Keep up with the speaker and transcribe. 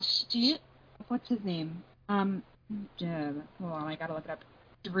Do you, what's his name? Hold on, I gotta look it up.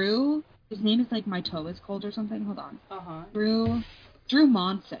 Drew? His name is like My Toe is Cold or something. Hold on. Uh-huh. Drew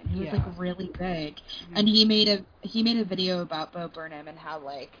Monson. He was Yeah. like really big, Mm-hmm. and he made a video about Bo Burnham and how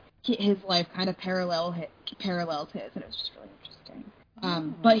like his life kind of parallels his, and it was just really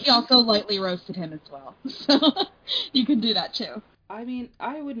interesting. But he also lightly roasted him as well, so you can do that too. I mean,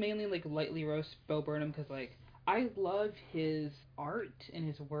 I would mainly like lightly roast Bo Burnham because like I love his art and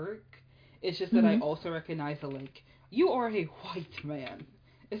his work. It's just that I Mm-hmm. also recognize that like you are a white man.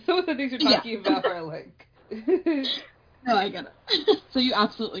 And some of the things you're Yeah. talking about are like. No, I get it. So you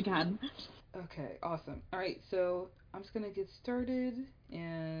absolutely can. Okay, awesome. All right, so I'm just gonna get started.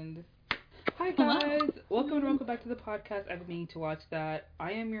 And hi Hello. guys, welcome back to the podcast. I've been meaning to watch that.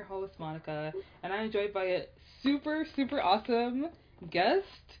 I am your host Monica, and I'm joined by a super awesome guest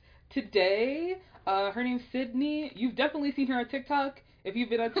today. Her name's Sydney. You've definitely seen her on TikTok. If you've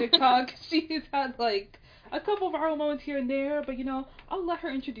been on TikTok, she's had like a couple viral moments here and there. But I'll let her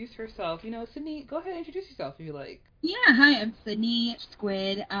introduce herself. Sydney, go ahead and introduce yourself if you like. Yeah, hi, I'm Sydney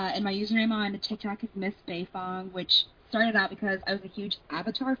Squid, and my username on TikTok is Miss Beifong, which started out because I was a huge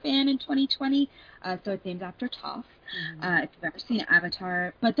Avatar fan in 2020, so it's named after Toph, Mm-hmm. if you've ever seen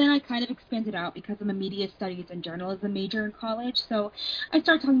Avatar. But then I kind of expanded out because I'm a media studies and journalism major in college, so I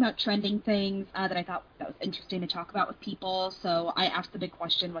started talking about trending things that I thought that was interesting to talk about with people. So I asked the big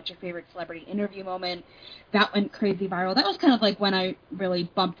question, what's your favorite celebrity interview moment? That went crazy viral. That was kind of like when I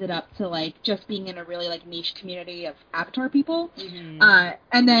really bumped it up to like just being in a really like niche community of Avatar people. Mm-hmm.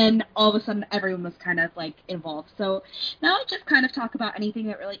 And then all of a sudden everyone was kind of like involved. So now I just kind of talk about anything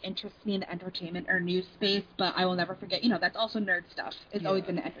that really interests me in the entertainment or news space, but I will never forget, that's also nerd stuff. It's always Yeah.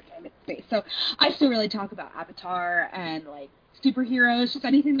 been the entertainment space. So I still really talk about Avatar and like superheroes, just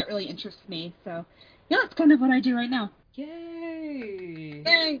anything that really interests me. So yeah, that's kind of what I do right now. Yay!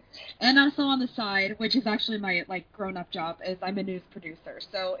 Yay! And also on the side, which is actually my like grown-up job, is I'm a news producer.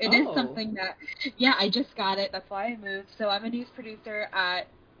 So it is Oh. something that, yeah, I just got it. That's why I moved. So I'm a news producer at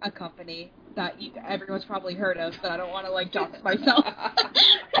a company that everyone's probably heard of, but I don't want to like dox myself.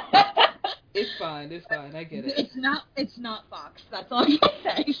 It's fine. It's fine. I get it. It's not Fox. That's all I can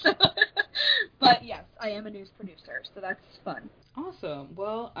say. So, but yes, I am a news producer, so that's fun. Awesome.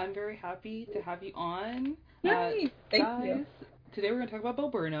 Well, I'm very happy to have you on. Uh, Yay! Thank you. Guys, today we're going to talk about Bo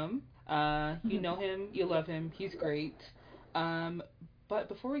Burnham. You Mhm. know him, you love him, he's great. Um, but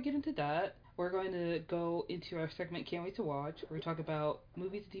before we get into that, we're going to go into our segment Can't Wait to Watch, where we talk about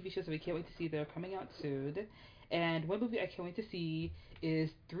movies and TV shows that we can't wait to see that are coming out soon. And one movie I can't wait to see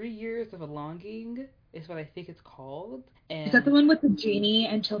is 3 Years of a Longing, is what I think it's called. Is that the And, one with the genie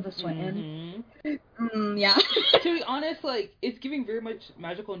and Tilda Swinton? mm-hmm. Yeah. To be honest, like it's giving very much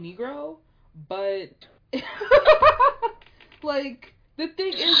magical Negro, but like the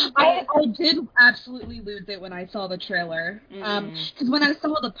thing is I that I did absolutely lose it when I saw the trailer. mm-mm, Because when I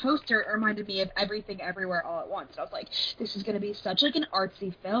saw the poster, it reminded me of Everything Everywhere All at Once. I was like, this is gonna be such like an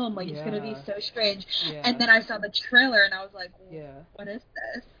artsy film. Like it's gonna be yeah, so strange. And yeah, then I saw the trailer and I was like, yeah, what is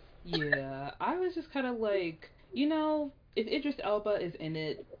this? yeah. I was just kind of like, if Idris Elba is in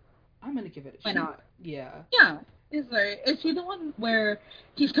it, I'm gonna give it a Why not? shot. Yeah, Yeah. Is he the one where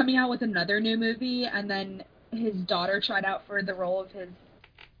he's coming out with another new movie and then his daughter tried out for the role of his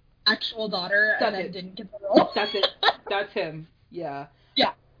actual daughter and that's then it. didn't get the role? That's it. That's him. Yeah.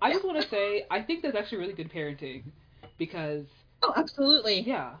 Yeah. I Yeah. just want to say, I think that's actually really good parenting because Oh, absolutely.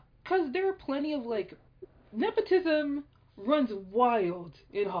 yeah, because there are plenty of like nepotism runs wild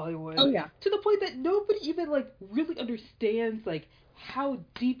in Oh Hollywood yeah. to the point that nobody even like really understands like how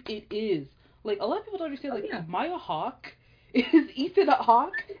deep it is. Like a lot of people don't understand Oh like yeah. Maya Hawke is Ethan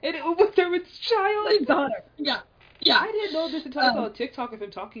Hawke and Uma Thurman's child. My daughter. Yeah. Yeah. I didn't know this until I saw Um, a TikTok of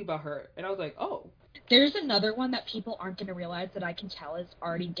him talking about her, and I was like, oh, there's another one that people aren't going to realize that I can tell is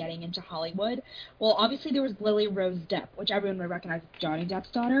already getting into Hollywood. Well, obviously there was Lily Rose Depp, which everyone would recognize as Johnny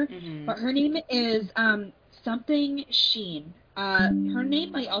Depp's daughter, mm-hmm, but her name is something Sheen. Her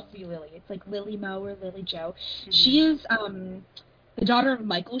name might also be Lily. It's like Lily Mo or Lily Joe. mm-hmm, She is the daughter of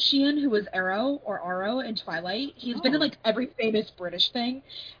Michael Sheen, who was Arrow or Arrow in Twilight. He's been in oh, like every famous British thing.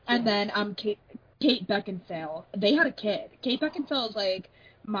 And yeah, then Kate Beckinsale. They had a kid. Kate Beckinsale is like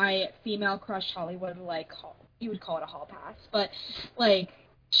my female crush Hollywood, like you would call it a hall pass, but like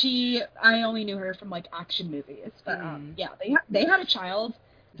I only knew her from like action movies. But mm-hmm. yeah, they had a child,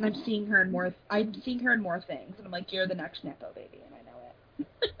 and I'm seeing her in more things, and I'm like, you're the next nepo baby, and I know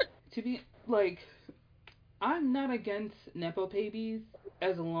it. To be like I'm not against nepo babies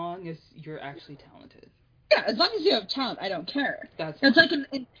as long as you're actually talented. Yeah, as long as you have talent, I don't care. That's It's like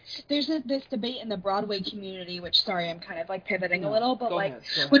there's this debate in the Broadway community, which sorry, I'm kind of like pivoting a little, but go like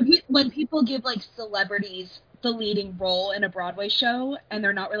ahead. when people give like celebrities the leading role in a Broadway show and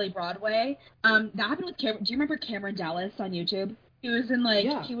they're not really Broadway, that happened with Cameron. Do you remember Cameron Dallas on YouTube? He was in like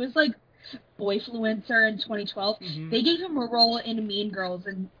Yeah. he was like Boyfluencer in 2012. Mm-hmm. They gave him a role in Mean Girls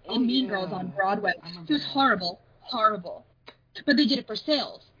and Mean Girls on Broadway. He was horrible. But they did it for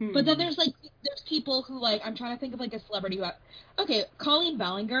sales. But then there's people who like I'm trying to think of like a celebrity who Colleen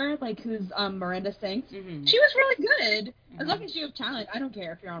Ballinger, like who's Miranda Sings. Mm-hmm. She was really good. As long as you have talent, I don't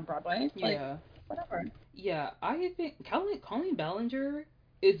care if you're on Broadway. Like, Yeah. Whatever. Yeah, I think Colleen Ballinger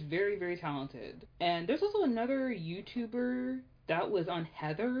is very, very talented. And there's also another YouTuber that was on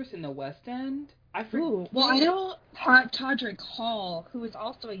Heathers in the West End. Well, I know Todrick Hall, who is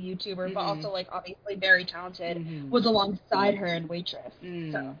also a YouTuber, but also like obviously very talented, was alongside her in Waitress.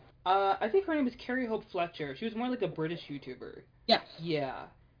 So. I think her name is Carrie Hope Fletcher. She was more like a British YouTuber. Yes. Yeah.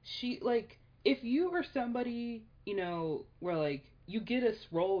 She like if you are somebody, where like you get a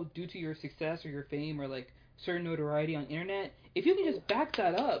role due to your success or your fame or like certain notoriety on internet, if you can just back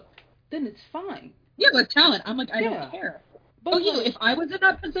that up, then it's fine. Yeah, with talent. I'm like, I don't care. But if I was in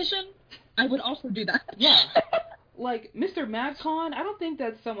that position, I would also do that. Yeah. Like Mr. MagCon, I don't think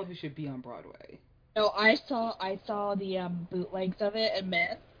that's someone who should be on Broadway. No, I saw the bootlegs of it, and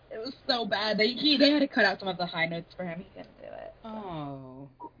man, it was so bad. They had to cut out some of the high notes for him. He couldn't do it. Oh,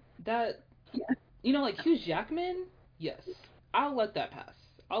 that. Yeah. Like Hugh Jackman. Yes, I'll let that pass.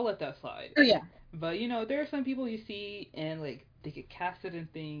 I'll let that slide. Oh yeah. But there are some people you see and like they get casted in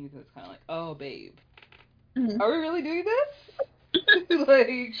things. And it's kind of like, oh babe, are we really doing this?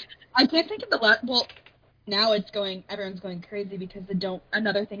 Like, I can't think of the last. Well, now everyone's going crazy because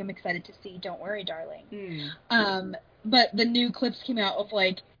another thing I'm excited to see, Don't Worry, Darling. But the new clips came out of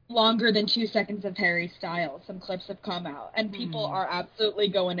like longer than 2 seconds of Harry Styles. Some clips have come out, and people are absolutely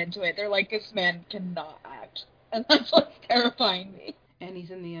going into it. They're like, this man cannot act, and that's what's terrifying me. And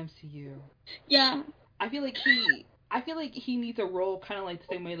he's in the MCU. Yeah. I feel like he needs a role kind of like the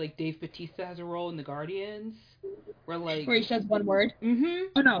same way like Dave Bautista has a role in the Guardians, where he says one word. Mm-hmm.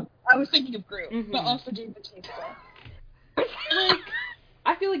 Oh no, I was thinking of Groot, but also Dave Bautista.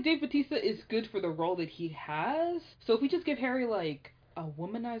 I feel like Dave Bautista is good for the role that he has. So if we just give Harry like a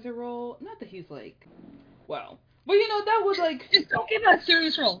womanizer role, not that he's like, well. But that would like... Just don't give him a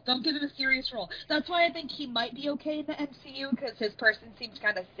serious role. Don't give him a serious role. That's why I think he might be okay in the MCU, because his person seems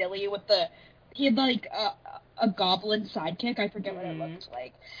kind of silly with he had like a goblin sidekick. I forget what it looked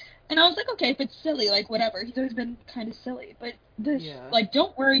like. And I was like, okay, if it's silly, like whatever. He's always been kind of silly. But this, like,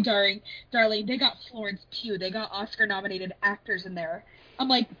 Don't Worry, Darling, they got Florence Pugh. They got Oscar-nominated actors in there. I'm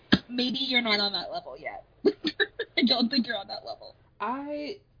like, maybe you're not on that level yet. I don't think you're on that level.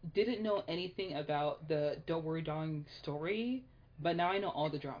 I didn't know anything about the Don't Worry, Darling story, but now I know all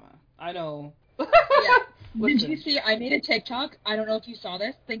the drama. I know. Yeah. Did you see, I made a TikTok. I don't know if you saw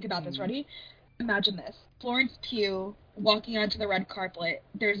this. Think about this. Ready? Imagine this. Florence Pugh walking onto the red carpet.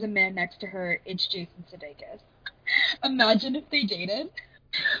 There's a man next to her. It's Jason Sudeikis. Imagine if they dated.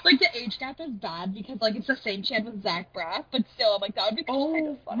 Like, the age gap is bad because, like, it's the same she had with Zach Braff, but still, I'm like, that would be kind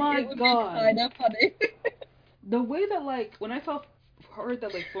of funny. My God. Kind of funny. The way that, like, when I heard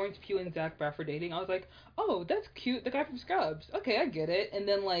that, like, Florence Pugh and Zach Braff were dating, I was like, oh, that's cute. The guy from Scrubs. Okay, I get it. And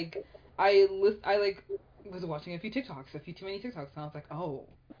then, like, I was watching a few too many TikToks, and I was like, oh.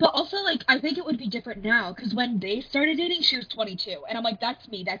 But also, like, I think it would be different now, because when they started dating, she was 22, and I'm like, that's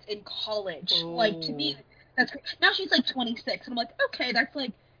me, that's in college. Oh. Like, to me, that's now she's, like, 26, and I'm like, okay, that's,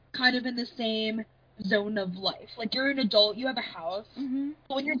 like, kind of in the same zone of life. Like, you're an adult, you have a house,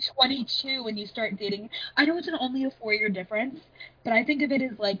 but when you're 22 and you start dating, I know it's only a 4-year difference, but I think of it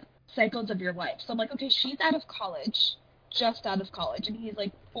as, like, cycles of your life. So I'm like, okay, she's just out of college, and he's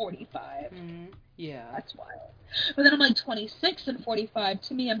like 45. Yeah. That's wild. But then I'm like 26 and 45.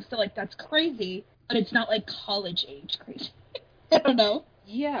 To me, I'm still like, that's crazy, but it's not like college age crazy. I don't know.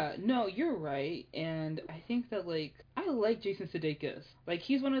 Yeah, no, you're right, and I think that, like, I like Jason Sudeikis. Like,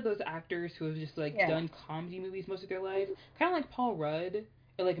 he's one of those actors who have just, like, done comedy movies most of their life. Kind of like Paul Rudd,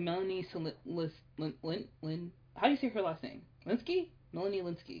 or, like, Melanie Lynn. How do you say her last name? Linsky? Melanie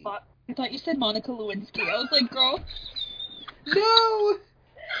Linsky. I thought you said Monica Lewinsky. I was like, girl. No!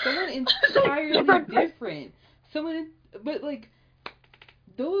 Someone entirely different. But, like,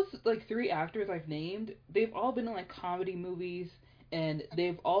 those, like, 3 actors I've named, they've all been in, like, comedy movies, and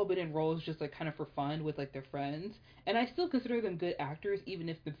they've all been in roles just, like, kind of for fun with, like, their friends. And I still consider them good actors, even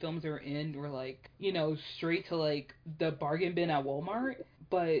if the films they're in were, like, straight to, like, the bargain bin at Walmart.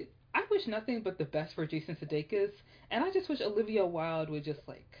 But I wish nothing but the best for Jason Sudeikis, and I just wish Olivia Wilde would just,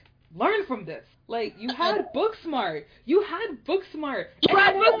 like, learn from this. Like, you had Booksmart. You had Booksmart.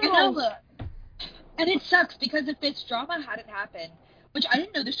 And it sucks because if this drama hadn't happened, which I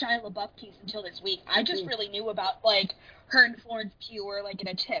didn't know the Shia LaBeouf piece until this week. I just really knew about, like, her and Florence Pugh were, like, in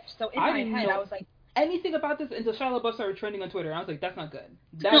a tiff. So in my head, I was like, anything about this until Shia LaBeouf started trending on Twitter. I was like, that's not good.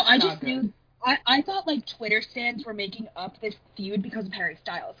 That's no, I not just good. knew. I thought, like, Twitter stands were making up this feud because of Harry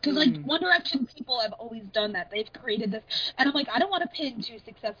Styles. Because, like, One Direction people have always done that. They've created this. And I'm like, I don't want to pin two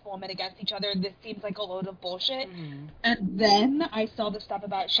successful women against each other. This seems like a load of bullshit. And then I saw the stuff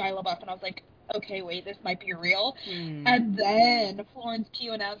about Shia LaBeouf, and I was like, okay, wait, this might be real. And then Florence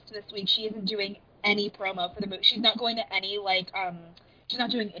Pugh announced this week she isn't doing any promo for the movie. She's not going to any, like, she's not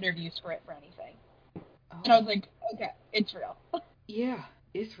doing interviews for it for anything. And I was like, okay, it's real. Yeah,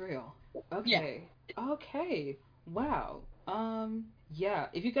 it's real. Okay. Yeah. Okay. Wow. Yeah.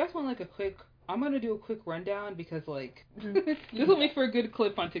 If you guys want, like, I'm gonna do a quick rundown because, like, this will make for a good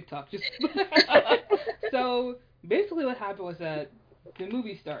clip on TikTok. Just so basically, what happened was that the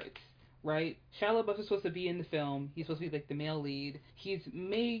movie starts. Right? Shia LaBeouf is supposed to be in the film. He's supposed to be, like, the male lead. He's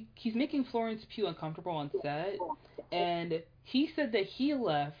making Florence Pugh uncomfortable on set, and he said that he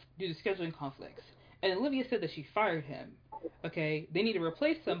left due to scheduling conflicts. And Olivia said that she fired him. Okay, they need to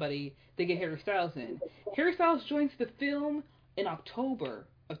replace somebody. They get Harry Styles in. Harry Styles joins the film in October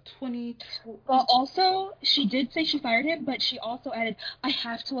of 2020. Well, also, she did say she fired him, but she also added, I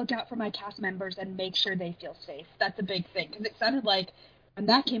have to look out for my cast members and make sure they feel safe. That's a big thing, because it sounded like when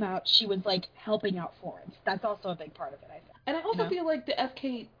that came out, she was, like, helping out Florence. That's also a big part of it, I think. And I also feel like the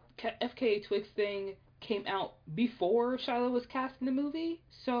FKA Twigs thing came out before Shiloh was cast in the movie,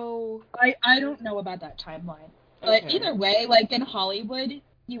 so... I don't know about that timeline. But either way, like, in Hollywood,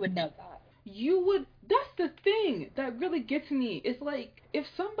 you would know that. You would... That's the thing that really gets me. It's like, if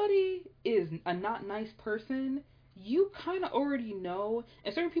somebody is a not nice person, you kind of already know,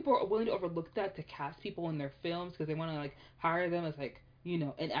 and certain people are willing to overlook that to cast people in their films because they want to, like, hire them as, like, you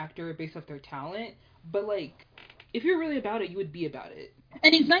know, an actor based off their talent. But, like, if you're really about it, you would be about it.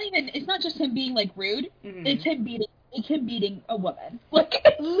 And it's not just him being, like, rude. It's him beating a woman. Like,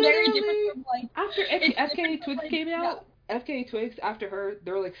 it's very different from, like... After FKA Twigs came out, FKA Twigs, after her,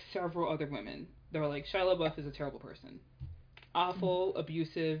 there were, like, several other women. They were like, Shia LaBeouf is a terrible person. Awful,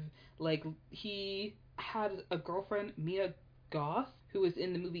 abusive. Like, he had a girlfriend, Mia Goth, who was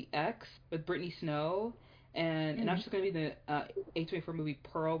in the movie X with Brittany Snow. And now she's going to be in the A24 movie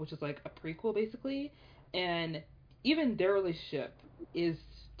Pearl, which is, like, a prequel, basically. And even their relationship is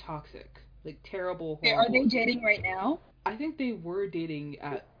toxic. Like, terrible, horrible. Are they dating right now? I think they were dating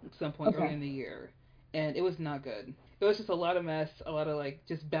at some point early in the year. And it was not good. It was just a lot of mess, a lot of, like,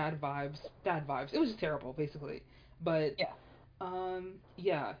 just bad vibes. It was just terrible, basically. But, Shia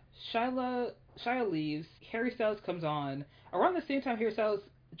leaves. Harry Styles comes on. Around the same time Harry Styles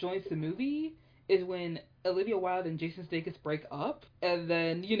joins the movie is when Olivia Wilde and Jason Sudeikis break up. And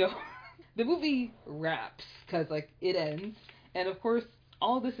then, you know, the movie wraps, because, like, it ends. And, of course,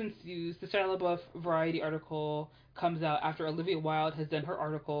 all this ensues. The Shia LaBeouf Variety article comes out after Olivia Wilde has done her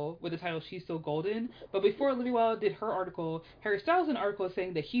article with the title She's So Golden. But before Olivia Wilde did her article, Harry Styles did an article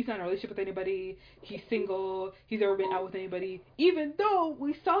saying that he's not in a relationship with anybody, he's single, he's never been out with anybody, even though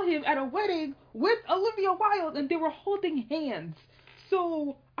we saw him at a wedding with Olivia Wilde and they were holding hands.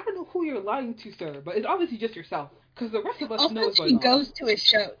 So, I don't know who you're lying to, sir, but it's obviously just yourself. Because the rest of us know what's going on. She goes to his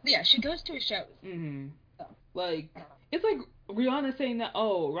show. Yeah, she goes to his shows. So. Like, it's like Rihanna saying that,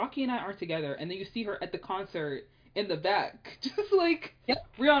 oh, Rocky and I aren't together, and then you see her at the concert in the back. Just like,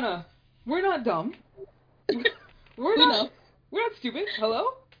 Rihanna, we're not dumb. We're not stupid. Hello?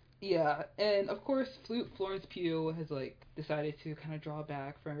 Yeah, and of course, Florence Pugh has, like, decided to kind of draw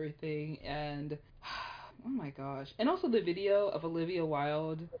back from everything, and oh my gosh. And also the video of Olivia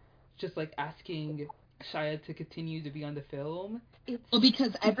Wilde just, like, asking Shia to continue to be on the film. Well,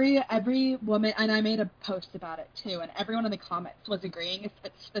 because every woman, and I made a post about it too, and everyone in the comments was agreeing,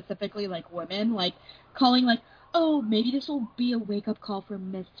 specifically, like, women, like, calling, like, oh, maybe this will be a wake-up call for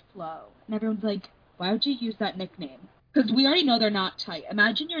Miss Flo. And everyone's like, why would you use that nickname? Because we already know they're not tight.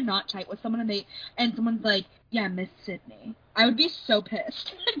 Imagine you're not tight with someone and someone's like, yeah, Miss Sydney. I would be so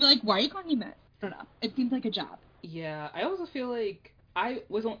pissed. I'd be like, why are you calling me Miss? I don't know. It seems like a job. Yeah, I also feel like I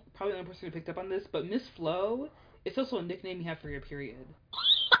wasn't probably the only person who picked up on this, but Miss Flo, it's also a nickname you have for your period.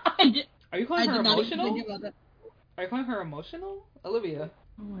 Are you calling her emotional? Are you calling her emotional? Olivia.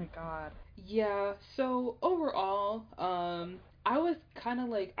 Oh my god. Yeah, so overall, I was kind of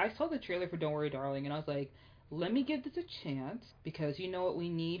like, I saw the trailer for Don't Worry Darling, and I was like, let me give this a chance, because you know what, we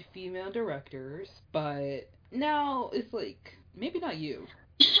need female directors, but now it's like, maybe not you.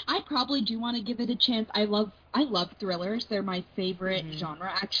 I probably do want to give it a chance. I love thrillers. They're my favorite genre,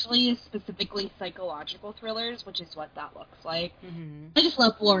 actually, specifically psychological thrillers, which is what that looks like. I just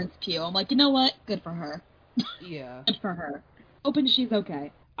love Florence Pugh. I'm like, you know what? Good for her. Yeah. Good for her. Hoping she's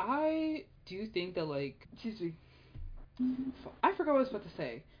okay. I do think that, like, excuse me, I forgot what I was about to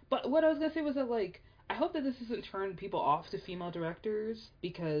say. But what I was gonna say was that, like, I hope that this doesn't turn people off to female directors,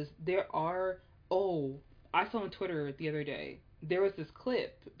 because there are. Oh, I saw on Twitter the other day. There was this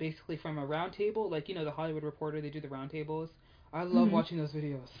clip, basically from a roundtable, like, you know, the Hollywood Reporter. They do the roundtables. I love watching those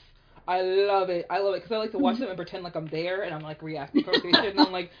videos. I love it. I love it because I like to watch them and pretend like I'm there and I'm like reacting to conversation. And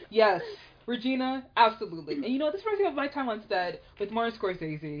I'm like, yes, Regina, absolutely. And you know, this reminds me of my time on set with Martin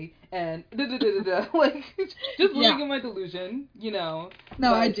Scorsese and like just living in my delusion, you know.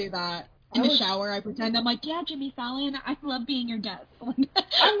 No, but I do that. In the shower, I pretend I'm like, yeah, Jimmy Fallon, I love being your guest.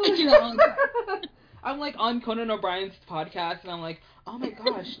 I do that all the time. I'm like on Conan O'Brien's podcast and I'm like, oh my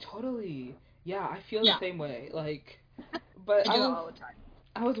gosh, totally. Yeah, I feel the same way. Like, but I do that all the time.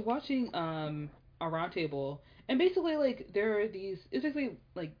 I was watching a roundtable, and basically, like, there are these, it's basically,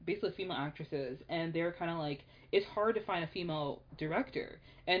 like, basically female actresses, and they're kind of like, it's hard to find a female director.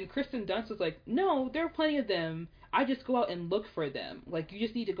 And Kristen Dunst was like, no, there are plenty of them. I just go out and look for them. Like, you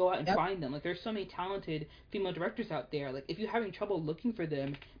just need to go out and find them. Like, there's so many talented female directors out there. Like, if you're having trouble looking for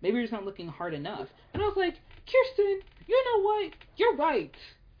them, maybe you're just not looking hard enough. And I was like, Kirsten, you know what? You're right.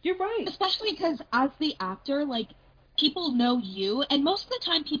 You're right. Especially because as the actor, like, people know you, and most of the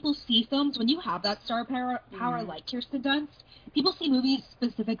time people see films when you have that star power like Kirsten Dunst. People see movies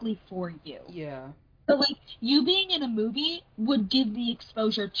specifically for you. Yeah. So, like, you being in a movie would give the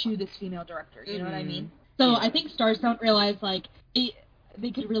exposure to this female director. You know what I mean? So I think stars don't realize, like,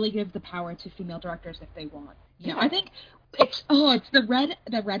 they could really give the power to female directors if they want. You know, I think it's the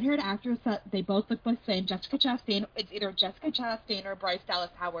red-haired actress that they both look the same, Jessica Chastain. It's either Jessica Chastain or Bryce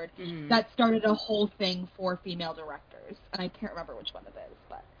Dallas Howard that started a whole thing for female directors, and I can't remember which one it is,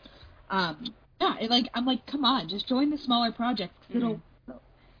 but I'm like, come on, just join the smaller projects because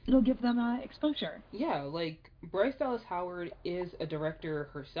it'll give them exposure. Yeah, like Bryce Dallas Howard is a director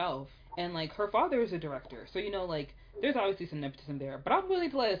herself, and like her father is a director, so you know, like, there's obviously some nepotism there, but I'm willing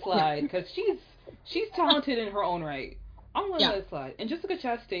to let it slide because she's talented in her own right. I'm willing to let it slide. And Jessica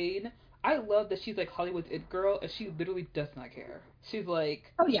Chastain, I love that she's like Hollywood's it girl, and she literally does not care. She's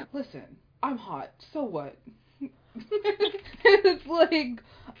like, oh yeah, listen, I'm hot, so what? It's like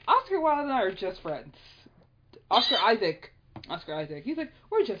Oscar Wilde and I are just friends. Oscar Isaac, he's like,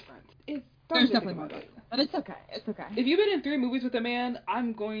 we're just friends. There's definitely more, but it's okay. It's okay. If you've been in 3 movies with a man,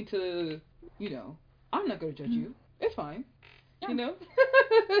 I'm going to, you know, I'm not going to judge you. It's fine. Yeah. You know?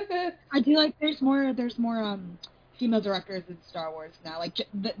 I do like there's more female directors in Star Wars now. Like,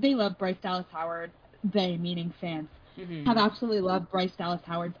 they love Bryce Dallas Howard. They, meaning fans, have absolutely loved Bryce Dallas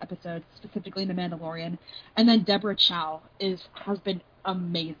Howard's episodes, specifically in The Mandalorian. And then Deborah Chow has been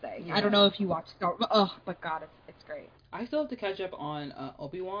amazing. Yeah. I don't know if you watch Star Wars. But God, it's great. I still have to catch up on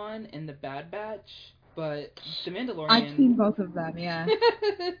Obi-Wan and The Bad Batch, but The Mandalorian... I've seen both of them, yeah.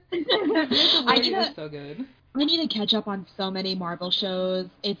 Mandalorian is so good. I need to catch up on so many Marvel shows.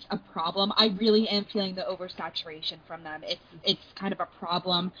 It's a problem. I really am feeling the oversaturation from them. It's kind of a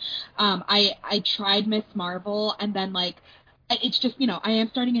problem. I tried Miss Marvel, and then, like, it's just, you know, I am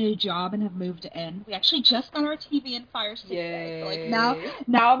starting a new job and have moved in. We actually just got our TV and Fire Stick today, so, like,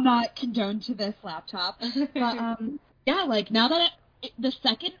 now I'm not condoned to this laptop. But, yeah, like, now that the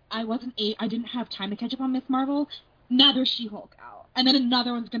second I didn't have time to catch up on Miss Marvel, now there's She-Hulk out. And then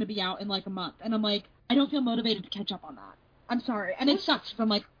another one's going to be out in, like, a month. And I'm like, I don't feel motivated to catch up on that. I'm sorry. And it sucks, because I'm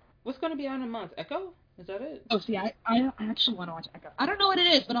like... What's going to be out in a month? Echo? Is that it? Oh, see, I actually want to watch Echo. I don't know what it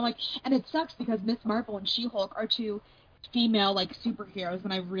is, but I'm like... And it sucks, because Miss Marvel and She-Hulk are two female, like, superheroes,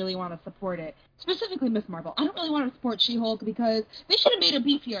 and I really want to support it. Specifically Miss Marvel. I don't really want to support She-Hulk, because they should have made her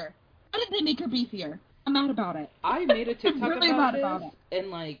beefier. Why didn't they make her beefier? I'm mad about it. I made a TikTok really about this, and,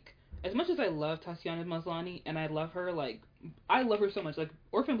 like, as much as I love Tatiana Maslany, and I love her so much. Like,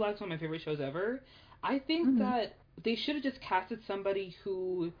 Orphan Black's one of my favorite shows ever. I think that they should have just casted somebody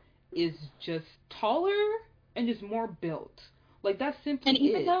who is just taller and just more built. Like, that's simply and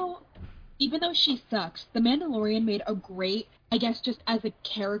even though she sucks, The Mandalorian made a great, I guess, just as a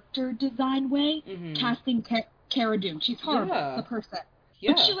character design way, casting Cara Dune. She's horrible, the person.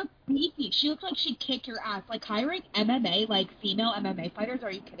 Yeah. But she looks beefy. She looks like she'd kick your ass. Like, hiring MMA, like, female MMA fighters,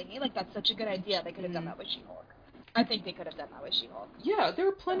 are you kidding me? Like, that's such a good idea. They could have done that with She-Hulk. I think they could have done that with She-Hulk. Yeah, there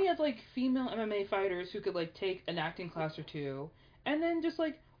are plenty of, like, female MMA fighters who could, like, take an acting class or two. And then just,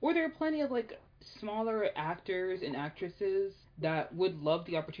 like, or there are plenty of, like, smaller actors and actresses that would love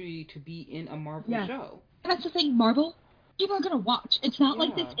the opportunity to be in a Marvel show. And that's the thing, Marvel people are gonna watch. It's not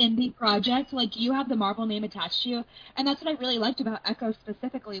like this Yeah. indie project. Like, you have the Marvel name attached to you, and that's what I really liked about Echo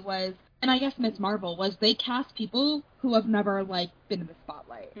specifically was, and I guess Miss Marvel, was they cast people who have never, like, been in the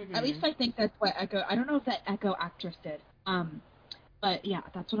spotlight. At least Mhm. I think that's what Echo, I don't know if that Echo actress did. But yeah,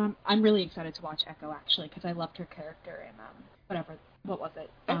 that's what I'm really excited to watch Echo, actually, because I loved her character in, whatever, what was it?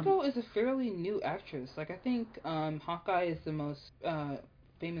 Echo is a fairly new actress. Like I think Hawkeye is the most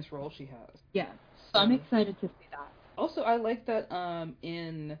famous role she has. Yeah. So I'm So excited to see that. also I like that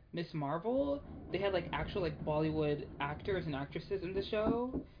in Miss Marvel they had like actual like Bollywood actors and actresses in the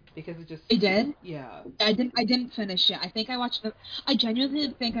show because it just I did. yeah. I didn't finish it. I genuinely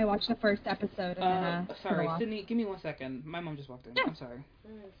didn't think I watched the first episode and then put it Sorry, off. Sydney, give me 1 second. My mom just walked in. Yeah. I'm sorry.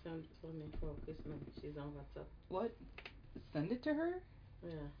 Yeah, send me for Christmas. She's on WhatsApp. What? Send it to her?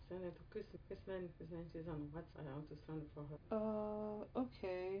 Yeah, send it to Christmas. Christmas, she's on WhatsApp. I want to send it for her.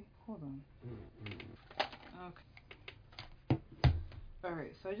 Okay. Hold on. Okay.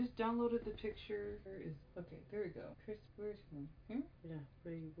 Alright, so I just downloaded the picture. Okay, there we go. Chris, where's him? Here? Yeah,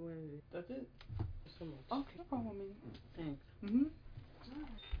 where you going? That's it? So much. Okay, no problem. Thanks.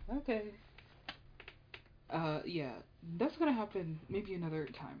 Okay. Yeah. That's gonna happen maybe another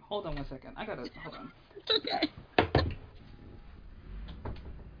time. Hold on 1 second. Hold on. It's okay.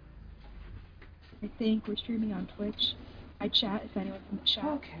 I think we're streaming on Twitch. I chat if anyone's in the chat.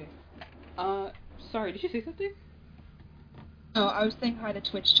 Okay. Sorry, did you say something? Oh, I was saying hi to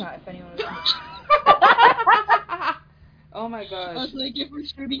Twitch chat if anyone was in the chat. Oh my I gosh. was like, if we're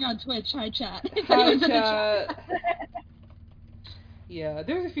streaming on Twitch, hi chat. If Hi, anyone's in the chat. Yeah,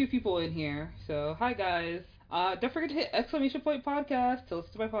 there's a few people in here, so hi guys. Don't forget to hit !point podcast to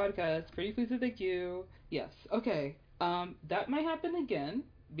listen to my podcast. Pretty please and thank you. Yes, okay. That might happen again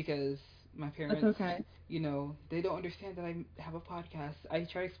because my parents, That's okay. you know, they don't understand that I have a podcast. I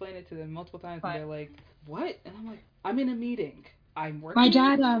try to explain it to them multiple times, Fine. and they're like, "What?" And I'm like, "I'm in a meeting. I'm working." My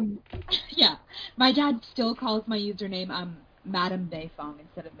dad, yeah, my dad still calls my username, Madam Beifong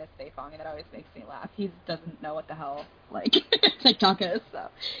instead of Miss Beifong, and it always makes me laugh. He doesn't know what the hell, like, TikTok is, so.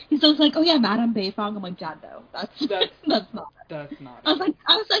 He's always like, oh yeah, Madam Beifong. I'm like, Dad, no, that's not it. That's not I it.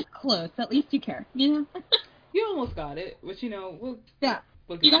 was like, close. At least you care, you know? You almost got it, but you know, we'll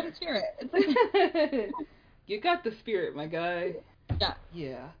You got the spirit. It's okay. You got the spirit, my guy. Yeah.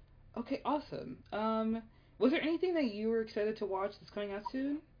 Yeah. Okay, awesome. Was there anything that you were excited to watch that's coming out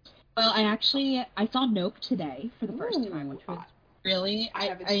soon? Well, I saw Nope today for the first time, which was really,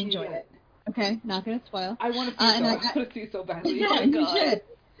 I enjoyed it. Okay, not gonna spoil. I want to see I want to see so badly. Yeah, oh you should.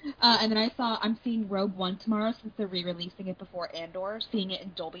 And then I'm seeing Rogue One tomorrow since they're re-releasing it before Andor, seeing it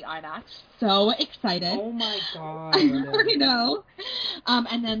in Dolby IMAX. So excited. Oh my god. I know.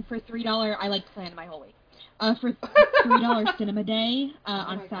 And then for $3, I like planned my whole week. For $3 Cinema Day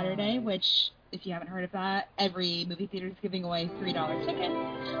on Saturday, which, if you haven't heard of that, every movie theater is giving away $3 tickets.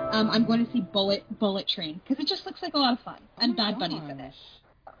 I'm going to see Bullet Train because it just looks like a lot of fun, and Bad Bunny's in it.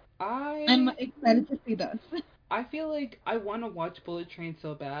 I'm excited to see those. I feel like I want to watch Bullet Train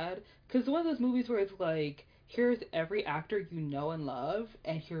so bad because one of those movies where it's like, here's every actor you know and love,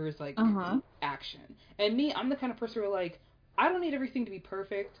 and here's like action. And me, I'm the kind of person where like, I don't need everything to be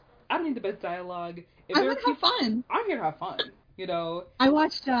perfect. I don't need the best dialogue. I want to have fun. I'm here to have fun. You know. I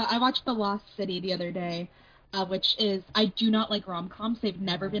watched The Lost City the other day, which is, I do not like rom-coms. They've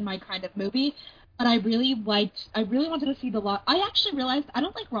never been my kind of movie. But I really wanted to see I actually realized I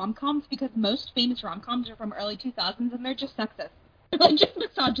don't like rom-coms because most famous rom-coms are from early 2000s and they're just sexist. They're like just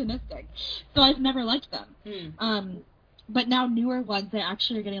misogynistic. So I've never liked them. But now newer ones, they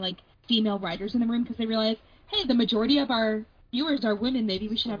actually are getting like female writers in the room because they realize, hey, the majority of our viewers are women, maybe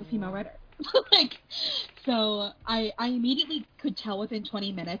we should have a female writer. So I immediately could tell within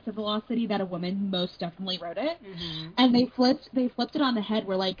 20 minutes of The Lost City that a woman most definitely wrote it. And they flipped it on the head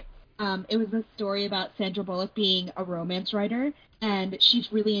where like, it was a story about Sandra Bullock being a romance writer, and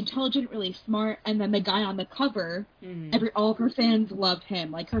she's really intelligent, really smart, and then the guy on the cover, all of her fans love him.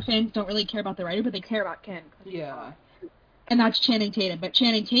 Like, her fans don't really care about the writer, but they care about Kim. Yeah. And that's Channing Tatum, but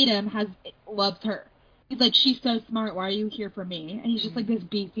Channing Tatum loves her. He's like, she's so smart, why are you here for me? And he's just like this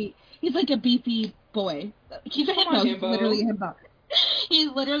he's like a beefy boy. He's a himbo. He's literally a himbo.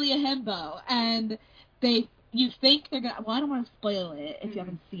 He's literally a himbo. And you think they're gonna, well, I don't want to spoil it if you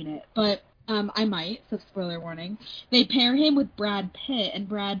haven't seen it, but I might, so spoiler warning. They pair him with Brad Pitt, and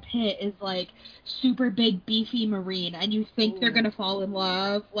Brad Pitt is like super big, beefy Marine, and you think they're gonna fall in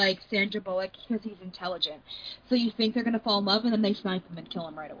love, like Sandra Bullock, because he's intelligent. So you think they're gonna fall in love, and then they snipe him and kill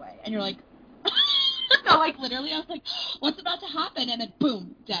him right away. And you're like, no, like literally, I was like, what's about to happen? And then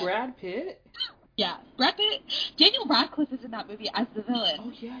boom, dead. Brad Pitt? Yeah, Brad Pitt, Daniel Radcliffe is in that movie as the villain.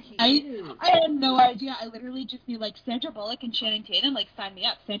 Oh yeah, he I is. I had no idea. I literally just knew like Sandra Bullock and Channing Tatum, like sign me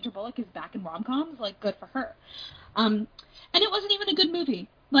up. Sandra Bullock is back in rom-coms, like good for her. And it wasn't even a good movie.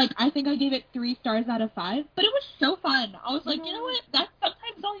 Like I think I gave it 3 stars out of 5, but it was so fun. I was like, you know what? That's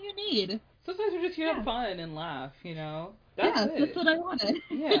sometimes all you need. Sometimes we're just here to Yeah. have fun and laugh, you know? That's Yeah, it. that's what I wanted.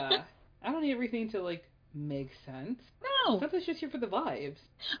 Yeah. I don't need everything to, like, make sense. No. Sometimes just here for the vibes.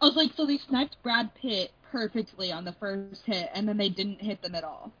 I was like, so they sniped Brad Pitt perfectly on the first hit, and then they didn't hit them at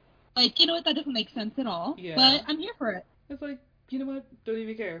all. Like, you know what? That doesn't make sense at all. Yeah. But I'm here for it. It's like, you know what? Don't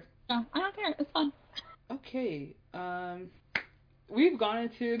even care. Yeah, I don't care. It's fun. Okay. We've gone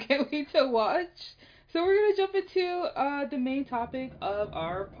into Can't Wait to Watch. So we're going to jump into the main topic of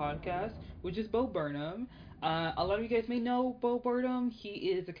our podcast, which is Bo Burnham. A lot of you guys may know Bo Burnham. He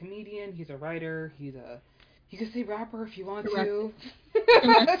is a comedian. He's a writer. You can say rapper if you want to.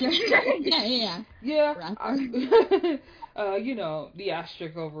 Yeah. Yeah. You know, the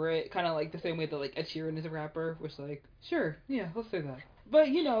asterisk over it, kind of like the same way that like Ed Sheeran is a rapper, which like, sure, yeah, let's say that. But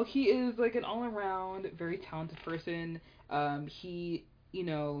you know, he is like an all-around very talented person. He, you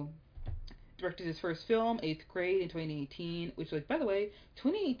know, directed his first film, 8th Grade, in 2018, which, like, by the way,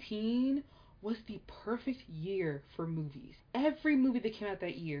 2018 was the perfect year for movies. Every movie that came out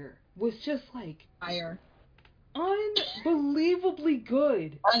that year was just, like, Fire. Unbelievably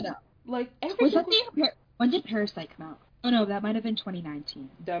good. I know. Like, Was that when did Parasite come out? Oh no, that might have been 2019.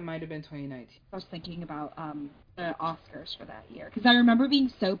 That might have been 2019. I was thinking about the Oscars for that year because I remember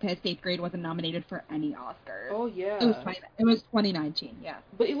being so pissed 8th Grade wasn't nominated for any Oscars. Oh yeah. It was 2019. Yeah.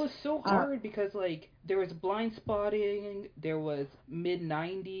 But it was so hard because like there was Blind Spotting, there was mid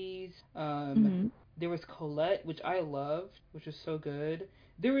 90s, there was Colette, which I loved, which was so good.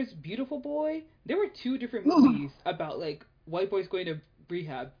 There was Beautiful Boy. There were 2 different movies about like white boys going to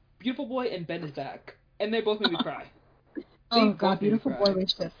rehab. Beautiful Boy and Ben is Back, and they both made me cry. Oh god, Beautiful Boy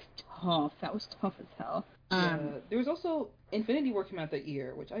was just tough. That was tough as hell. Yeah, there was also Infinity War came out that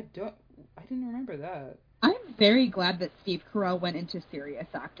year, which I didn't remember that. I'm very glad that Steve Carell went into serious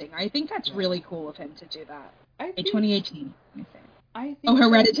acting. I think that's really cool of him to do that. In 2018, let me say.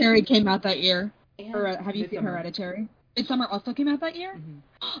 Hereditary came out that year. Have you seen Hereditary? Midsommar also came out that year?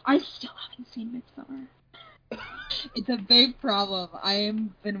 Mm-hmm. I still haven't seen Midsommar. It's a big problem.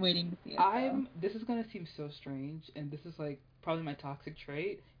 I've been waiting to see it. This is gonna seem so strange, and this is like probably my toxic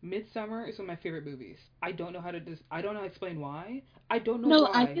trait. Midsommar is one of my favorite movies. I don't know how to I don't know how to explain why. I don't know why.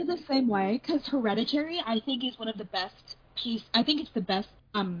 No, I feel the same way because Hereditary I think is one of the best I think it's the best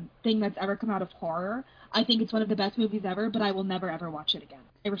thing that's ever come out of horror. I think it's one of the best movies ever, but I will never ever watch it again.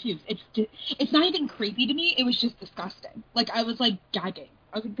 I refuse. It's not even creepy to me. It was just disgusting. Like I was like gagging.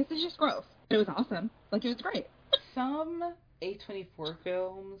 I was like, this is just gross. But it was awesome. Like it was great. Some A24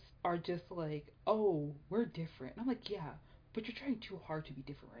 films are just like, oh, we're different. And I'm like, yeah, but you're trying too hard to be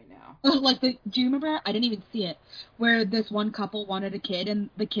different right now. Like, do you remember, I didn't even see it, where this one couple wanted a kid and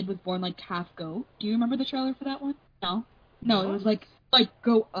the kid was born like half goat? Do you remember the trailer for that one? No, it was like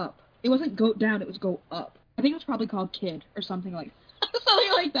go up. It wasn't goat down, it was go up. I think it was probably called Kid or something like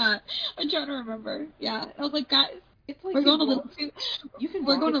that. I'm trying to remember. Yeah, I was like, guys. It's like we're going a little too. You can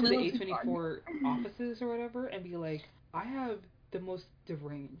walk into the A24 offices or whatever and be like, I have the most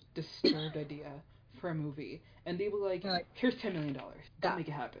deranged, disturbed idea for a movie, and they will like, here's $10 million. Don't make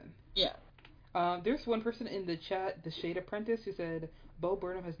it happen. Yeah. There's one person in the chat, the Shade Apprentice, who said Bo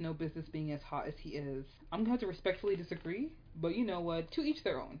Burnham has no business being as hot as he is. I'm gonna have to respectfully disagree, but you know what? To each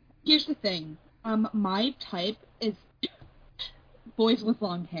their own. Here's the thing. My type is boys with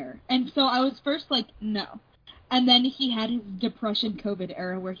long hair, and so I was first like, no. And then he had his depression COVID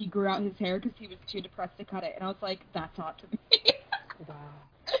era where he grew out his hair because he was too depressed to cut it. And I was like, that's hot to me.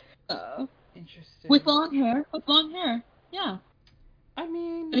 Wow. Interesting. With long hair. Yeah. I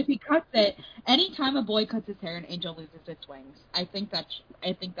mean... But if he cuts it, anytime a boy cuts his hair, an angel loses its wings. I think that's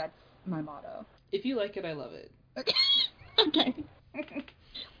my motto. If you like it, I love it. Okay.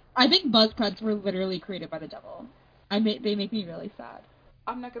 I think buzz cuts were literally created by the devil. They make me really sad.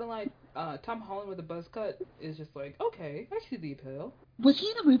 I'm not gonna lie, Tom Holland with a buzz cut is just like, okay, I see the appeal. Was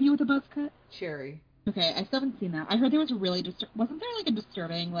he in a movie with a buzz cut? Cherry. Okay, I still haven't seen that. I heard there was a really wasn't there like a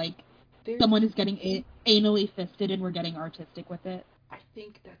disturbing, like, someone is getting anally fisted and we're getting artistic with it? I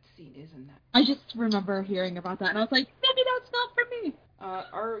think that scene is in that. I just remember hearing about that and I was like, maybe that's not for me.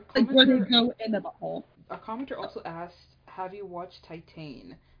 Our commenter, like where they go in the butthole. Our commenter also asked, have you watched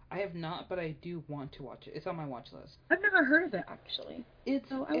Titane? I have not, but I do want to watch it. It's on my watch list. I've never heard of it, actually. It's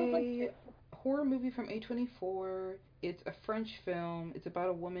a horror movie from A24. It's a French film. It's about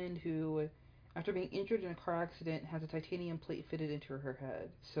a woman who after being injured in a car accident, has a titanium plate fitted into her head.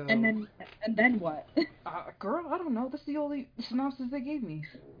 And So, then what? girl, I don't know. That's the only synopsis they gave me.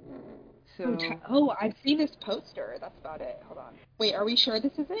 Oh, So, I've seen this poster. That's about it. Hold on. Wait, are we sure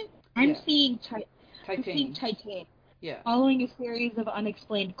this is it? yeah, I'm seeing Titan. Titan. Yeah. Following a series of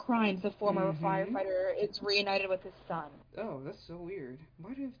unexplained crimes, a former Mhm. firefighter is reunited with his son. Oh, that's so weird.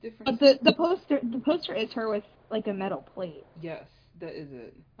 Why do you have different? But the poster is her with like a metal plate. Yes, that is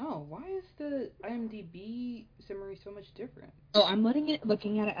it. Oh, why is the IMDb summary so much different? Oh, I'm looking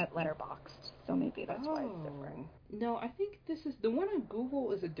at it at Letterboxd, so maybe that's why it's different. Oh, no, I think this is the one on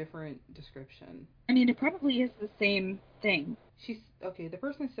Google is a different description. I mean, it probably is the same thing. She's okay. The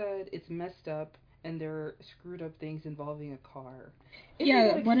person said it's messed up and there are screwed up things involving a car. Isn't Yeah,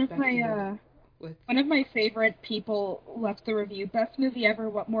 that expected? With one of my favorite people left the review. Best movie ever.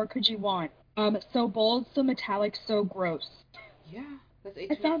 What more could you want? So bold, so metallic, so gross. yeah, that's It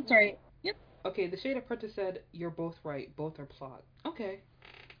sounds 824. right. Yep. Okay, the Shade Apprentice said you're both right. Both are plot. Okay,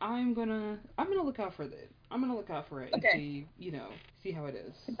 I'm gonna look out for it. I'm gonna look out for it and Okay. see how it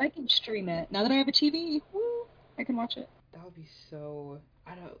is. If I can stream it now that I have a TV, woo, I can watch it. That would be so.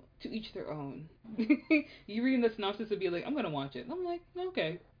 I don't. To each their own. You reading the synopsis would be like, I'm gonna watch it. And I'm like,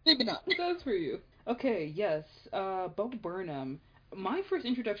 okay, Maybe not. that's for you. Okay, yes. Bo Burnham. My first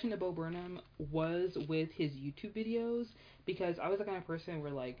introduction to Bo Burnham was with his YouTube videos because I was the kind of person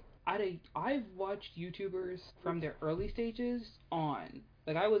where like I've watched YouTubers from their early stages on.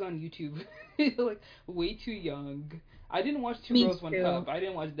 Like I was on YouTube like way too young. I didn't watch Two Me Girls One too. Cup. I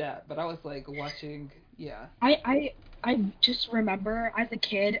didn't watch that, but I was like watching. Yeah. I just remember as a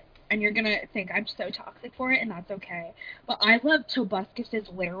kid, and you're gonna think I'm so toxic for it, and that's okay. But I loved Tobuscus's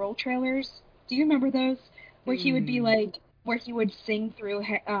literal trailers. Do you remember those? Where he would be Hmm. like, where he would sing through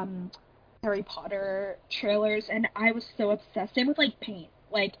Harry Potter trailers, and I was so obsessed. Same with like Paint,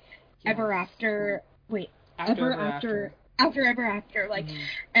 like Yes. Ever After. Wait, After Ever Ever After. After. Ever After, like, Hmm.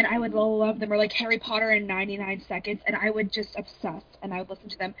 and I would love them, or like Harry Potter in 99 seconds, and I would just obsess, and I would listen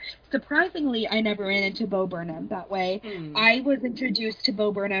to them. Surprisingly, I never ran into Bo Burnham that way. Hmm. I was introduced to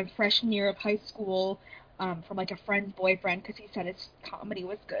Bo Burnham freshman year of high school, from like a friend's boyfriend because he said his comedy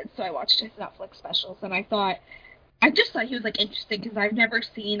was good. So I watched his Netflix specials, and I just thought he was like interesting because I've never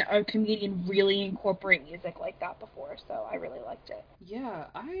seen a comedian really incorporate music like that before. So I really liked it. Yeah,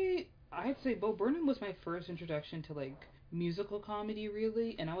 I'd say Bo Burnham was my first introduction to like musical comedy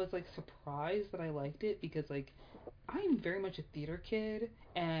really, and I was like surprised that I liked it because like I'm very much a theater kid,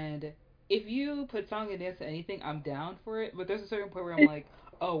 and if you put song and dance to anything, I'm down for it. But there's a certain point where I'm like,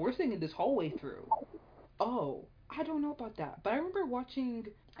 oh, we're singing this whole way through. Oh, I don't know about that. But I remember watching,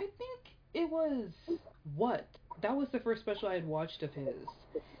 I think it was What? That was the first special I had watched of his.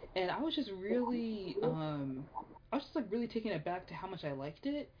 And I was just really, I was just like really taken aback to how much I liked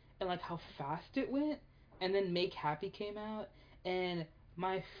it and like how fast it went. And then Make Happy came out, and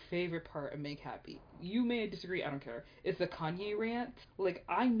my favorite part of Make Happy, you may disagree, I don't care, is the Kanye rant. Like,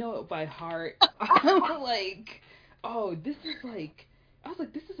 I know it by heart. I'm like, oh, this is like, I was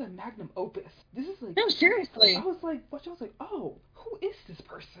like, this is a magnum opus. This is like, No, seriously. I was like, what? I was like, oh, who is this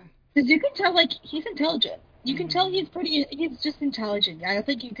person? Because you can tell, like, he's intelligent. You can tell Mm-hmm. he's just intelligent. I don't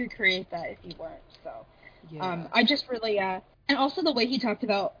think you could create that if you weren't. So, Yeah. I just really, and also the way he talked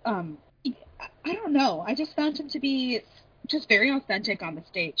about, I don't know. I just found him to be just very authentic on the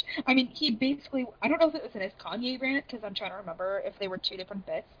stage. I mean, he basically, I don't know if it was in his Kanye rant, because I'm trying to remember if they were two different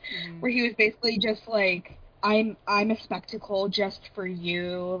bits, Mm-hmm. where he was basically just like, I'm a spectacle just for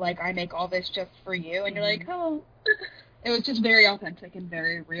you. Like, I make all this just for you. And you're like, Mm-hmm. oh. It was just very authentic and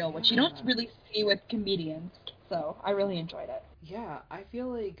very real, which you don't Yeah. really see with comedians. So I really enjoyed it. Yeah, I feel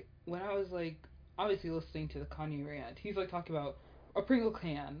like when I was like obviously listening to the Kanye rant, he's like talking about a Pringle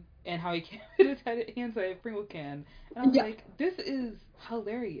can and how he can't fit his hands on a Pringle can, and I was Yeah. like, this is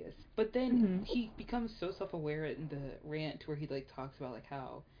hilarious. But then Hmm. he becomes so self-aware in the rant where he like talks about like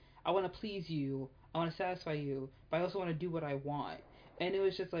how I want to please you, I want to satisfy you, but I also want to do what I want. And it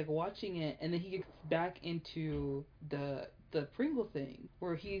was just like watching it, and then he gets back into the Pringle thing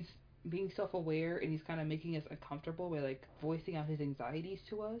where he's being self-aware and he's kind of making us uncomfortable by like voicing out his anxieties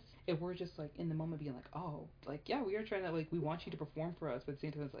to us, and we're just like in the moment being like, oh, like yeah, we are trying to like we want you to perform for us, but at the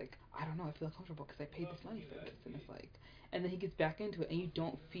same time it's like, I don't know, I feel uncomfortable because I paid this money for this. And it's like, and then he gets back into it and you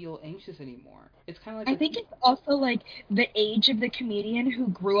don't feel anxious anymore. It's kind of like I with think it's also like the age of the comedian who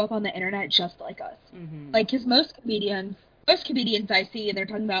grew up on the internet just like us. mm-hmm. Like, because most comedians I see, and they're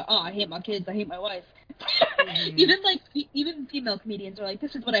talking about, oh, I hate my kids, I hate my wife. Mm-hmm. Even female comedians are like,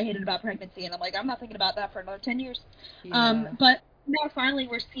 this is what I hated about pregnancy, and I'm like, I'm not thinking about that for another 10 years. Yeah. But now finally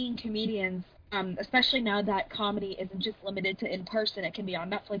we're seeing comedians especially now that comedy isn't just limited to in person. It can be on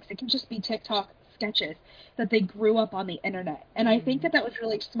Netflix. It can just be TikTok sketches that they grew up on the internet. And I think that was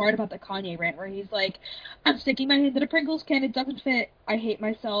really smart about the Kanye rant, where he's like, I'm sticking my hand in a Pringles can, it doesn't fit, I hate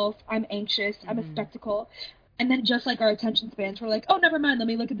myself, I'm anxious, I'm a spectacle. And then just like our attention spans, we're like, oh, never mind, let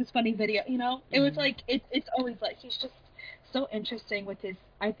me look at this funny video, you know? It was like, it's always like, he's just so interesting with his,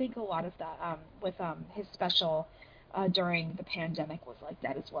 I think a lot of that, with his special during the pandemic was like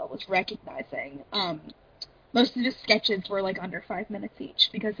that as well, was recognizing most of his sketches were like under 5 minutes each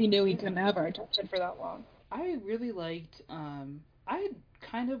because he knew he couldn't have our attention for that long. I really liked. I had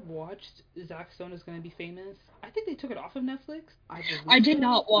kind of watched Zack Stone is Gonna Be Famous. I think they took it off of Netflix. I did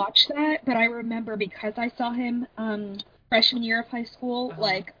not watch that, but I remember because I saw him freshman year of high school,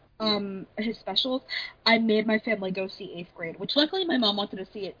 like his specials. I made my family go see 8th Grade, which luckily my mom wanted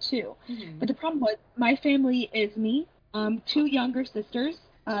to see it too. But the problem was my family is me, 2 younger sisters,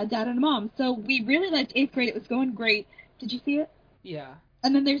 dad and a mom. So we really liked 8th Grade. It was going great. Did you see it? Yeah.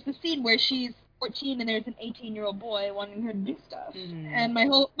 And then there's the scene where she's 14 and there's an 18-year-old boy wanting her to do stuff. And my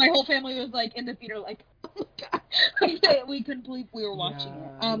whole family was like in the theater like, oh my God. We couldn't believe we were watching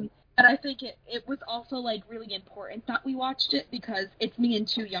it. But I think it was also like really important that we watched it because it's me and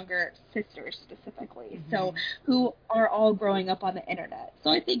 2 younger sisters specifically, so who are all growing up on the internet. So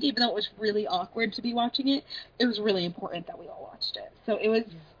I think even though it was really awkward to be watching it, it was really important that we all watched it. So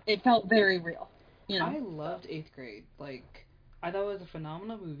it felt very real. You know? I loved 8th Grade. Like, I thought it was a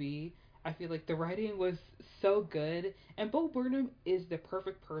phenomenal movie. I feel like the writing was so good, and Bo Burnham is the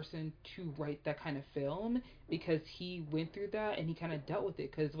perfect person to write that kind of film because he went through that and he kind of dealt with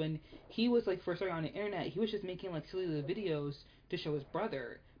it. Because when he was like first starting on the internet, he was just making like silly little videos to show his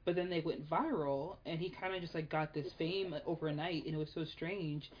brother, but then they went viral, and he kind of just like got this fame overnight, and it was so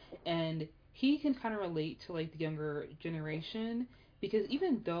strange. And he can kind of relate to like the younger generation because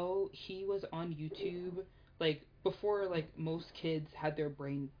even though he was on YouTube like before like most kids had their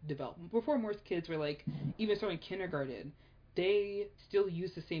brain developed, before most kids were like even starting kindergarten, they still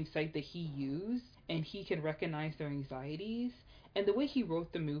use the same site that he used, and he can recognize their anxieties. And the way he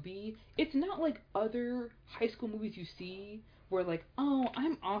wrote the movie, it's not like other high school movies you see where like, oh,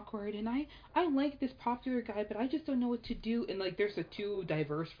 I'm awkward and I like this popular guy but I just don't know what to do, and like there's the 2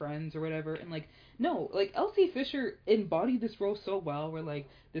 diverse friends or whatever, and like no, like Elsie Fisher embodied this role so well where like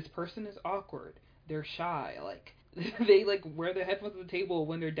this person is awkward, they're shy, like they like wear their headphones at the table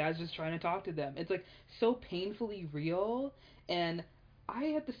when their dad's just trying to talk to them. It's like so painfully real. And I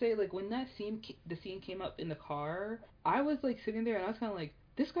have to say, like when the scene came up in the car, I was like sitting there and I was kind of like,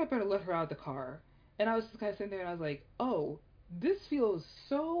 this guy better let her out of the car. And I was just kind of sitting there and I was like, oh, this feels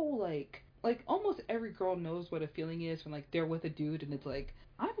so like almost every girl knows what a feeling is when like they're with a dude and it's like,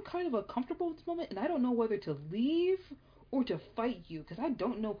 I'm kind of uncomfortable at this moment and I don't know whether to leave or to fight you because I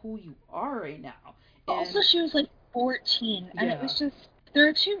don't know who you are right now. And also, she was like 14, and it was just, there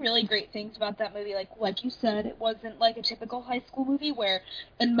are 2 really great things about that movie. Like you said, it wasn't like a typical high school movie where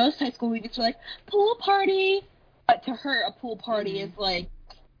in most high school movies are like pool party, but to her a pool party is like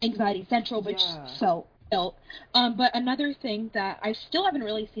anxiety central, which felt ill. But another thing that I still haven't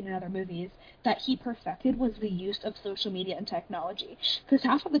really seen in other movies that he perfected was the use of social media and technology, because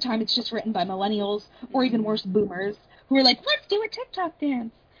half of the time it's just written by millennials or even worse boomers who are like, let's do a TikTok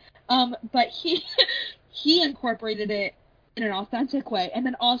dance. But he incorporated it in an authentic way, and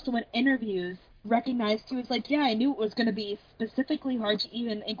then also in interviews recognized, he was like, yeah, I knew it was going to be specifically hard to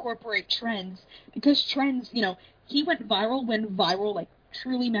even incorporate trends, because trends, you know, he went viral when viral like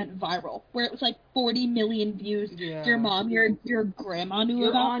truly meant viral, where it was like 40 million views. Your mom, your grandma knew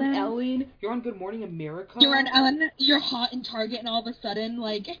about them. You're on Ellen, you're on Good Morning America. You're on Ellen, you're hot in Target, and all of a sudden,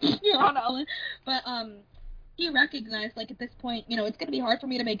 like, you're on Ellen. But he recognized, like, at this point, you know, it's going to be hard for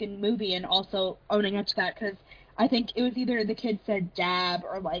me to make a movie and also owning up to that, because I think it was either the kid said dab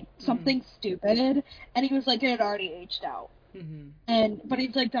or, like, something stupid, and he was like, it had already aged out. But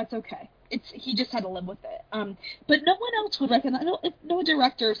he's like, that's okay. He just had to live with it. But no one else would recognize, no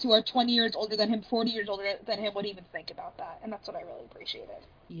directors who are 20 years older than him, 40 years older than him would even think about that, and that's what I really appreciated.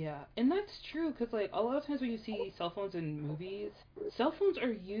 Yeah, and that's true, because, like, a lot of times when you see cell phones in movies, cell phones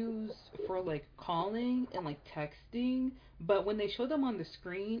are used for, like, calling and, like, texting, but when they show them on the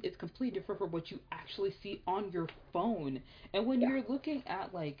screen, it's completely different from what you actually see on your phone. And when you're looking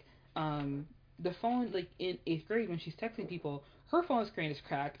at, like, the phone, like, in 8th grade when she's texting people, her phone screen is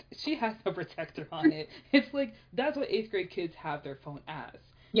cracked. She has a protector on it. It's like, that's what 8th grade kids have their phone as.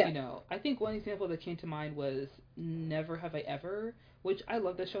 Yeah. You know, I think one example that came to mind was Never Have I Ever, which I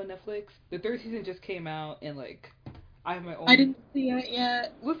love that show on Netflix. The 3rd season just came out, and, like, I have my own... I didn't see it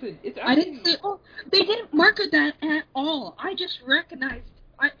yet. Listen, it's actually... I didn't see... Oh, they didn't market that at all. I just recognized...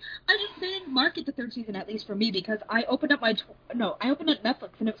 I just didn't market the third season, at least for me, because I opened up I opened up Netflix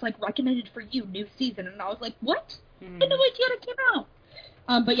and it was like recommended for you, new season, and I was like, what? I had no idea it came out.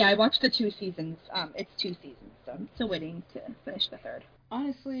 But yeah, I watched the 2 seasons. It's 2 seasons, so I'm still waiting to finish the third.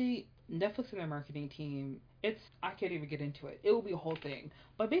 Honestly, Netflix and their marketing team, I can't even get into it. It will be a whole thing.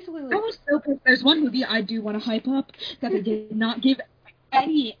 But basically, like, I was so pissed. There's one movie I do want to hype up that they did not give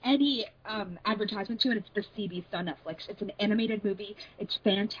any advertisement to, and it's The Sea Beast on Netflix. It's an animated movie. It's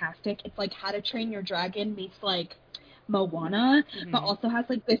fantastic. It's like How to Train Your Dragon meets like Moana, but also has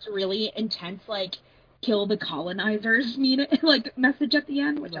like this really intense like kill the colonizers like message at the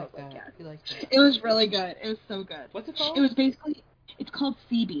end, which I was like, yeah. It was really good. It was so good. What's it called? It was basically, it's called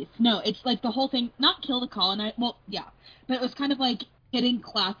Sea Beast. No, it's like the whole thing, not kill the colonizer. Well, yeah, but it was kind of like pitting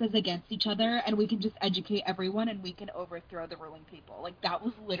classes against each other, and we can just educate everyone, and we can overthrow the ruling people. Like, that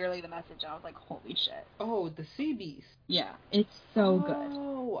was literally the message. I was like, holy shit. Oh, The Sea Beast. Yeah, it's so good.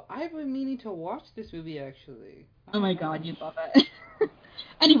 Oh, I've been meaning to watch this movie, actually. Oh my god, you'd love it.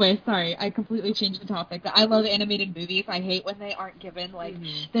 Anyway, sorry, I completely changed the topic. I love animated movies. I hate when they aren't given, like,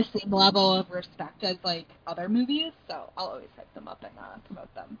 the same level of respect as, like, other movies, so I'll always hype them up and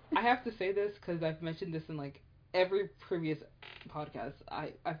promote them. I have to say this, because I've mentioned this in, like, every previous podcast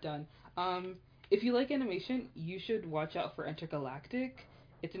I've done. If you like animation, you should watch out for Intergalactic.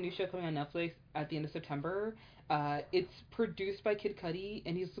 It's a new show coming on Netflix at the end of September. It's produced by Kid Cudi,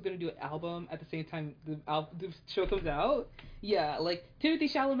 and he's also going to do an album at the same time the show comes out. Yeah, like Timothy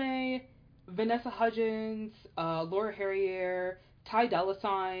Chalamet, Vanessa Hudgens, Laura Harrier, Ty Dolla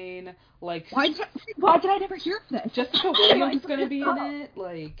 $ign, like... Why did I never hear of this? Jessica Williams is going to be in it.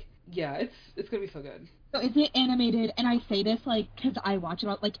 Like, yeah, it's going to be so good. So is it animated, and I say this, like, because I watch it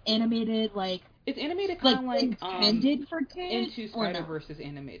all, like, animated, like... It's animated kind of like intended for kids? Into Spider-Verse is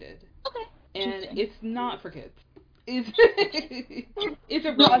animated. Okay. And it's not for kids. It's it's a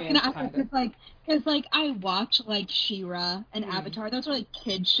romance, no, I was gonna ask kind of. because like I watch like She-Ra and Avatar. Those are like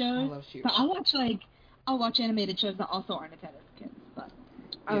kid shows. I love She-Ra. But I'll watch animated shows that also aren't intended for kids. But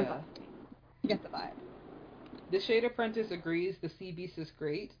I was asking. You get the vibe. The Shade Apprentice agrees the Sea Beast is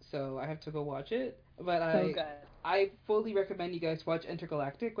great, so I have to go watch it. But so good. I fully recommend you guys watch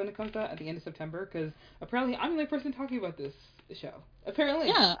Intergalactic when it comes out at the end of September, because apparently I'm the only person talking about this show. Apparently.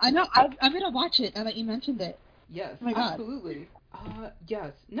 Yeah, I know. I'm gonna watch it now that you mentioned it. Yes, oh my God. absolutely.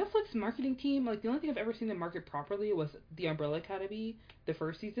 Yes, Netflix marketing team, like, the only thing I've ever seen them market properly was The Umbrella Academy, the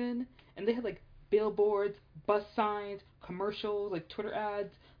first season, and they had, like, billboards, bus signs, commercials, like, Twitter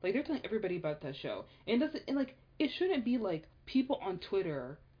ads, like, they're telling everybody about that show, and it shouldn't be, like, people on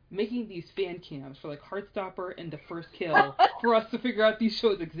Twitter making these fan cams for, like, Heartstopper and The First Kill for us to figure out these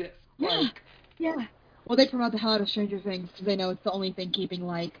shows exist. Like, yeah. Well, they promote the hell out of Stranger Things because they know it's the only thing keeping,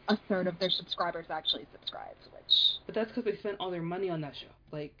 like, a third of their subscribers actually subscribed, which... But that's because they spent all their money on that show.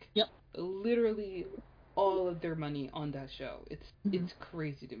 Like, yep. Literally all of their money on that show. It's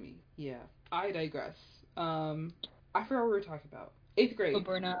crazy to me. Yeah. I digress. I forgot what we were talking about. 8th grade.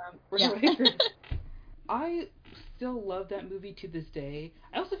 I still love that movie to this day.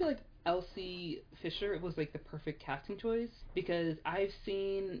 I also feel like Elsie Fisher was like the perfect casting choice because I've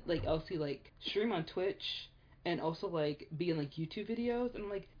seen like Elsie like stream on Twitch and also like be in like YouTube videos and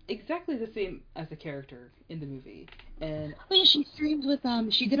like exactly the same as the character in the movie. And she streams with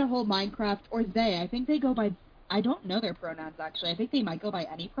she did a whole Minecraft, or I think they go by, I don't know their pronouns actually. I think they might go by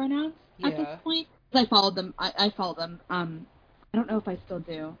any pronouns at this point. I followed them. I followed them. I don't know if I still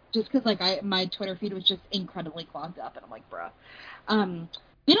do. Just because, like, my Twitter feed was just incredibly clogged up, and I'm like, bruh.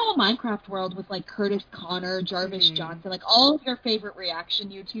 You know, Minecraft world with, like, Curtis Connor, Jarvis Johnson, like, all of your favorite reaction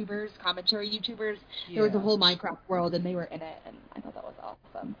YouTubers, commentary YouTubers, there was a whole Minecraft world, and they were in it, and I thought that was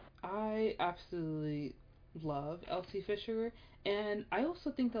awesome. I absolutely love Elsie Fisher, and I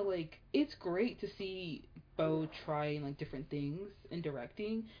also think that, like, it's great to see Bo trying, like, different things in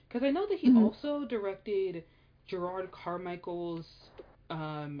directing, because I know that he also directed Gerard Carmichael's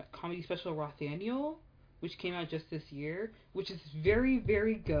comedy special Rothaniel, which came out just this year, which is very,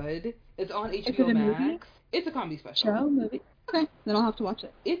 very good. It's on HBO Max. Movie? It's a comedy special. Show? Movie? Okay, then I'll have to watch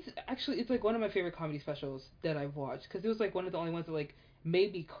it. It's like one of my favorite comedy specials that I've watched, because it was like one of the only ones that like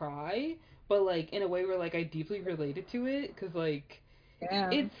made me cry, but like in a way where like I deeply related to it, because like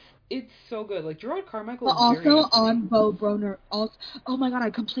it's so good. Like Gerard Carmichael is also very on Bo Broner. Also, oh my god, I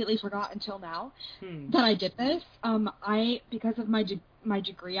completely forgot until now that I did this. Because of my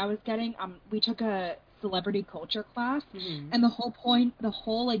degree I was getting, we took a celebrity culture class, and the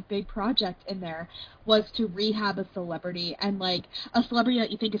whole like big project in there was to rehab a celebrity, and like a celebrity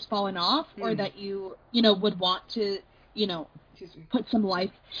that you think has fallen off or that you know would want to put some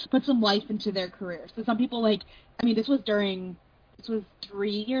life into their career. So some people, like, I mean, this was during This was 3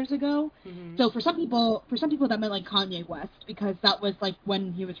 years ago. Mm-hmm. So for some people that meant like Kanye West, because that was like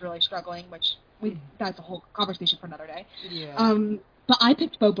when he was really struggling, which that's a whole conversation for another day. Yeah. But I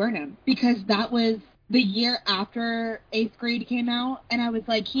picked Bo Burnham because that was the year after 8th Grade came out, and I was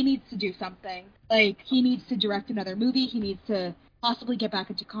like, he needs to do something. Like, he needs to direct another movie. He needs to possibly get back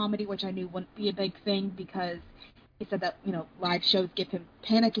into comedy, which I knew wouldn't be a big thing because he said that, live shows give him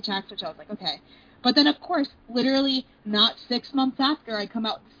panic attacks, which I was like, okay. But then, of course, literally not 6 months after I come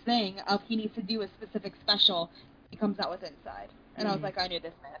out with this thing of he needs to do a specific special, he comes out with Inside. And I was like, I knew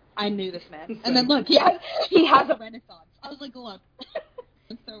this man. And then look, he has a renaissance. I was like, look.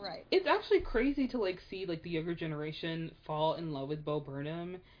 I'm so right. It's actually crazy to like see like the younger generation fall in love with Bo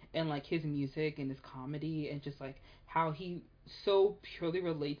Burnham and like his music and his comedy and just like how he so purely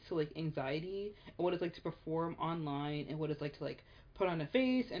relates to like anxiety and what it's like to perform online and what it's like to like put on a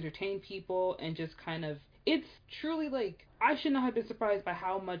face, entertain people, and just kind of it's truly like I should not have been surprised by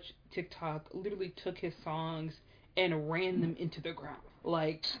how much TikTok literally took his songs and ran them into the ground.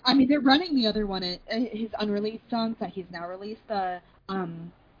 Like, I mean, they're running the other one, his unreleased songs that he's now released. Like,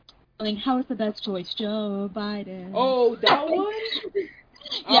 how is the best choice, Joe Biden? Oh, that one?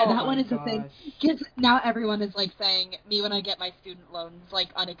 Yeah, oh that one is gosh. the thing. Because now everyone is like saying, me when I get my student loans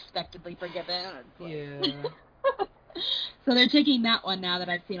like unexpectedly forgiven. Like... Yeah. So they're taking that one now that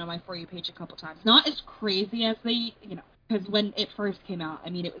I've seen on my For You page a couple times. Not as crazy as they, because when it first came out, I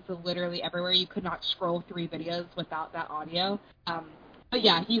mean, it was literally everywhere. You could not scroll 3 videos without that audio. But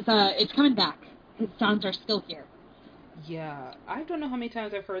yeah, it's coming back. His sounds are still here. Yeah, I don't know how many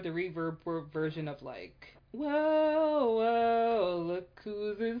times I've heard the reverb version of like, whoa, whoa, look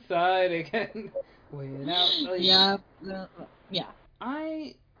who's inside again. Wait out. Like, yeah.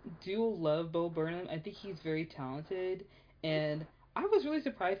 I do love Bo Burnham. I think he's very talented, and I was really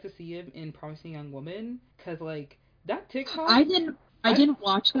surprised to see him in Promising Young Woman because like that TikTok. I didn't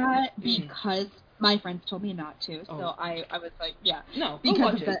watch that because my friends told me not to. So I was like, yeah. No, because go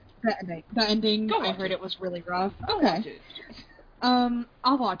watch of it. The ending. The ending. I heard it was really rough. Okay. Watch it.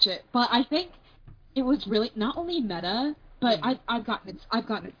 I'll watch it. But I think it was really not only meta, but I've gotten it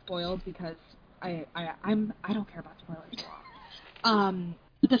spoiled because I don't care about spoilers.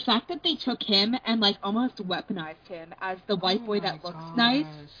 The fact that they took him and like almost weaponized him as the white boy that looks nice,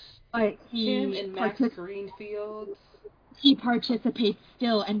 like him and Max Greenfield. He participates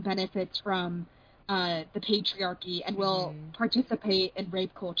still and benefits from the patriarchy and will participate in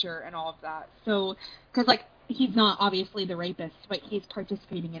rape culture and all of that. So, because like he's not obviously the rapist, but he's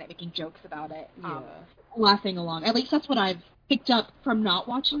participating in it, making jokes about it, laughing along. At least that's what I've picked up from not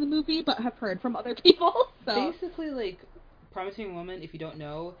watching the movie, but have heard from other people. So. Basically, like, Promising Woman, if you don't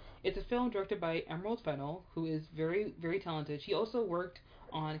know, it's a film directed by Emerald Fennell, who is very, very talented. She also worked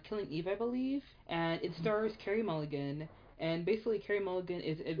on Killing Eve, I believe, and it stars Carey Mulligan. And basically, Carey Mulligan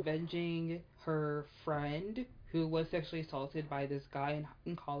is avenging her friend who was sexually assaulted by this guy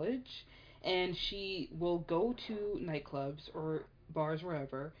in college. And she will go to nightclubs or bars,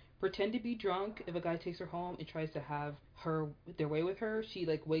 wherever, pretend to be drunk if a guy takes her home and tries to have their way with her. She,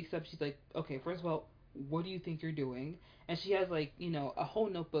 like, wakes up, she's like, okay, first of all, what do you think you're doing? And she has, like, a whole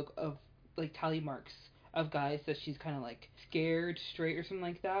notebook of, like, tally marks of guys that she's kind of, like, scared straight or something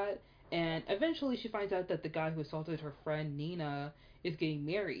like that. And eventually she finds out that the guy who assaulted her friend, Nina, is getting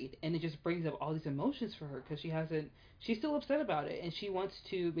married. And it just brings up all these emotions for her because she's still upset about it. And she wants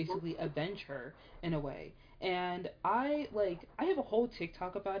to basically avenge her in a way. And I have a whole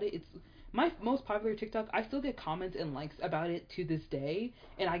TikTok about it. It's my most popular TikTok. I still get comments and likes about it to this day.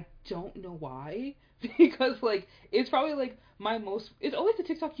 And I don't know why. Because, like, it's probably, like, it's always the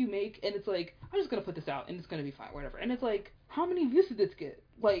TikTok you make, and it's like, I'm just gonna put this out, and it's gonna be fine, whatever. And it's like, how many views did this get?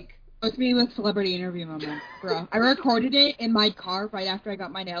 Like... It's me with Celebrity Interview Moment, bro. I recorded it in my car right after I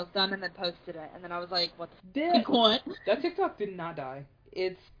got my nails done, and then posted it, and then I was like, what? That TikTok did not die.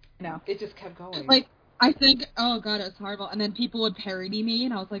 It just kept going. Like, I think, oh god, it was horrible, and then people would parody me,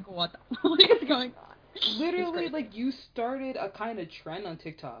 and I was like, what is going on? Literally, like, you started a kind of trend on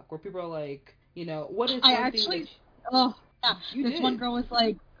TikTok, where people are like, what is one girl was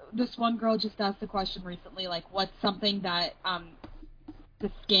like, this one girl just asked the question recently, like, what's something that, the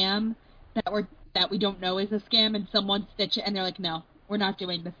scam that we don't know is a scam, and someone stitch it, and they're like, no, we're not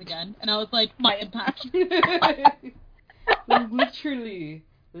doing this again. And I was like, my impact. Literally.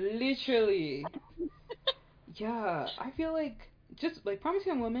 Yeah, I feel like just like Promising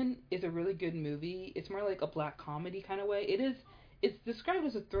Young Woman is a really good movie. It's more like a black comedy kind of way. It's described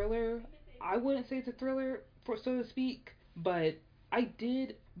as a thriller. I wouldn't say it's a thriller, for so to speak, but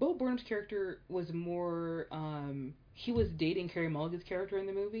Bo Burnham's character was more, he was dating Carey Mulligan's character in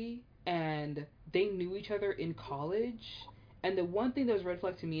the movie, and they knew each other in college, And the one thing that was red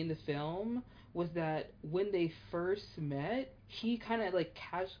flag to me in the film was that when they first met, he kind of like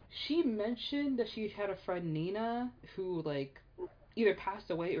she mentioned that she had a friend Nina who like either passed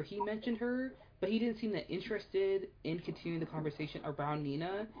away or he mentioned her, but he didn't seem that interested in continuing the conversation around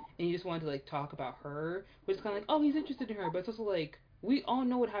Nina, and he just wanted to like talk about her, which is kind of like, oh, he's interested in her, but it's also like we all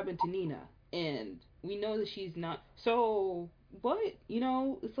know what happened to Nina, and we know that she's not. So what?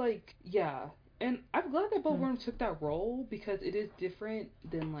 It's like yeah, and I'm glad that Bo Burnham took that role because it is different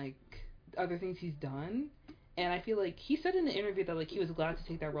than like other things he's done. And I feel like he said in the interview that like he was glad to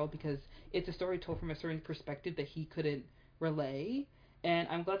take that role because it's a story told from a certain perspective that he couldn't relay. And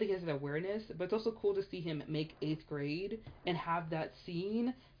I'm glad that he has that awareness, but it's also cool to see him make 8th grade and have that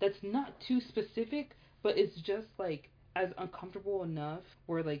scene that's not too specific, but it's just like as uncomfortable enough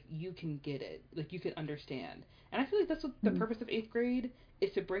where like you can get it, like you can understand. And I feel like that's what the purpose of 8th grade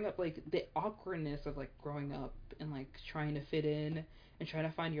is, to bring up like the awkwardness of like growing up and like trying to fit in and trying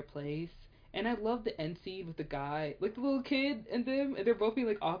to find your place. And I love the end scene with the guy, like the little kid and them, and they're both being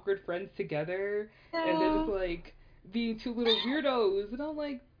like awkward friends together, and they're just like being two little weirdos, and I'm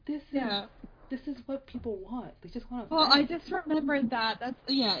like, this is what people want. They just want a Well, friend. I just remembered that.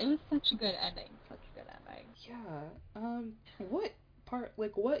 It was such a good ending. Such a good ending. Yeah.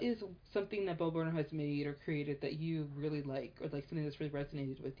 What is something that Bo Burnham has made or created that you really like, or like something that's really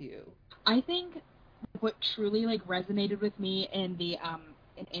resonated with you? I think what truly like resonated with me in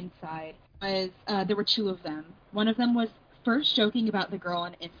Inside was there were two of them. One of them was first joking about the girl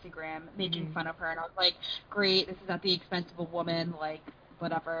on Instagram, making fun of her, and I was like, great, this is at the expense of a woman, like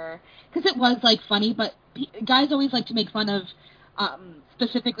whatever, because it was like funny, but guys always like to make fun of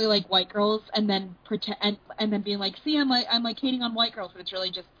specifically like white girls and then pretend and then being like, see, I'm like hating on white girls, but it's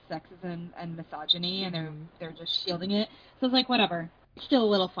really just sexism and misogyny, and they're just shielding it. So it's like whatever. Still a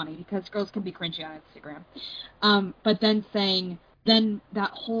little funny because girls can be cringy on Instagram. But then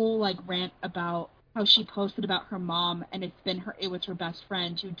that whole like rant about how she posted about her mom, and it was her best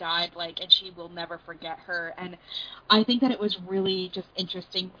friend who died, like, and she will never forget her. And I think that it was really just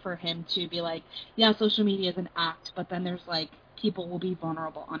interesting for him to be like, yeah, social media is an act, but then there's like people will be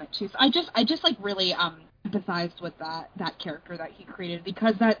vulnerable on it too. So I just like really empathized with that character that he created,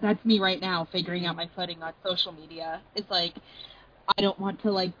 because that's me right now figuring out my footing on social media. It's like I don't want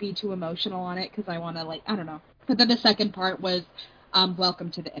to like be too emotional on it because I want to like I don't know. But then the second part was "Welcome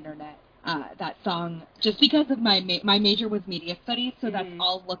to the Internet." That song, just because of my major was media studies, so that's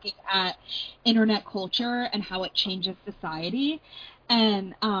all looking at internet culture and how it changes society,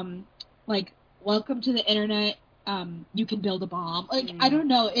 and like "Welcome to the Internet." You can build a bomb. Like I don't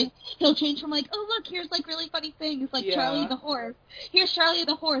know, he'll change from like, oh look, here's like really funny things like Charlie the horse. Here's Charlie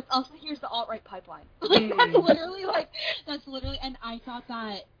the horse. Also here's the alt-right pipeline. Like that's literally, and I thought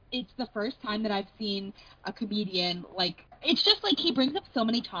that it's the first time that I've seen a comedian like. It's just like he brings up so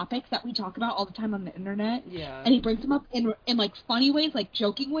many topics that we talk about all the time on the internet. Yeah. And he brings them up in like funny ways, like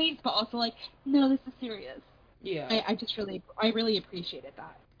joking ways, but also like, no, this is serious. Yeah. I really appreciated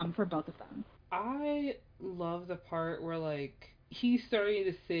that for both of them. I love the part where like he's starting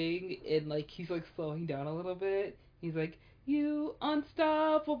to sing and like he's like slowing down a little bit. He's like, "You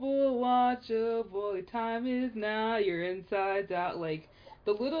unstoppable, watchable, time is now. You're inside out." Like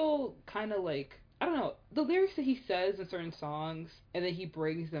the little kind of like I don't know the lyrics that he says in certain songs, and then he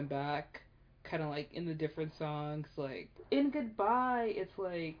brings them back, kind of like in the different songs. Like in Goodbye, it's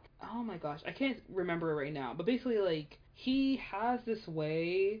like oh my gosh, I can't remember it right now, but basically like he has this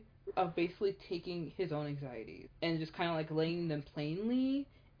way of basically taking his own anxieties and just kind of like laying them plainly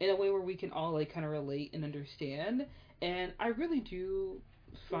in a way where we can all like kind of relate and understand. And I really do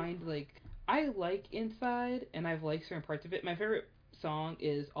find like I like Inside and I've liked certain parts of it. My favorite song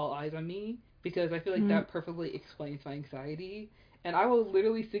is All Eyes on Me because I feel like that perfectly explains my anxiety. And I will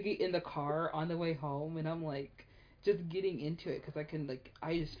literally sing it in the car on the way home, and I'm like just getting into it because I can like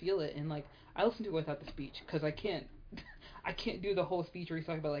I just feel it, and like I listen to it without the speech because I can't do the whole speech where he's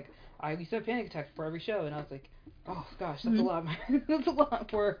talking about like I used to have panic attacks for every show, and I was like, oh gosh, that's a lot. That's a lot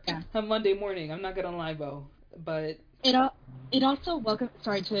for a Monday morning. I'm not gonna lie, Bo, but it also welcome.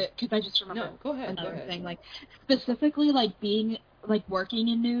 Sorry to because I just remember. No, go ahead. Another thing, like specifically like being like working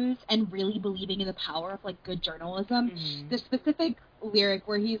in news and really believing in the power of like good journalism. The specific lyric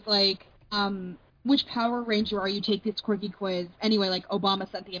where he's like, which Power Ranger are you? Take this quirky quiz. Anyway, like Obama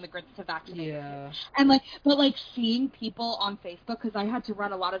sent the immigrants to vaccinate. Yeah. And like, but like seeing people on Facebook, because I had to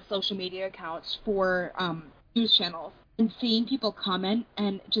run a lot of social media accounts for news channels, and seeing people comment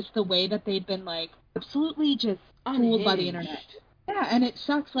and just the way that they've been like absolutely just fooled by the internet. Yeah, and it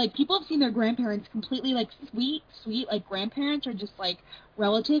sucks. Like, people have seen their grandparents completely, like, sweet, like, grandparents or just, like,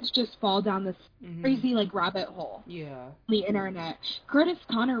 relatives just fall down this Mhm. crazy, like, rabbit hole Yeah. on the internet. Curtis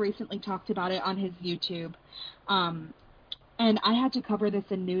Connor recently talked about it on his YouTube. Um, and I had to cover this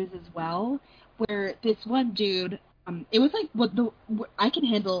in news as well, where this one dude, it was like I can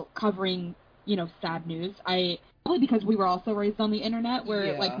handle covering, sad news. Probably because we were also raised on the internet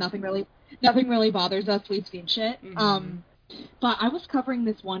where like Yeah. nothing really bothers us. We've seen shit. Mhm. But I was covering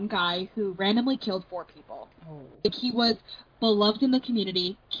this one guy who randomly killed 4 people. Oh. Like, he was beloved in the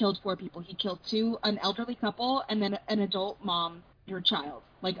community, killed 4 people. He killed an elderly couple, and then an adult mom, her child,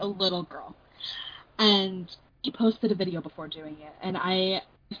 like a little girl. And he posted a video before doing it, and I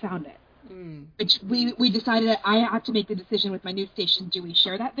found it. Mm. Which we decided I had to make the decision with my news station: do we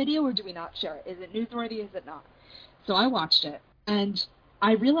share that video or do we not share it? Is it newsworthy? Is it not? So I watched it, and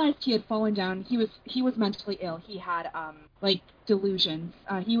I realized he had fallen down. He was mentally ill. He had like delusions.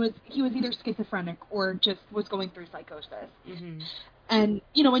 He was either schizophrenic or just was going through psychosis. Mhm. And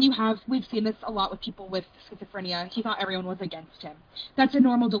we've seen this a lot with people with schizophrenia. He thought everyone was against him. That's a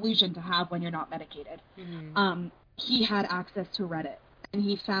normal delusion to have when you're not medicated. Mhm. He had access to Reddit, and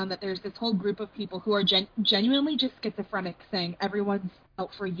he found that there's this whole group of people who are genuinely just schizophrenic, saying everyone's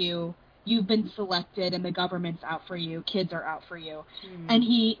out for you, you've been selected, and the government's out for you, kids are out for you. Mhm. And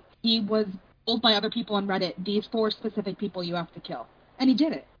he was told by other people on Reddit, these 4 specific people you have to kill, and he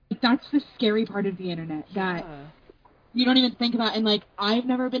did it. Like, that's the scary part of the internet that Yeah. you don't even think about, and like I've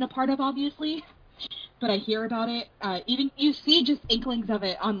never been a part of, obviously, but I hear about it. Even you see just inklings of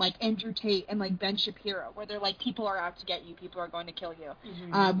it on like Andrew Tate and like Ben Shapiro, where they're like, people are out to get you, people are going to kill you.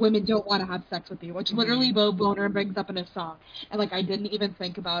 Mhm. Women don't want to have sex with you, which literally Mhm. Bo Boner brings up in his song. And like I didn't even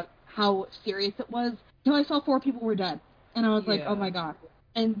think about how serious it was until I saw 4 people were dead, and I was like, oh Yeah. my god.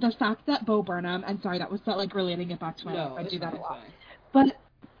 And the fact that Bo Burnham, and sorry, that was not like relating it back to my life. No, I it's do that fine. a It's lot, fine. but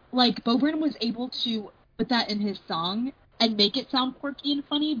like Bo Burnham was able to put that in his song and make it sound quirky and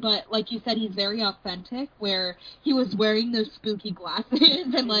funny, but like you said, he's very authentic, where he was wearing those spooky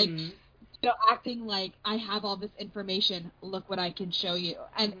glasses and like Mhm. acting like, I have all this information, look what I can show you.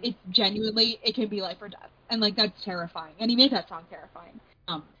 And Mhm. it's genuinely, it can be life or death. And like that's terrifying. And he made that song terrifying.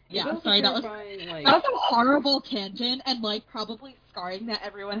 It's Yeah, also sorry, that was terrifying. that Like was a horrible tangent and like probably scarring that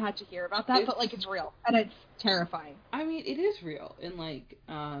everyone had to hear about that, it's. but like it's real and it's terrifying. I mean, it is real, and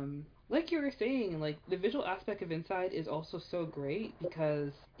like you were saying, like the visual aspect of Inside is also so great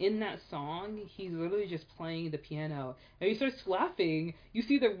because in that song, he's literally just playing the piano, and he starts laughing. You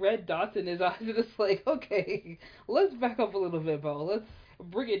see the red dots in his eyes, and it's like, okay, let's back up a little bit, Bo. Let's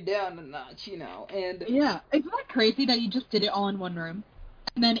bring it down a notch, And Yeah, isn't that crazy that you just did it all in one room,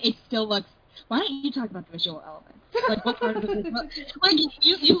 and then it still looks? Why don't you talk about the visual elements? Like, what part of the visual? Like,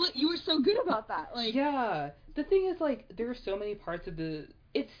 you were so good about that. Like, yeah, the thing is, like, there are so many parts of the.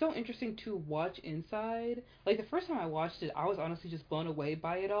 It's so interesting to watch Inside. Like, the first time I watched it, I was honestly just blown away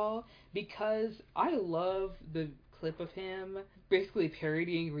by it all because I love the clip of him basically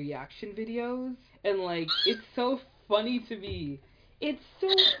parodying reaction videos. And, like, it's so funny to me. It's so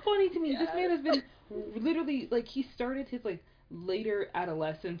funny to me. This man has yes. been literally, like, he started his, like, later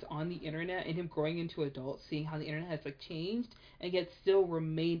adolescence on the internet and him growing into adult, seeing how the internet has, like, changed and yet still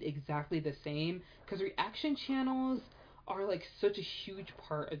remained exactly the same because reaction channels are like such a huge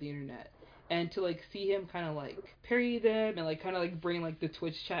part of the internet, and to like see him kind of like parry them and like kind of like bring like the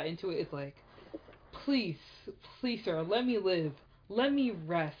Twitch chat into it is like, please, please, sir, let me live, let me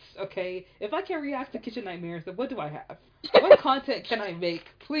rest, okay? If I can react to Kitchen Nightmares, then what do I have? What content can I make?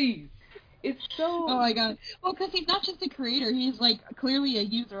 Please. It's Oh so. my god. Well, because he's not just a creator; he's like clearly a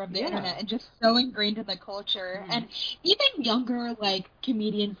user of the Yeah. internet and just so ingrained in the culture. Mm-hmm. And even younger like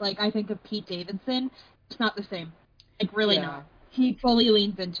comedians, like I think of Pete Davidson, it's not the same. Like, really Yeah. not. He fully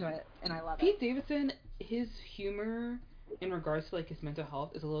leans into it, and I love it. Pete Davidson, his humor in regards to like his mental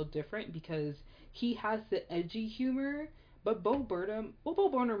health is a little different because he has the edgy humor, but Bo Burnham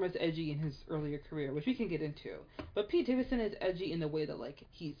was edgy in his earlier career, which we can get into. But Pete Davidson is edgy in the way that like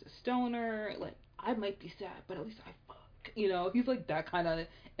he's a stoner, like I might be sad, but at least I fuck. He's like that kind of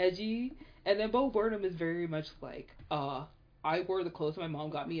edgy. And then Bo Burnham is very much like, I wore the clothes my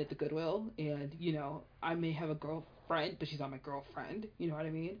mom got me at the Goodwill, and I may have a girlfriend, but she's not my girlfriend. You know what I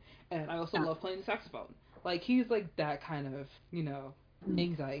mean? And I also Yeah. love playing the saxophone. Like he's like that kind of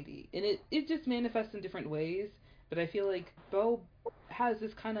anxiety, and it just manifests in different ways. But I feel like Bo has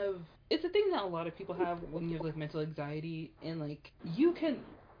this kind of, it's a thing that a lot of people have when you have like mental anxiety, and like you can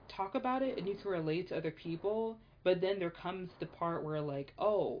talk about it and you can relate to other people, but then there comes the part where like,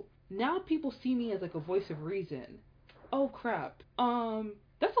 oh, now people see me as like a voice of reason. Oh crap.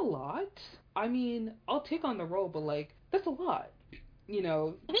 That's a lot. I mean, I'll take on the role, but like that's a lot. you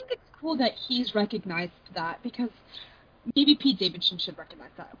know. I think it's cool that he's recognized that, because maybe Pete Davidson should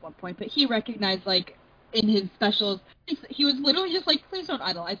recognize that at one point, but he recognized, like, in his specials, he was literally just like, please don't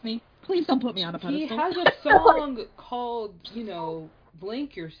idolize me. Please don't put me on a He pedestal. has a song called,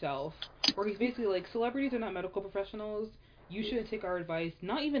 Blank Yourself, where he's basically like, celebrities are not medical professionals. You shouldn't take our advice,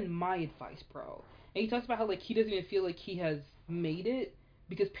 not even my advice, bro. And he talks about how, like, he doesn't even feel like he has made it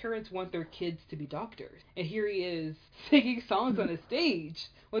because parents want their kids to be doctors. And here he is singing songs on a stage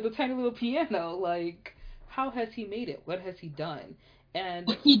with a tiny little piano. Like, how has he made it? What has he done? And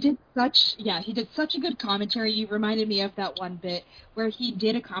He did such a good commentary. You reminded me of that one bit where he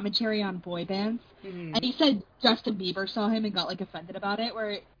did a commentary on boy bands, and he said Justin Bieber saw him and got, like, offended about it,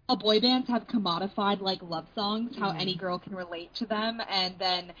 where how boy bands have commodified, like, love songs, how any girl can relate to them, and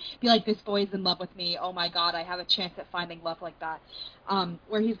then be like, this boy's in love with me, oh my god, I have a chance at finding love like that.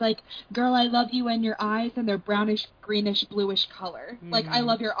 Where he's like, girl, I love you and your eyes, and their brownish, greenish, bluish color. Like, I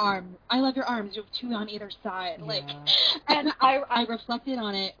love your arms, you have two on either side. yeah. Like, and I reflected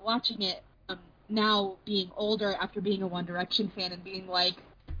on it, watching it, now being older after being a One Direction fan and being like,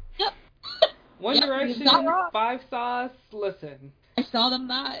 yep. One Yep, Direction, he's not wrong. 5 Sauce, listen. I saw them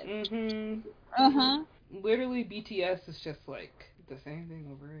that. Mm-hmm. Literally, BTS is just like the same thing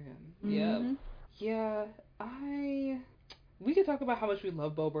over again. Yeah. We could talk about how much we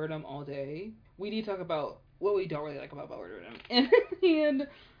love Bo Burnham all day. We need to talk about what we don't really like about Bo Burnham. And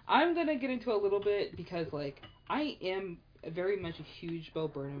I'm gonna get into a little bit because, like, I am very much a huge Bo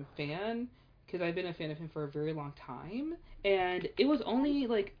Burnham fan because I've been a fan of him for a very long time. And it was only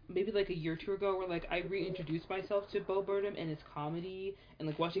like maybe like a year or two ago where, like, I reintroduced myself to Bo Burnham and his comedy and,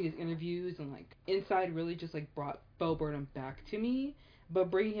 like, watching his interviews, and, like, Inside really just, like, brought Bo Burnham back to me. But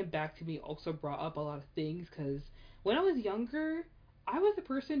bringing him back to me also brought up a lot of things because when I was younger, I was the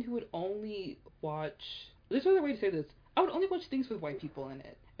person who would only watch. There's another way to say this. I would only watch things with white people in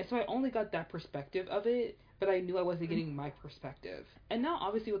it, and so I only got that perspective of it. But I knew I wasn't getting my perspective. And now,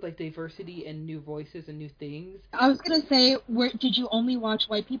 obviously, with, like, diversity and new voices and new things. I was gonna say, did you only watch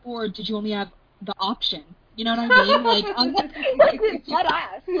white people, or did you only have the option? You know what I mean? Like, dead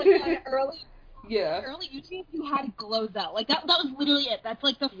ass. Like, early YouTube, you had Glozell. Like, that was literally it. That's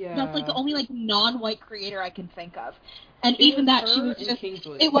like that's like the only, like, non-white creator I can think of. And even that, she was just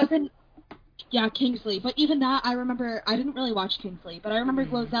Kingsley. It wasn't. Yeah, Kingsley. But even that, I remember, I didn't really watch Kingsley, but I remember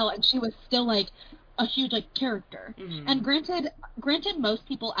Glozell, and she was still, like, a huge, like, character. And granted, most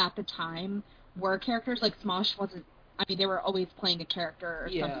people at the time were characters. Like, Smosh wasn't. I mean, they were always playing a character or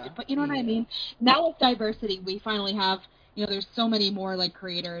something. But you know what I mean? Now with diversity, we finally have, there's so many more, like,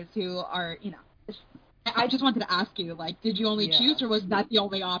 creators who are, I just wanted to ask you, like, did you only choose, or was that the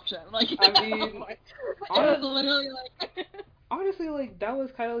only option? Like, I mean, it was literally like. Honestly, like, that was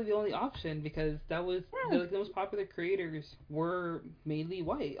kind of the only option because that was the most popular creators were mainly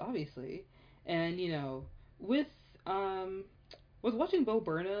white, obviously, and with watching Bo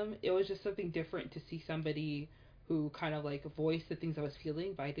Burnham, it was just something different to see somebody who kind of, like, voiced the things I was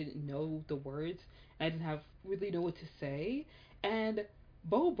feeling, but I didn't know the words and I didn't really know what to say. And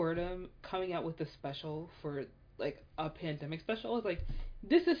Bo Burnham coming out with a special for, like, a pandemic special, I was like,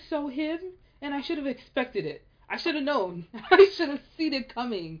 this is so him, and I should have expected it. I should have known. I should have seen it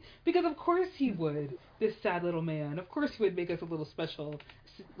coming. Because of course he would. This sad little man. Of course he would make us a little special,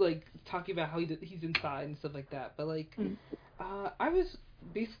 like, talking about how he's inside and stuff like that. But, like, I was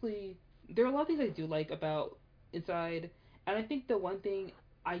basically... There are a lot of things I do like about Inside. And I think the one thing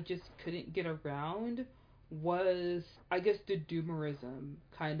I just couldn't get around was, I guess, the doomerism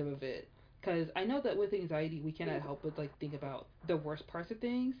kind of it. Because I know that with anxiety, we cannot help but, like, think about the worst parts of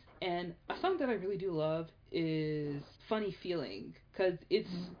things. And a song that I really do love is Funny Feeling. Because it's,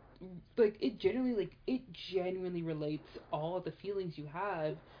 like, it genuinely relates all of the feelings you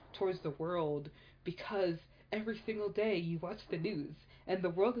have towards the world. Because every single day you watch the news and the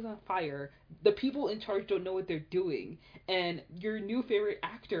world is on fire. The people in charge don't know what they're doing. And your new favorite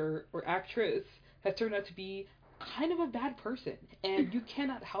actor or actress has turned out to be kind of a bad person, and you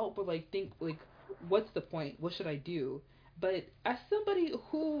cannot help but, like, think, like, what's the point, what should I do? But as somebody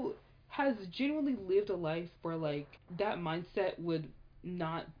who has genuinely lived a life where, like, that mindset would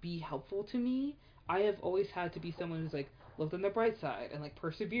not be helpful to me, I have always had to be someone who's, like, looked on the bright side and, like,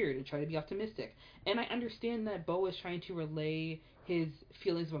 persevered and tried to be optimistic. And I understand that Bo is trying to relay his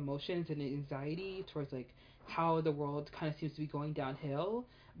feelings of emotions and anxiety towards, like, how the world kind of seems to be going downhill,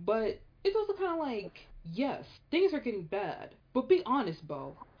 but it's also kind of like, yes, things are getting bad, but be honest,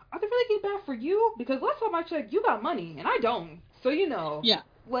 Bo. Are they really getting bad for you? Because last time I checked, you got money, and I don't. So, Yeah.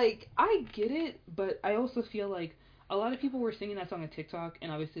 like, I get it, but I also feel like a lot of people were singing that song on TikTok,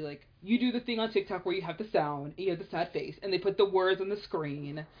 and obviously, like, you do the thing on TikTok where you have the sound, and you have the sad face, and they put the words on the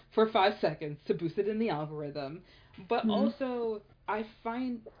screen for 5 seconds to boost it in the algorithm. But Hmm. also, I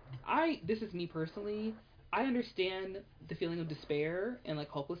find, this is me personally, I understand the feeling of despair and, like,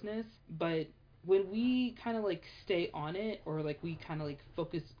 hopelessness, but when we kind of, like, stay on it, or, like, we kind of, like,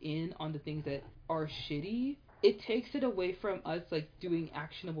 focus in on the things that are shitty, it takes it away from us, like, doing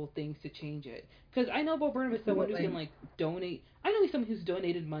actionable things to change it. Because I know Bo Burnham is someone who can, Absolutely. like, donate. I know he's someone who's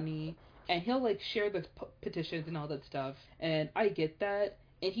donated money, and he'll, like, share the petitions and all that stuff. And I get that.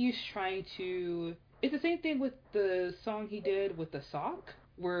 And he's trying to. It's the same thing with the song he did with the sock,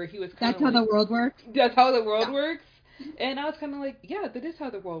 where he was kind That's of how the like, world works. that's how the world Yeah. works. And I was kind of like, yeah, that is how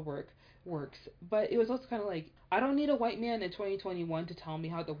the works. But it was also kind of like, I don't need a white man in 2021 to tell me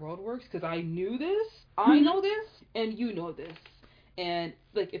how the world works, because I knew this, I Hmm. know this, and you know this. And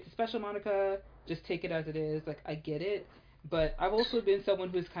like, it's a special, Monica. Just take it as it is. Like, I get it. But I've also been someone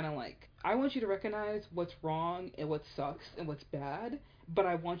who's kind of like, I want you to recognize what's wrong and what sucks and what's bad, but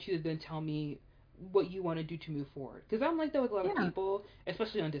I want you to then tell me what you want to do to move forward. Because I'm like that with a lot of Yeah. people,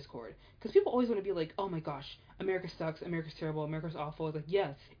 especially on Discord. Because people always want to be like, oh my gosh, America sucks, America's terrible, America's awful. It's like,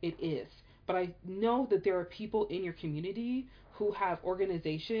 yes, it is. But I know that there are people in your community who have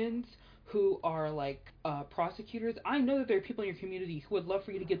organizations, who are like prosecutors. I know that there are people in your community who would love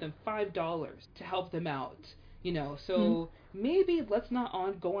for you to give them $5 to help them out. Hmm. So maybe let's not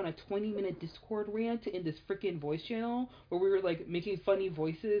go on a 20-minute Discord rant in this freaking voice channel where we were like making funny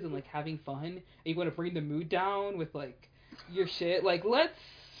voices and like having fun. And you want to bring the mood down with like your shit. Like, let's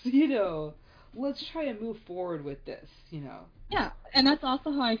try and move forward with this. Yeah, and that's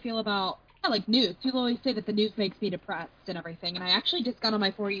also how I feel about, yeah, like news. People always say that the news makes me depressed and everything. And I actually just got on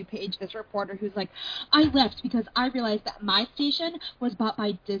my For You page this reporter who's like, I left because I realized that my station was bought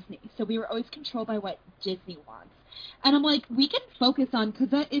by Disney, so we were always controlled by what Disney wants. And I'm like, we can focus on, because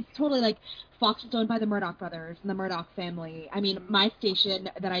it's totally like Fox is owned by the Murdoch brothers and the Murdoch family. I mean, Mm-hmm. my station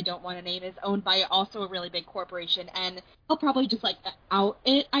that I don't want to name is owned by also a really big corporation, and I'll probably just like out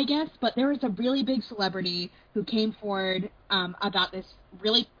it, I guess. But there was a really big celebrity who came forward about this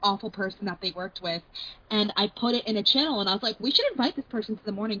really awful person that they worked with, and I put it in a channel, and I was like, we should invite this person to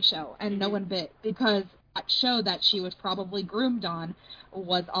the morning show, and no Mm-hmm. one bit, because that show that she was probably groomed on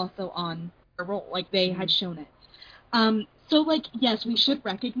was also on a role, like they Mm-hmm. had shown it. So, like, yes, we should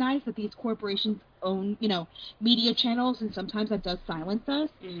recognize that these corporations own, media channels, and sometimes that does silence us.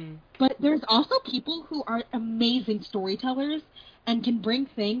 Mm-hmm. But there's also people who are amazing storytellers and can bring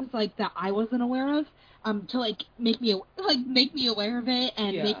things like that I wasn't aware of, to make me aware of it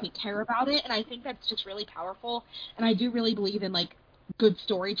and make Yeah. me care about it. And I think that's just really powerful. And I do really believe in like good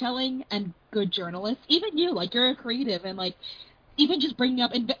storytelling and good journalists. Even you, like, you're a creative, and like even just bringing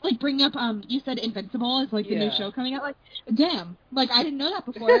up you said Invincible is like the new Yeah. show coming out, like, damn, like I didn't know that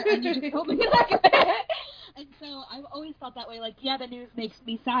before, and you just told me like and so I've always felt that way, like, yeah, the news makes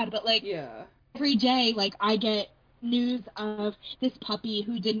me sad, but like Yeah. every day, like, I get news of this puppy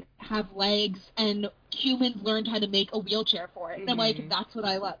who didn't have legs, and humans learned how to make a wheelchair for it. And like, Mm-hmm. that's what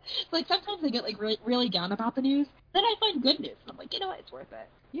I love. So, like, sometimes I get like really, really down about the news. Then I find good news, and I'm like, you know what, it's worth it.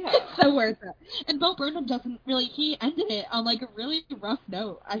 Yeah. It's so worth it. And Bo Burnham doesn't really. He ended it on like a really rough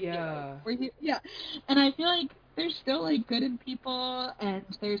note. I feel like, Yeah. yeah, and I feel like there's still like good in people, and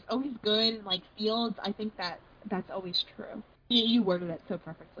there's always good in like fields. I think that's always true. You worded it so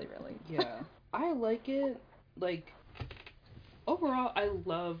perfectly, really. Yeah. I like it. Like, overall, I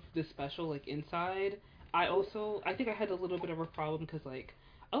love the special, like, inside. I think I had a little bit of a problem because, like,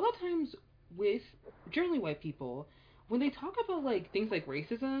 a lot of times with generally white people, when they talk about, like, things like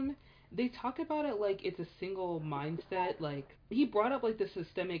racism, they talk about it like it's a single mindset. Like, he brought up, like, the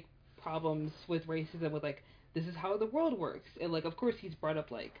systemic problems with racism, with, like, this is how the world works. And, like, of course, he's brought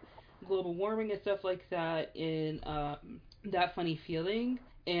up, like, global warming and stuff like that in That Funny Feeling.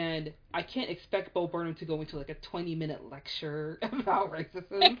 And I can't expect Bo Burnham to go into like a 20-minute lecture about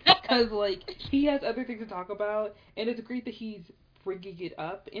racism, because like he has other things to talk about, and it's great that he's bringing it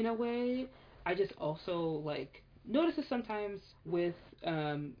up in a way. I just also like notice this sometimes with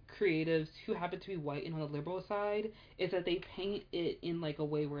creatives who happen to be white and on the liberal side, is that they paint it in like a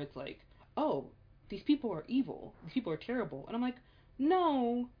way where it's like, oh, these people are evil, these people are terrible, and I'm like,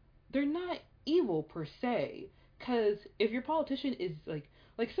 no, they're not evil per se. Because if your politician is like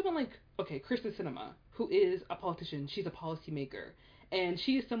someone like, okay, Kristen Sinema, who is a politician, she's a policymaker, and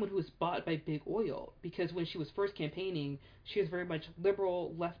she is someone who was bought by big oil, because when she was first campaigning, she was very much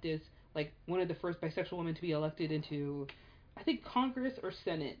liberal, leftist, like one of the first bisexual women to be elected into, I think, Congress or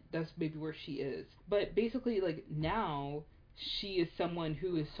Senate. That's maybe where she is. But basically, like, now she is someone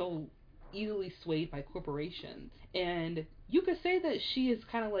who is so easily swayed by corporations. And you could say that she has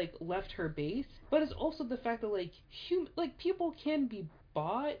kind of like left her base, but it's also the fact that like like people can be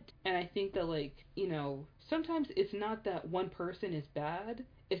bought, and I think that like, sometimes it's not that one person is bad.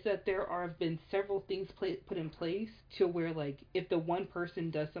 It's that there have been several things put in place to where like if the one person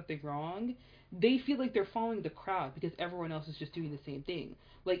does something wrong, they feel like they're following the crowd because everyone else is just doing the same thing.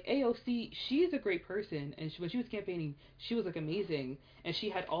 Like AOC, she's a great person, and when she was campaigning, she was like amazing, and she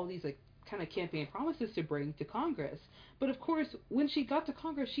had all these like kind of campaign promises to bring to Congress. But of course, when she got to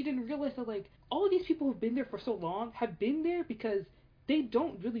Congress, she didn't realize that like all of these people who've been there for so long have been there because they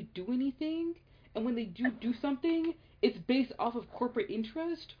don't really do anything, and when they do something, it's based off of corporate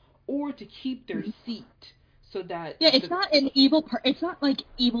interest or to keep their seat. So that it's not an evil it's not like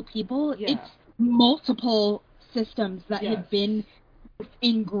evil people. Yeah. It's multiple systems that Yes. have been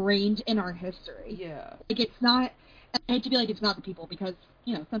ingrained in our history. Yeah. Like it's not. I hate to be like it's not the people because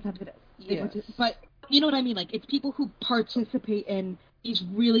sometimes it is. Yes. But you know what I mean. Like it's people who participate in these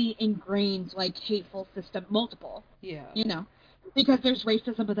really ingrained like hateful system. Multiple. Yeah. Because there's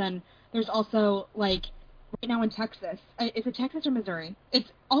racism, but then there's also like right now in Texas. Is it Texas or Missouri? It's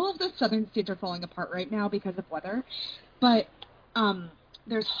all of the southern states are falling apart right now because of weather. But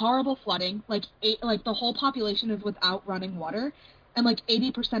there's horrible flooding. Like the whole population is without running water, and like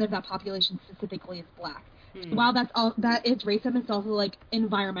 80% of that population specifically is black. While that is racism, it's also like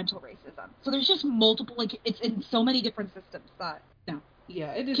environmental racism. So there's just multiple it's in so many different systems that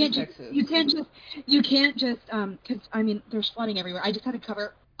Yeah, it is in Texas. You can't just because I mean there's flooding everywhere. I just had to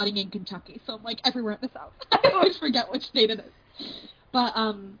cover flooding in Kentucky, so I'm like everywhere in the South. I always forget which state it is. But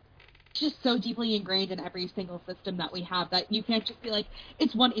it's just so deeply ingrained in every single system that we have that you can't just be like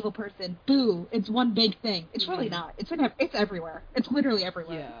it's one evil person. Boo! It's one big thing. It's really not. It's everywhere. It's literally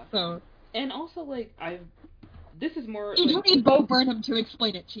everywhere. Yeah. So. And also like this is more. You don't need Bo Burnham to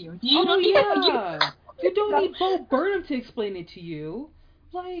explain it to you. You don't need Bo Burnham to explain it to you.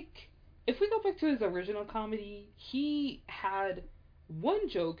 Like, if we go back to his original comedy, he had one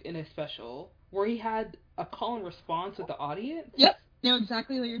joke in a special where he had a call and response with the audience. Yep. I know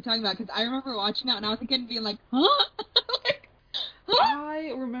exactly what you're talking about because I remember watching that and I was again being like, huh?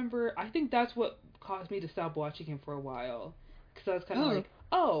 I remember. I think that's what caused me to stop watching him for a while because I was kind of like,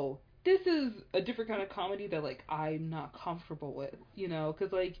 oh. This is a different kind of comedy that, like, I'm not comfortable with,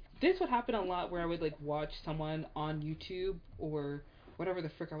 because, like, this would happen a lot where I would, like, watch someone on YouTube or whatever the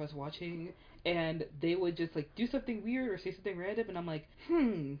frick I was watching, and they would just, like, do something weird or say something random, and I'm like,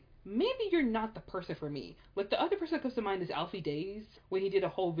 maybe you're not the person for me. Like, the other person that comes to mind is Alfie Days, when he did a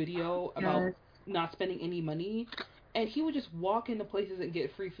whole video about not spending any money, and he would just walk into places and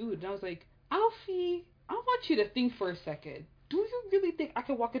get free food, and I was like, Alfie, I want you to think for a second. Do you really think I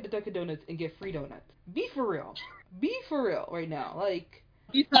could walk into Dunkin' Donuts and get free donuts? Be for real. Be for real right now. Like,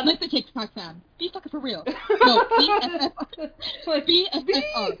 you sound like the TikTok fan. Be fucking for real. No, BFF. Like,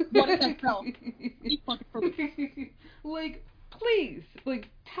 BFFR. What is that spell? Be fucking for real. Like, please, like,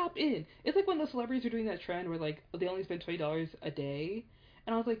 tap in. It's like when those celebrities are doing that trend where, like, they only spend $20 a day.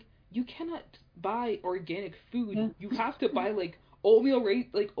 And I was like, you cannot buy organic food. Yeah. You have to buy, like,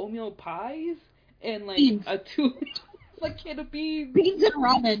 oatmeal pies and, like, a two... like can of beans and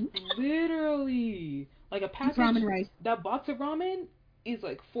ramen. Literally, like a package. Ramen rice. That box of ramen is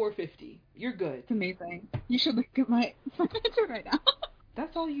like $4.50. You're good. It's amazing. You should look at my answer right now.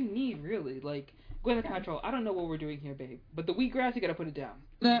 That's all you need, really. Like Gwyneth Paltrow. I don't know what we're doing here, babe, but the wheatgrass, you gotta put it down.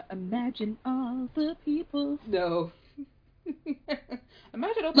 Imagine all the people. No.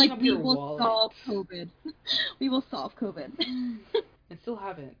 Imagine opening up your wallet. Solve COVID. We will solve COVID. And still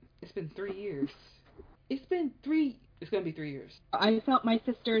haven't. It's been 3 years. It's been 3. It's going to be 3 years. I felt my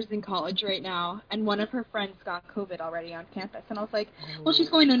sister's in college right now, and one of her friends got COVID already on campus. And I was like, well, she's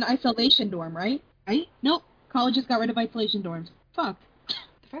going to an isolation dorm, right? Right? Nope. Colleges got rid of isolation dorms. Fuck.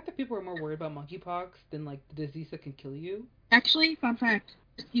 The fact that people are more worried about monkeypox than, like, the disease that can kill you. Actually, fun fact,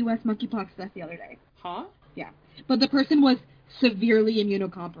 U.S. monkeypox death the other day. Huh? Yeah. But the person was severely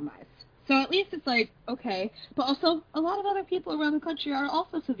immunocompromised. So at least it's like, okay. But also, a lot of other people around the country are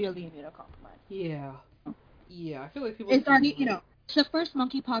also severely immunocompromised. Yeah. Yeah, I feel like people... It's already, it's the first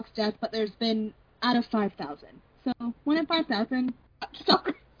monkeypox death, but there's been out of 5,000. So, 1 in 5,000,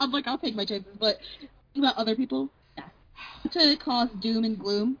 sorry, I'm like, I'll take my chances, but about other people, yeah. To cause doom and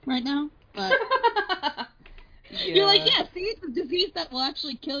gloom right now, but... Yeah. You're like, yeah, see, it's a disease that will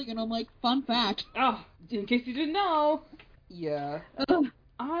actually kill you, and I'm like, fun fact. Oh, in case you didn't know. Yeah.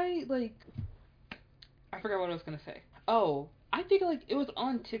 I forgot what I was gonna say. Oh, I think, like, it was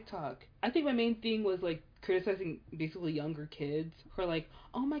on TikTok. I think my main thing was, like, criticizing basically younger kids who are like,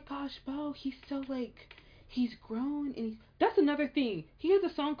 oh my gosh, Bo, he's so he's grown, and that's another thing. He has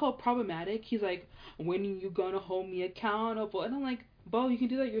a song called Problematic. He's like, when you gonna hold me accountable? And I'm like, Bo, you can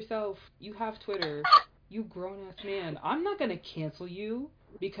do that yourself. You have Twitter. You grown ass man. I'm not gonna cancel you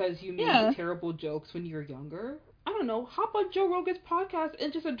because you made terrible jokes when you were younger. I don't know. Hop on Joe Rogan's podcast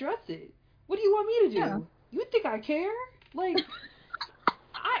and just address it. What do you want me to do? Yeah. You think I care? Like,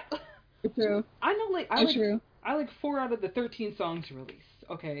 True. I know, like, True. I like 4 out of the 13 songs released.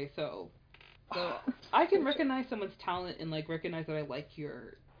 Okay, so I can recognize someone's talent and like recognize that I like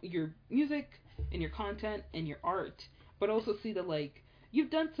your music and your content and your art, but also see that like you've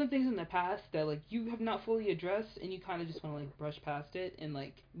done some things in the past that like you have not fully addressed, and you kind of just want to like brush past it, and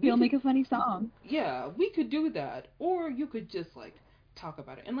like You'll make a funny song. Yeah, we could do that, or you could just like talk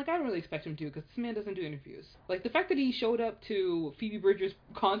about it. And like I don't really expect him to, because this man doesn't do interviews. Like the fact that he showed up to Phoebe Bridgers'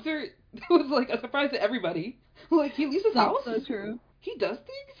 concert was like a surprise to everybody. Like he leaves his house. That's so true. He does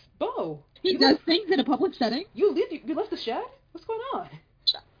things. Bo. He does things in a public setting. You left the shed. What's going on?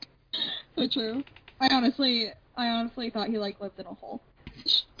 So true. I honestly thought he like lived in a hole.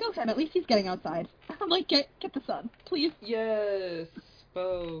 Go son, at least he's getting outside. I'm like, get the sun, please. Yes,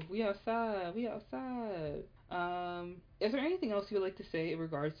 Bo. We outside. Is there anything else you would like to say in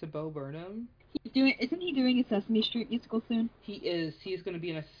regards to Bo Burnham? Isn't he doing a Sesame Street musical soon? He is. He is going to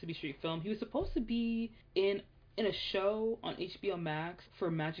be in a Sesame Street film. He was supposed to be in a show on HBO Max for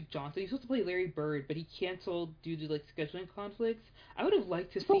Magic Johnson. He was supposed to play Larry Bird, but he canceled due to like scheduling conflicts. I would have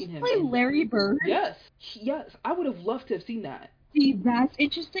liked to have seen him. Play Larry Bird? Yes. I would have loved to have seen that. See, that's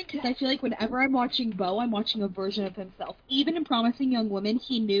interesting, because I feel like whenever I'm watching Bo, I'm watching a version of himself. Even in Promising Young Woman,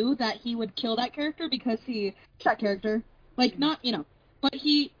 he knew that he would kill that character because that character. Like, not, but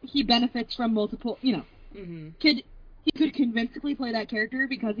he benefits from multiple, Mm-hmm. He could convincingly play that character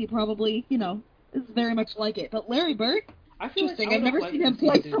because he probably, is very much like it. But Larry Bird, interesting. I've never seen him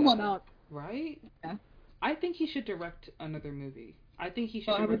play someone else. Right? Yeah. I think he should direct another movie. I think he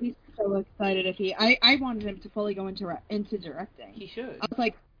should. I would be so excited if he. I wanted him to fully go into directing. He should. I was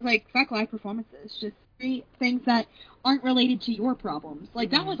like fuck live performances, just things that aren't related to your problems. Like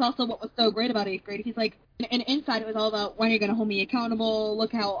that was also what was so great about 8th grade. He's like, and inside it was all about when you're gonna hold me accountable.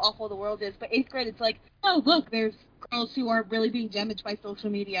 Look how awful the world is. But 8th grade, it's like, oh look, there's girls who are really being damaged by social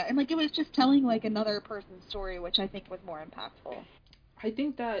media, and like it was just telling like another person's story, which I think was more impactful. I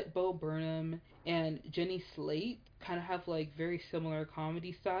think that Bo Burnham and Jenny Slate kind of have like very similar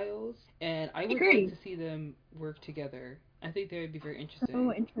comedy styles, and I would like to see them work together. I think they would be very interesting.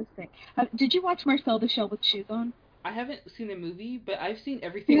 Oh, interesting. Did you watch Marcel the Shell with Shoes On? I haven't seen the movie, but I've seen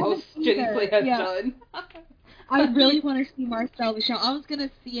everything else Jenny Slate has done. I really want to see Marcel the Shell. I was gonna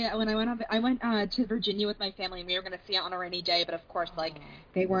see it when I went to Virginia with my family, and we were gonna see it on a rainy day. But of course, like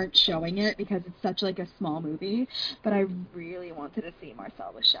they weren't showing it because it's such like a small movie. But I really wanted to see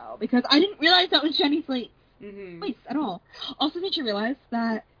Marcel the Shell because I didn't realize that was Jenny Slate. Place at all. Also, did you realize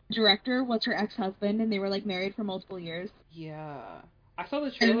that the director was her ex-husband and they were like married for multiple years? Yeah, I saw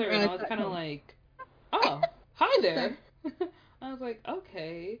the trailer and I was kind of like, oh, hi there. I was like,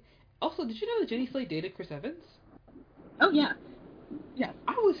 okay. Also, did you know that Jenny Slate dated Chris Evans? Oh yeah. Yeah.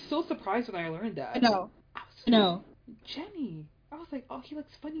 I was so surprised when I learned that. I know. Jenny. I was like, oh, he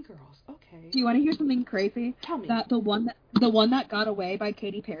likes funny girls. Okay. Do you want to hear something crazy? Tell me. That the one that got away by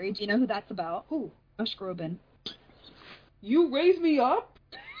Katy Perry. Do you know who that's about? Who? Josh Groban. You raised me up?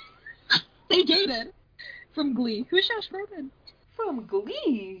 They dated. From Glee. Who's Josh Groban? From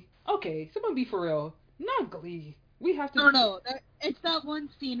Glee? Okay, someone be for real. Not Glee. We have to... No. It's that one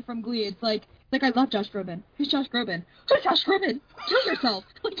scene from Glee. It's like I love Josh Groban. Who's Josh Groban? Who's Josh Groban? Kill yourself.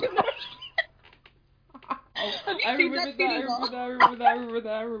 Like, I remember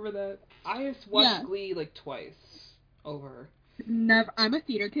that. I have watched Glee like twice over. Never. I'm a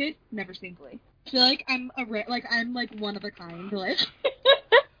theater kid. Never seen Glee. I feel like I'm like one of a kind. Like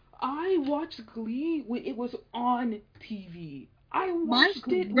I watched Glee when it was on TV. I watched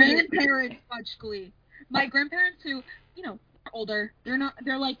My grandparents watched Glee. My grandparents who, are older. They're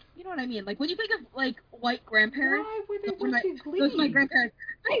like, you know what I mean? Like when you think of like white grandparents. Why were they watching Glee? Those my grandparents.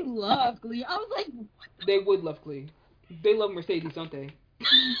 They love Glee. I was like, what the They would love Glee. They love Mercedes, don't they?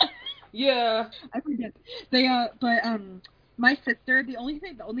 Yeah. I forget. My sister, the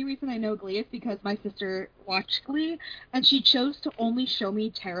only reason I know Glee is because my sister watched Glee, and she chose to only show me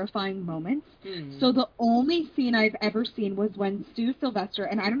terrifying moments. So the only scene I've ever seen was when Sue Sylvester,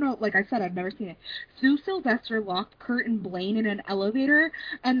 and I don't know, like I said, I've never seen it, Sue Sylvester locked Kurt and Blaine in an elevator,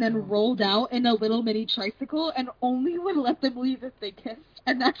 and then rolled out in a little mini tricycle, and only would let them leave if they kissed.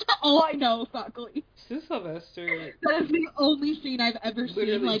 And that's all I know about Glee. Sue Sylvester. That is the only scene I've ever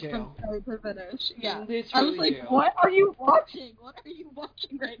seen, like, jail. from start to finish. Yeah. Literally I was like, jail. what are you watching? What are you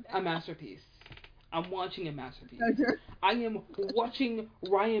watching right now? A masterpiece. I'm watching a masterpiece. So true. I am watching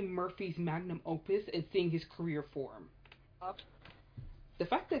Ryan Murphy's magnum opus and seeing his career form. The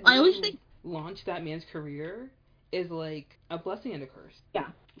fact that I always you think, launched that man's career is like a blessing and a curse. yeah,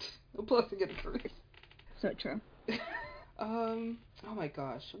 A blessing and a curse. so true. Oh my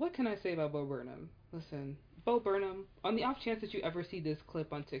gosh, what can I say about Bo Burnham? Listen, Bo Burnham, on the off chance that you ever see this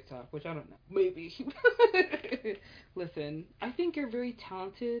clip on TikTok, which I don't know, maybe. Listen, I think you're very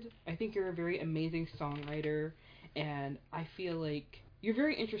talented. I think you're a very amazing songwriter, and I feel like you're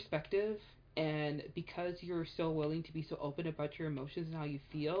very introspective. And because you're so willing to be so open about your emotions and how you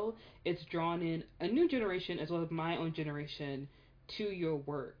feel, it's drawn in a new generation as well as my own generation to your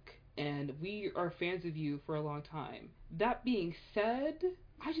work. And we are fans of you for a long time. That being said,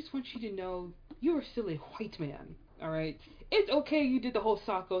 I just want you to know you are still a white man, alright? It's okay you did the whole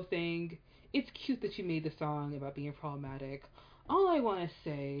Sacco thing. It's cute that you made the song about being problematic. All I want to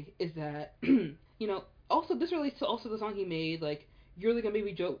say is that, also this relates to also the song he made, like, you're really gonna make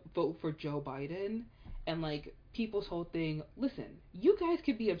me vote for Joe Biden, and like people's whole thing. Listen, you guys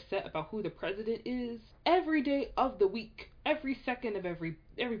could be upset about who the president is every day of the week, every second of every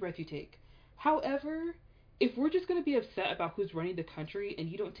breath you take. However, if we're just gonna be upset about who's running the country and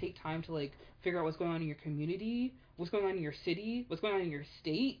you don't take time to like figure out what's going on in your community, what's going on in your city, what's going on in your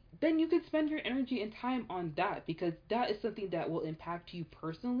state, then you could spend your energy and time on that, because that is something that will impact you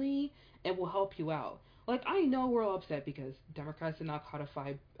personally and will help you out. Like, I know we're all upset because Democrats did not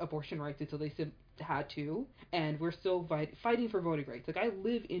codify abortion rights until they had to, and we're still fighting for voting rights. Like, I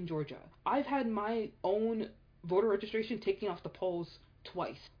live in Georgia. I've had my own voter registration taken off the polls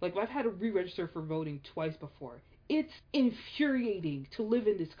twice. Like, I've had to re-register for voting twice before. It's infuriating to live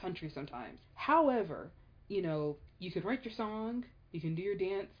in this country sometimes. However, you can write your song, you can do your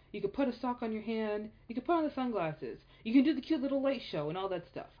dance, you can put a sock on your hand, you can put on the sunglasses, you can do the cute little light show and all that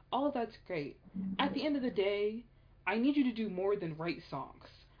stuff. All of that's great. At the end of the day, I need you to do more than write songs.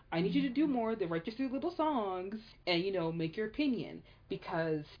 I need you to do more than write just your little songs and, make your opinion,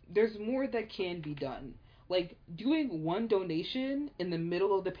 because there's more that can be done. Like, doing one donation in the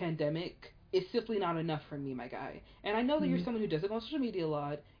middle of the pandemic is simply not enough for me, my guy. And I know that you're someone who doesn't go on social media a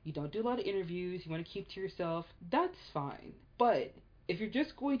lot, you don't do a lot of interviews, you want to keep to yourself. That's fine. But if you're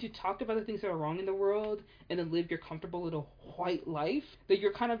just going to talk about the things that are wrong in the world and then live your comfortable little white life, then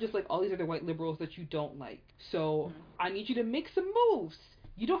you're kind of just like all these other white liberals that you don't like. So I need you to make some moves.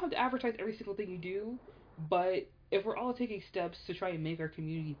 You don't have to advertise every single thing you do, but if we're all taking steps to try and make our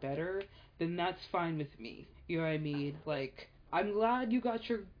community better, then that's fine with me. You know what I mean? Like, I'm glad you got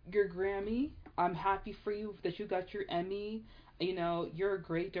your Grammy. I'm happy for you that you got your Emmy. You're a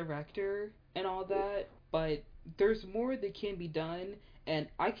great director and all that, but there's more that can be done, and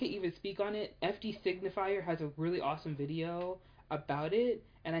I can't even speak on it. FD Signifier has a really awesome video about it,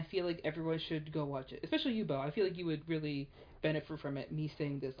 and I feel like everyone should go watch it. Especially you, Bo. I feel like you would really benefit from it, me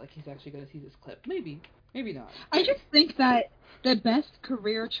saying this, like he's actually going to see this clip. Maybe not. I just think that the best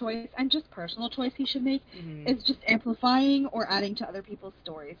career choice and just personal choice he should make is just amplifying or adding to other people's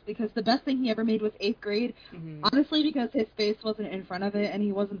stories. Because the best thing he ever made was 8th grade. Honestly, because his face wasn't in front of it and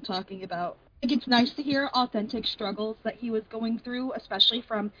he wasn't talking about... Like, it's nice to hear authentic struggles that he was going through, especially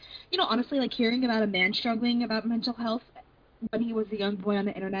from, honestly, like, hearing about a man struggling about mental health when he was a young boy on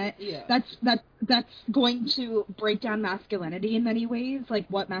the internet. Yeah. That's going to break down masculinity in many ways, like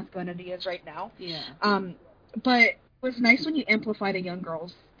what masculinity is right now. Yeah. But it was nice when you amplified a young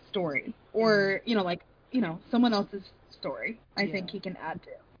girl's story, or someone else's story. I think he can add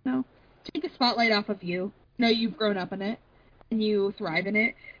to. Take the spotlight off of you. You've grown up in it and you thrive in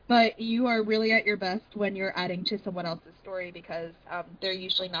it, but you are really at your best when you're adding to someone else's story, because they're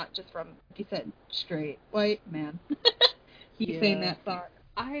usually not just from, like you said, straight white man. He's saying that thought.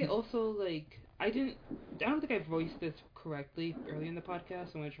 I also, I don't think I voiced this correctly earlier in the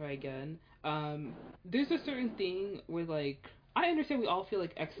podcast, so I'm going to try again. There's a certain thing where, I understand we all feel,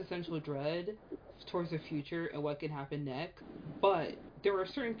 existential dread towards the future and what can happen next, but there are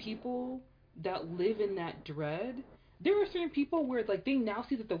certain people that live in that dread. There are certain people where, they now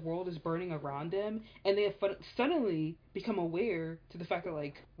see that the world is burning around them, and they have suddenly become aware to the fact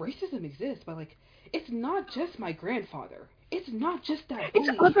that, racism exists, but, it's not just my grandfather. It's not just that bully.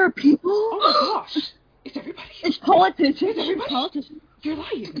 It's other people? Oh my gosh. It's everybody. It's politicians. It's everybody. It's politicians. You're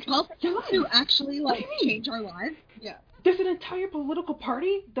lying. It's politicians who actually, change our lives. Yeah. There's an entire political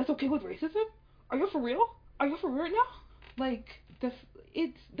party that's okay with racism? Are you for real? Are you for real right now?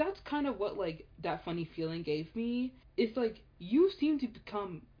 That's kind of what, that funny feeling gave me. It's you seem to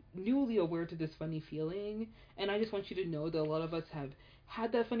become newly aware to this funny feeling, and I just want you to know that a lot of us have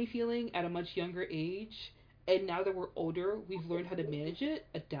had that funny feeling at a much younger age, and now that we're older, we've learned how to manage it,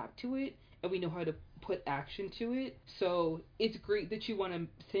 adapt to it, and we know how to put action to it. So it's great that you want to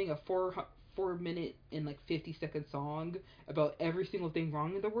sing a 4 minute and like 50-second song about every single thing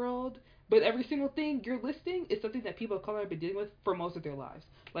wrong in the world, but every single thing you're listing is something that people of color have been dealing with for most of their lives.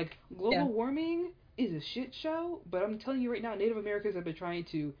 Like global warming is a shit show, but I'm telling you right now, Native Americans have been trying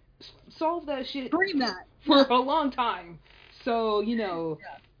to solve that shit for a long time. So,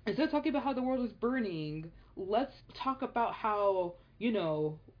 instead of talking about how the world is burning, let's talk about how,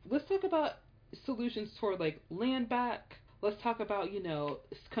 let's talk about solutions toward like land back. Let's talk about,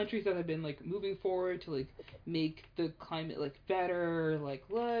 countries that have been like moving forward to like make the climate like better. Like,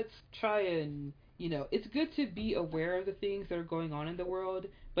 let's try and, it's good to be aware of the things that are going on in the world,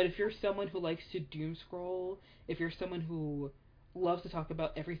 but if you're someone who likes to doom scroll, if you're someone who loves to talk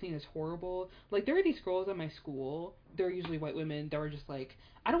about everything that's horrible. Like, there are these girls at my school, they're usually white women, that were just like,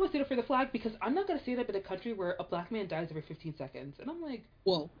 I don't want to stand up for the flag because I'm not going to stand up in a country where a black man dies every 15 seconds. And I'm like,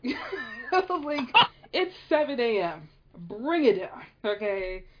 whoa. I'm like, it's 7 a.m. Bring it down,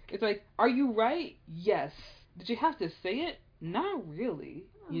 okay? It's like, are you right? Yes. Did you have to say it? Not really,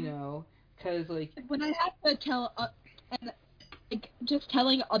 because, like... When I have to tell, and like, just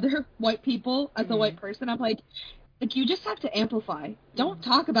telling other white people as a white person, I'm like, you just have to amplify. Don't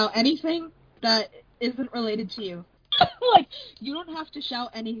talk about anything that isn't related to you. Like, you don't have to shout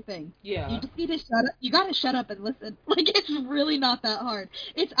anything. Yeah. You just need to shut up. You gotta shut up and listen. Like, it's really not that hard.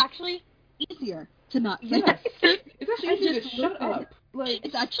 It's actually easier to not say anything. It's actually easier to shut up. Like,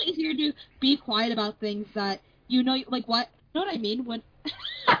 it's actually easier to be quiet about things that, like, what? You know what I mean? When,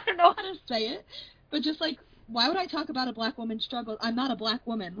 I don't know how to say it, but just, like, why would I talk about a black woman's struggles? I'm not a black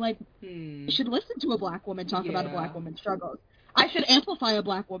woman. Like, you should listen to a black woman talk about a black woman's struggles. I should amplify a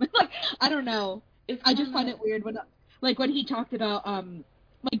black woman. Like, I don't know. I just find it weird when he talked about,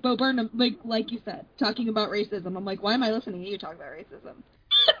 like, Bo Burnham, like you said, talking about racism. I'm like, why am I listening to you talk about racism?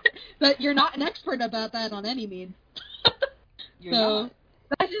 But you're not an expert about that on any means. You're not.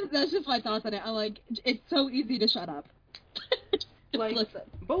 That's just my thoughts on it. I'm like, it's so easy to shut up. Like, listen.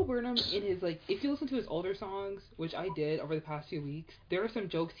 Bo Burnham, in his, like, if you listen to his older songs, which I did over the past few weeks, there are some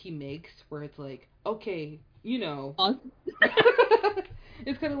jokes he makes where it's like, okay, it's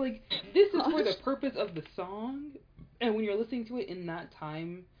kind of like, this is for the purpose of the song, and when you're listening to it in that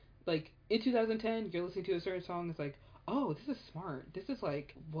time, like, in 2010, you're listening to a certain song, it's like, oh, this is smart, this is,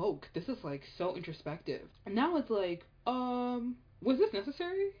 like, woke, this is, like, so introspective. And now it's like, was this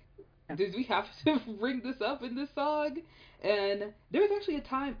necessary? Did we have to bring this up in this song? And there was actually a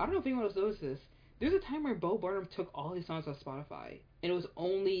time, I don't know if anyone else noticed this, there's a time where Bo Burnham took all his songs off Spotify, and it was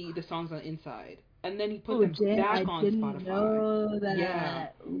only the songs on Inside. And then he put them back on Spotify. Know that. Yeah.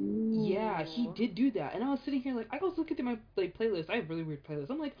 Ooh. Yeah, he did do that. And I was sitting here like, I was looking through my playlist. I have really weird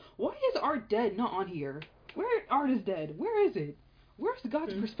playlists. I'm like, why is Art Dead not on here? Where Art is Dead? Where is it? Where's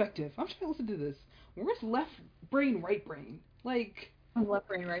God's perspective? I'm trying to listen to this. Where's left brain, right brain? Like, left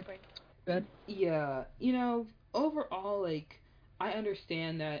brain, right brain. Good. Yeah, overall, like, I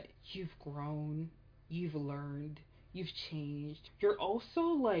understand that you've grown, you've learned, you've changed. You're also,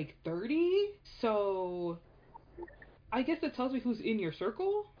 like, 30, so I guess that tells me who's in your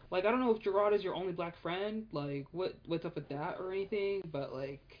circle. Like, I don't know if Gerard is your only black friend, like, what's up with that or anything, but,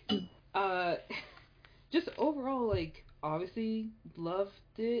 like, just overall, like, obviously loved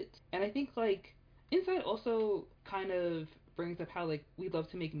it, and I think, like, Inside also kind of brings up how, like, we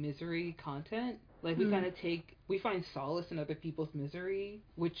love to make misery content. Like, we find solace in other people's misery,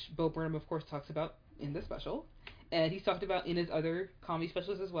 which Bo Burnham, of course, talks about in the special. And he's talked about in his other comedy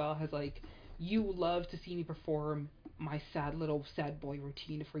specials as well, has, like, you love to see me perform my sad little sad boy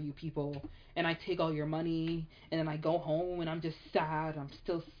routine for you people, and I take all your money, and then I go home, and I'm just sad, I'm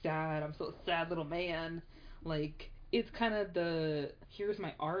still a sad little man. Like, it's kind of here's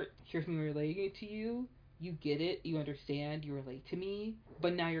my art, here's me relating it to you, you get it, you understand, you relate to me,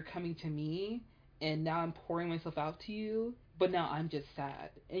 but now you're coming to me, and now I'm pouring myself out to you, but now I'm just sad,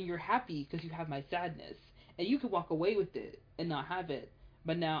 and you're happy because you have my sadness, and you could walk away with it and not have it,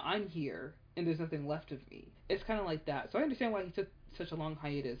 but now I'm here, and there's nothing left of me. It's kind of like that. So I understand why he took such a long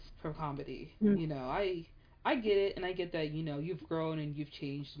hiatus from comedy. I get it, and I get that, you've grown and you've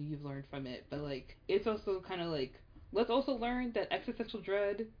changed and you've learned from it, but, like, it's also kind of like, let's also learn that existential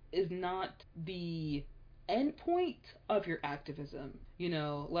dread is not the end point of your activism.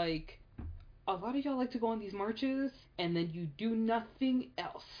 Like, a lot of y'all like to go on these marches, and then you do nothing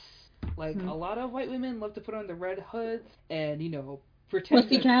else. Like, a lot of white women love to put on the red hoods and, pretend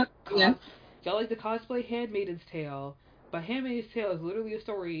Pussycat. Yeah. Y'all like to cosplay Handmaid's Tale, but Handmaid's Tale is literally a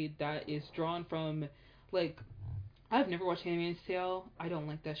story that is drawn from, like, I've never watched Handmaid's Tale. I don't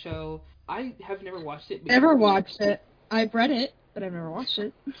like that show. I have never watched it. Never watched it. I've read it, but I've never watched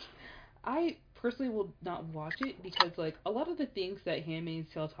it. I personally will not watch it because like a lot of the things that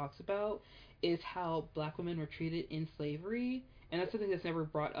Handmaid's Tale talks about is how black women were treated in slavery, and that's something that's never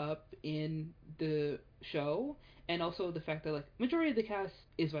brought up in the show. And also the fact that like majority of the cast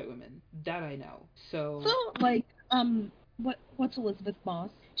is white women. That I know. So So, like, what's Elizabeth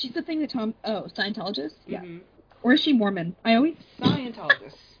Moss? She's the thing that Scientologist? Yeah. mm-hmm. Or is she Mormon? I always...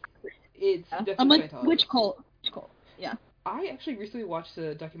 Scientologists. It's I'm definitely like, Scientologists. which cult? Which cult? Yeah. I actually recently watched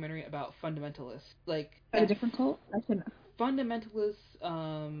a documentary about fundamentalists, like A different cult? I can... fundamentalist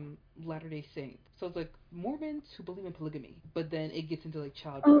Latter Day Saints. So it's like Mormons who believe in polygamy, but then it gets into like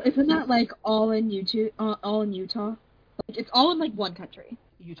child. Oh, isn't that like all in Utah? Like it's all in like one country.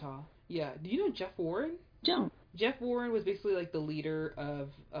 Utah. Yeah. Do you know Jeff Warren? Don't. Jeff Warren was basically like the leader of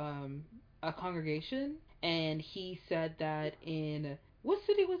a congregation, and he said that in what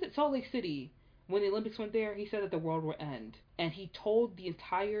city was it? Salt Lake City. When the Olympics went there, he said that the world would end, and he told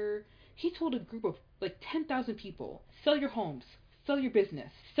a group of like 10,000 people, sell your homes, sell your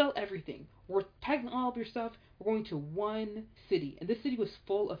business, sell everything. We're packing all of your stuff. We're going to one city, and this city was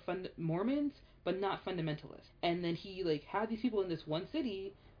full of Mormons, but not fundamentalists. And then he like had these people in this one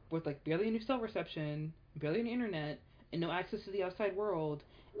city with like barely any cell reception, barely any internet, and no access to the outside world.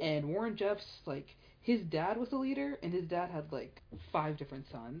 And Warren Jeffs, like, his dad was the leader, and his dad had like 5 different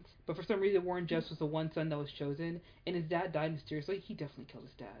sons. But for some reason, Warren Jeffs was the one son that was chosen, and his dad died mysteriously. He definitely killed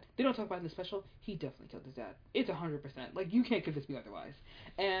his dad. They don't talk about it in the special. He definitely killed his dad. It's 100%. Like, you can't convince me otherwise.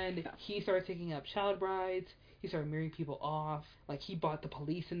 And he started taking up child brides. He started marrying people off. Like, he bought the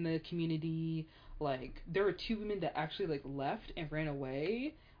police in the community. Like, there were 2 women that actually like left and ran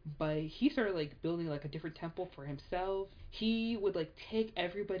away, but he started like building like a different temple for himself. He would like take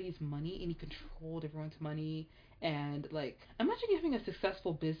everybody's money, and he controlled everyone's money. And like, imagine having a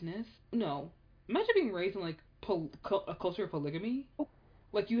successful business. No, imagine being raised in like a culture of polygamy.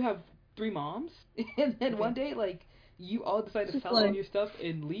 Like, you have 3 moms, and then one day like you all decide to sell all your stuff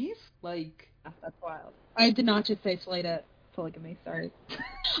and leave. Like, that's wild. I did not just say slay to polygamy. Sorry.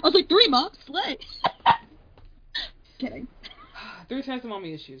 I was like 3 moms, slay. Kidding. 3 times the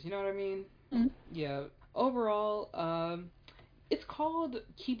mommy issues, you know what I mean? Mm-hmm. Yeah. Overall, it's called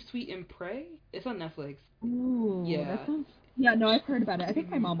Keep Sweet and Pray. It's on Netflix. Ooh, yeah. That sounds... Yeah, no, I've heard about it. I think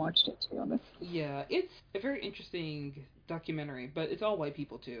my mom watched it too on this. Yeah, it's a very interesting documentary, but it's all white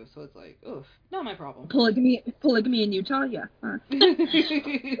people too, so it's like, oof, not my problem. Polygamy in Utah, yeah.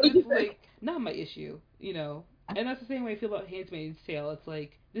 It's like not my issue, you know. And that's the same way I feel about Handmaid's Tale. It's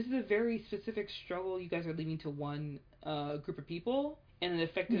like, this is a very specific struggle you guys are leaving to one group of people, and it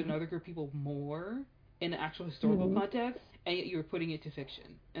affected another group of people more in the actual historical context, and yet you're putting it to fiction.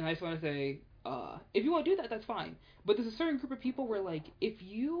 And I just want to say, if you want to do that, that's fine. But there's a certain group of people where, like, if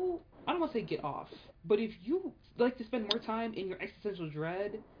you, I don't want to say get off, but if you like to spend more time in your existential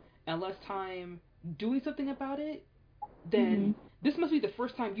dread and less time doing something about it, then this must be the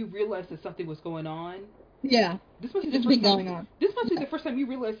first time you realize that something was going on. Yeah. This must be the first time. This must be the first time you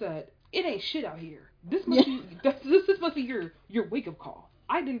realize that it ain't shit out here. This must be this must be your wake up call.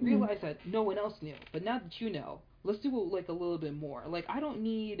 I didn't realize that no one else knew, but now that you know, let's do like a little bit more. Like, I don't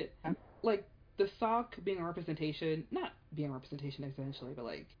need like the sock being a representation, not being a representation essentially, but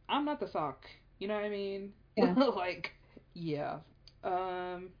like, I'm not the sock. You know what I mean? Yeah. Like, yeah.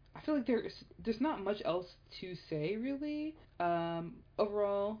 I feel like there's not much else to say really.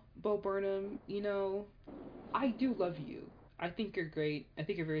 Overall, Bo Burnham, you know, I do love you. I think you're great. I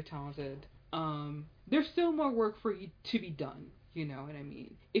think you're very talented. There's still more work for you to be done. You know what I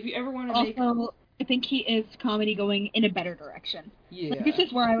mean? If you ever want to make... Also, I think he is comedy going in a better direction. Yeah. Like, this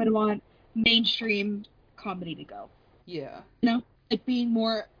is where I would want mainstream comedy to go. Yeah. You know? Like, being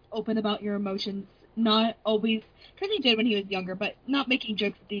more open about your emotions, not always... Because he did when he was younger, but not making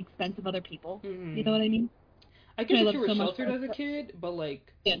jokes at the expense of other people. Mm-hmm. You know what I mean? I guess that you were sheltered as a kid, but,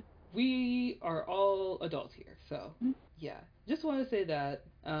 like, we are all adults here, so, yeah. Just want to say that,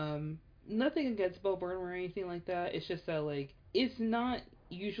 nothing against Bo Burnham or anything like that. It's just that, like, it's not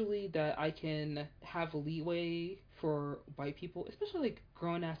usually that I can have leeway for white people, especially, like,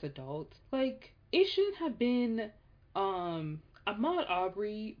 grown-ass adults. Like, it shouldn't have been, Ahmaud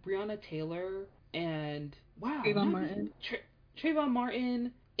Arbery, Breonna Taylor, and, wow. Trayvon Martin. Trayvon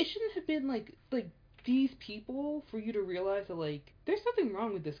Martin. It shouldn't have been, like, these people for you to realize that, like, there's something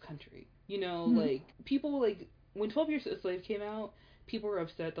wrong with this country. You know, like, people, like, when 12 Years a Slave came out, people were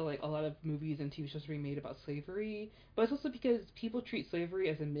upset that, like, a lot of movies and TV shows were being made about slavery, but it's also because people treat slavery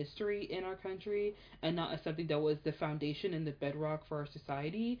as a mystery in our country and not as something that was the foundation and the bedrock for our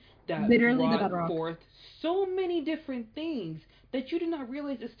society that brought forth so many different things that you did not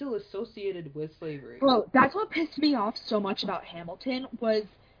realize is still associated with slavery. Bro, that's what pissed me off so much about Hamilton was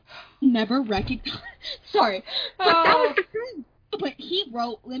Never recognized. Sorry, but that was Oh, the thing.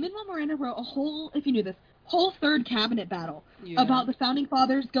 But Lin-Manuel Miranda wrote a whole, if you knew this, whole third cabinet battle yeah. about the founding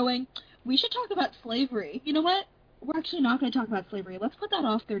fathers going, we should talk about slavery. You know what? We're actually not going to talk about slavery. Let's put that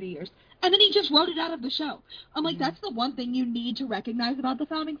off 30 years. And then he just wrote it out of the show. I'm like, Mhm. that's the one thing you need to recognize about the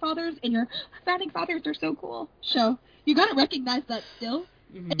founding fathers in your founding fathers are so cool show. You got to recognize that still.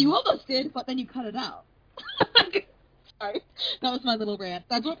 And you Mhm. almost did, but then you cut it out. Sorry. That was my little rant.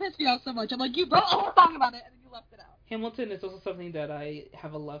 That's what pissed me off so much. I'm like, you wrote a whole song about it, and then you left it out. Hamilton is also something that I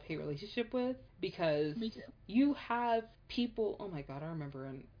have a love-hate relationship with because Me too. you have people. Oh my god, I remember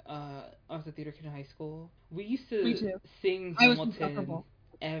in I was a theater kid in high school. We used Me to too. sing I was Hamilton insufferable.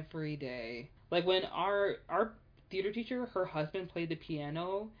 every day. Like when our theater teacher, her husband played the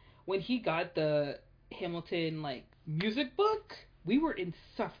piano. When he got the Hamilton like music book, we were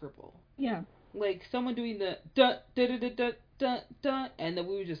insufferable. Yeah. Like someone doing the da da da da da da da, and then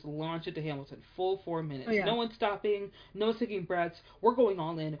we would just launch it to Hamilton, full 4 minutes. Oh, yeah. No one stopping, no taking breaths. We're going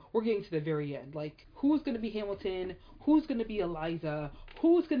all in. We're getting to the very end. Like who's gonna be Hamilton? Who's gonna be Eliza?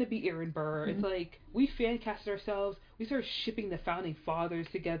 Who's gonna be Aaron Burr? It's like we fan casted ourselves. We started shipping the founding fathers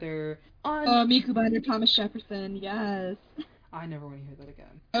together. Oh, Miku Binder, Thomas Jefferson, yes. I never want to hear that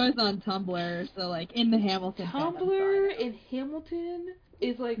again. I was on Tumblr, so like in the Hamilton fandom, so I Tumblr know. in Hamilton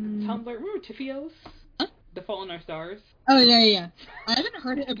is like Tumblr. Remember Tifios? Huh? The Fault in Our Stars. Oh yeah. I haven't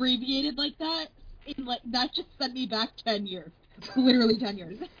heard it abbreviated like that. That just sent me back 10 years. Literally 10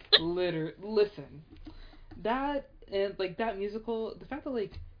 years. Listen, that and like that musical, the fact that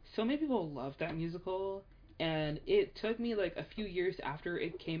like so many people love that musical, and it took me like a few years after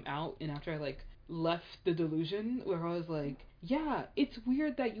it came out and after I like left the delusion where I was like, yeah, it's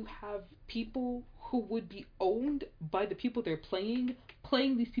weird that you have people who would be owned by the people they're playing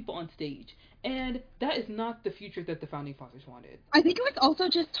these people on stage. And that is not the future that the founding fathers wanted. I think it was also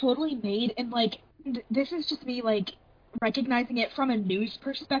just totally made, and like this is just me like recognizing it from a news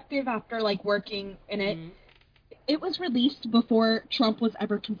perspective after like working in it. Mhm. It was released before Trump was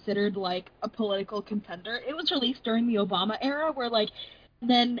ever considered like a political contender. It was released during the Obama era, where like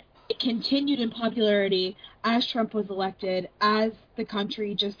then it continued in popularity as Trump was elected, as the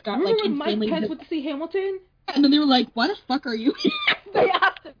country just got Remember like when Mike insanely. Pence went to see Hamilton? And then they were like, "Why the fuck are you here?" They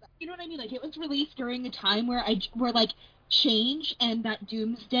asked him that. You know what I mean? Like it was released during a time where like change and that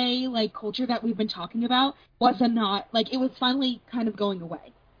doomsday like culture that we've been talking about was not like it was finally kind of going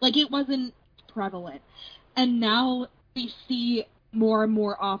away. Like it wasn't prevalent. And now we see more and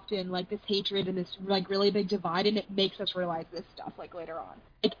more often like this hatred and this like really big divide, and it makes us realize this stuff like later on.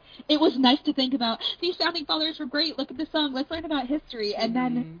 Like it was nice to think about these founding fathers were great. Look at this song. Let's learn about history. And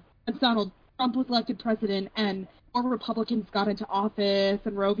then when Donald Trump was elected president and more Republicans got into office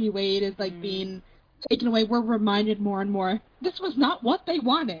and Roe v. Wade is like being taken away, we're reminded more and more this was not what they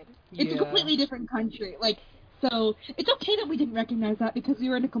wanted. It's a completely different country. Like, so it's okay that we didn't recognize that because we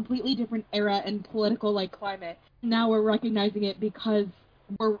were in a completely different era and political like climate. Now we're recognizing it because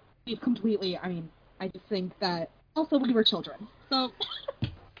we've completely. I mean, I just think that also we were children, so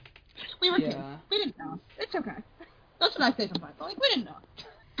we were kids. We didn't know. It's okay. That's what I say sometimes. I'm like, we didn't know.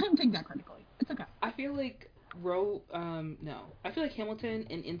 I don't think that critically. It's okay. I feel like I feel like Hamilton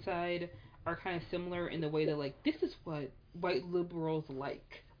and Inside are kind of similar in the way that like this is what white liberals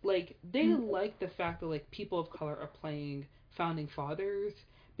like. Like they like the fact that like people of color are playing founding fathers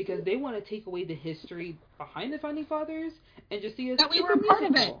because they want to take away the history behind the founding fathers and just see it as that we were a part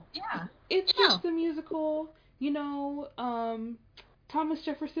of it. Yeah. It's just a musical, Thomas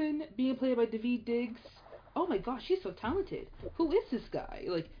Jefferson being played by Daveed Diggs. Oh my gosh, he's so talented. Who is this guy?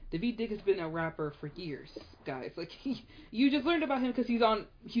 Like, Daveed Diggs has been a rapper for years, guys. Like, you just learned about him because he's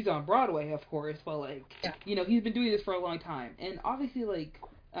on Broadway, of course, but like, he's been doing this for a long time. And obviously, like,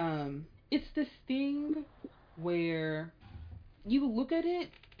 it's this thing where you look at it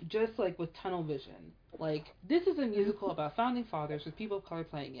just like with tunnel vision. Like, this is a musical about founding fathers with people of color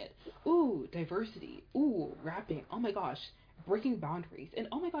playing it. Ooh, diversity. Ooh, rapping. Oh my gosh, breaking boundaries. And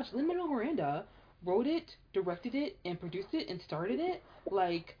oh my gosh, Lin-Manuel Miranda wrote it, directed it, and produced it, and started it.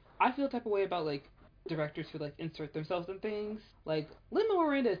 Like, I feel the type of way about, like, directors who, like, insert themselves in things. Like, Lin-Manuel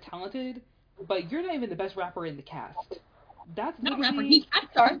Miranda is talented, but you're not even the best rapper in the cast. That's not rapper. I'm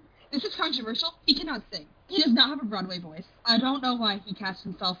sorry. This is controversial. He cannot sing. He does not have a Broadway voice. I don't know why he cast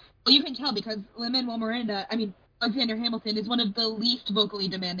himself. Well, you can tell because Lin-Manuel Miranda, Alexander Hamilton is one of the least vocally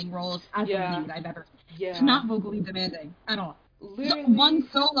demanding roles as a lead I've ever seen. Yeah. It's not vocally demanding at all. Literally. One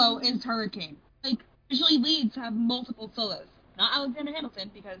solo is Hurricane. Like, usually leads have multiple solos. Not Alexander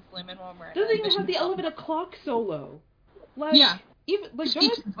Hamilton, because Lin-Manuel Miranda doesn't even have the elevated clock solo. Like, even like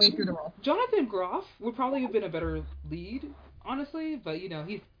speaks his way through the role. Jonathan Groff would probably have been a better lead, honestly, but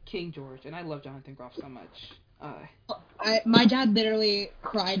he's King George, and I love Jonathan Groff so much. My dad literally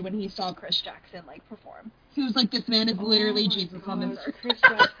cried when he saw Chris Jackson perform. He was like, "This man is literally Jesus on this earth." Chris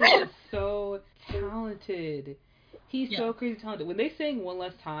Jackson is so talented. He's so crazy talented. When they sang "One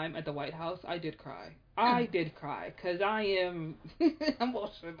Last Time" at the White House, I did cry. I did cry because I am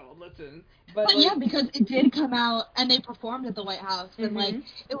emotional. Listen, but yeah, because it did come out and they performed at the White House, and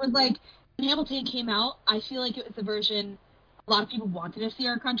it was like when Hamilton came out, I feel like it was the version a lot of people wanted to see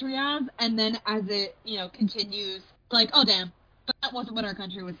our country as, and then as it continues, like, oh damn, but that wasn't what our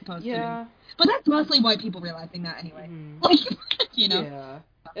country was supposed to be. But that's mostly white people realizing that anyway. Like, Yeah,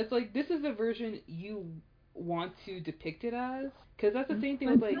 it's like this is the version you want to depict it as, because that's the same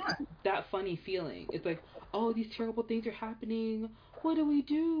thing with that funny feeling. It's like, oh, these terrible things are happening. What do we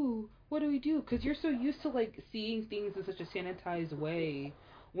do? What do we do? Because you're so used to seeing things in such a sanitized way.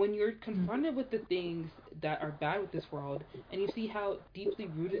 When you're confronted with the things that are bad with this world, and you see how deeply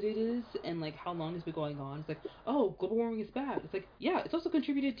rooted it is, and how long it's been going on, it's like, oh, global warming is bad. It's like, yeah, it's also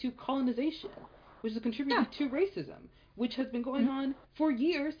contributed to colonization, which has contributed to racism, which has been going on for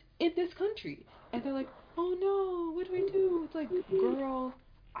years in this country. And they're like, oh no, what do we do? It's like, girl,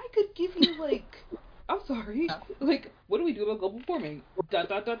 I could give you I'm sorry, what do we do about global warming? ...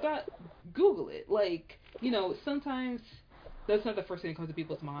 Google it. Sometimes that's not the first thing that comes to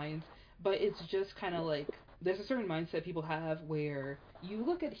people's minds, but it's just kind of there's a certain mindset people have where you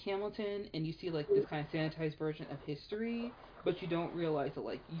look at Hamilton and you see this kind of sanitized version of history, but you don't realize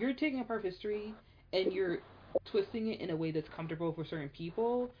that you're taking apart history and you're twisting it in a way that's comfortable for certain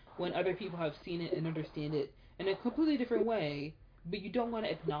people when other people have seen it and understand it in a completely different way, but you don't want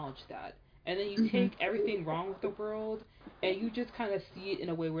to acknowledge that. And then you take everything wrong with the world and you just kind of see it in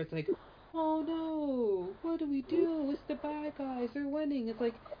a way where it's like, oh no, what do we do? It's the bad guys, they're winning. It's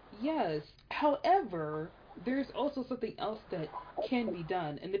like, yes. However, there's also something else that can be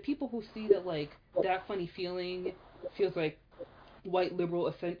done. And the people who see that that funny feeling feels like white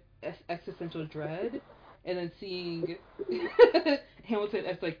liberal existential dread, and then seeing Hamilton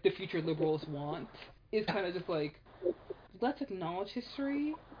as the future liberals want, is kind of just let's acknowledge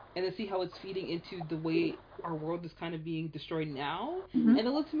history and then see how it's feeding into the way our world is kind of being destroyed now, and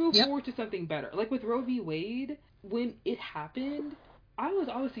then let's move forward to something better. With Roe v. Wade, when it happened, I was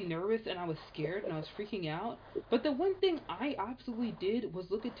obviously nervous and I was scared and I was freaking out, but the one thing I absolutely did was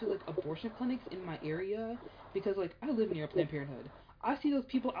look into abortion clinics in my area, because I live near Planned Parenthood. I see those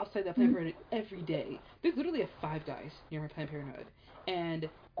people outside that Planned Parenthood every day. There's literally a Five Guys near my Planned Parenthood, and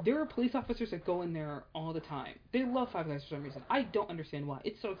there are police officers that go in there all the time. They love Five Guys for some reason. I don't understand why.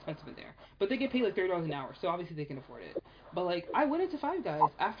 It's so expensive in there. But they get paid $30 an hour, so obviously they can afford it. But I went into Five Guys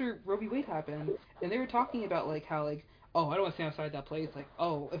after Roe v. Wade happened, and they were talking about how oh, I don't want to stand outside that place.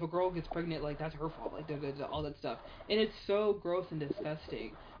 Oh, if a girl gets pregnant, that's her fault. All that stuff. And it's so gross and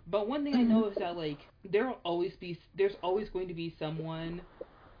disgusting. But one thing I know is that there's always going to be someone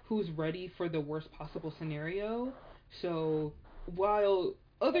who's ready for the worst possible scenario. So while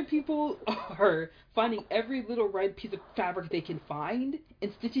other people are finding every little red piece of fabric they can find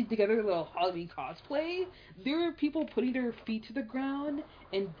and stitching together a little Halloween cosplay, there are people putting their feet to the ground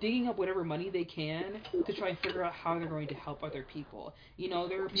and digging up whatever money they can to try and figure out how they're going to help other people.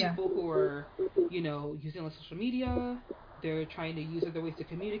 There are people who are, using social media. They're trying to use other ways to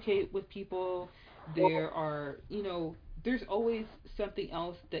communicate with people. There are, there's always something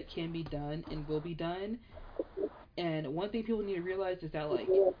else that can be done and will be done. And one thing people need to realize is that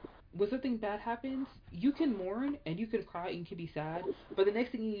when something bad happens, you can mourn and you can cry and you can be sad, but the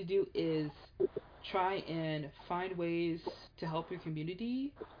next thing you need to do is try and find ways to help your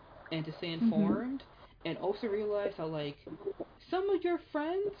community and to stay informed, and also realize that some of your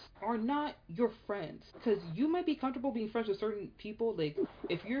friends are not your friends, because you might be comfortable being friends with certain people.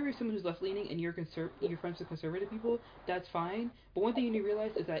 If you're someone who's left leaning and you're friends with conservative people, that's fine. But one thing you need to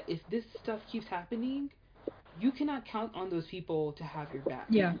realize is that if this stuff keeps happening, you cannot count on those people to have your back.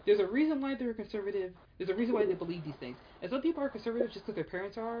 Yeah. There's a reason why they're conservative. There's a reason why they believe these things. And some people are conservative just because their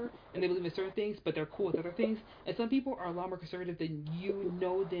parents are, and they believe in certain things, but they're cool with other things. And some people are a lot more conservative than you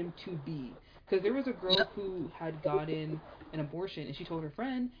know them to be. Because there was a girl who had gotten an abortion, and she told her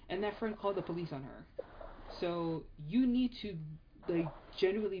friend, and that friend called the police on her. So you need to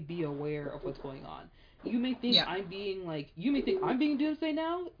genuinely be aware of what's going on. You may think I'm being doomsday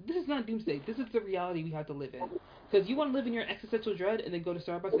now. This is not doomsday. This is the reality we have to live in. Because you want to live in your existential dread and then go to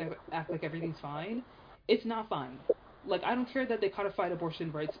Starbucks and act like everything's fine. It's not fine. I don't care that they codified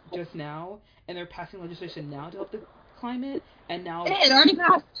abortion rights just now and they're passing legislation now to help the climate, and now it already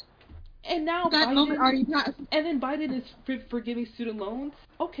passed. And now that moment already passed. And then Biden is forgiving student loans.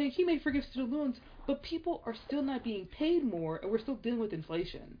 Okay, he may forgive student loans, but people are still not being paid more, and we're still dealing with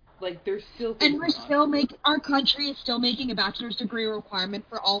inflation. Like, there's still things And we're going on. still our country is still making a bachelor's degree requirement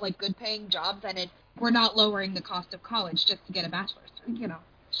for all, like, good-paying jobs, and we're not lowering the cost of college just to get a bachelor's. You know,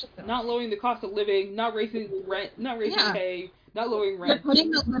 it's just Not lowering the cost of living, not raising rent, not raising yeah. pay, not lowering You're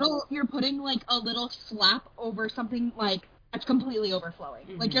rent. putting like a little slap over something like that's completely overflowing.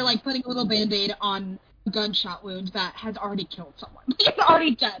 Mm-hmm. Like you're like putting a little band-aid on a gunshot wound that has already killed someone. It's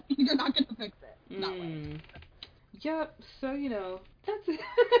already dead. You're not gonna fix it. That way. Yep. So that's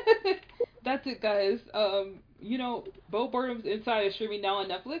it. That's it, guys. Bo Burnham's Inside is streaming now on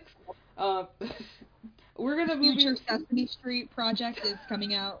Netflix. We're gonna move Future Sesame Street project is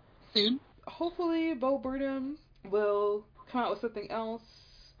coming out soon. Hopefully, Bo Burnham will come out with something else.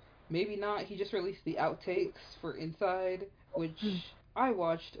 Maybe not. He just released the outtakes for Inside, which I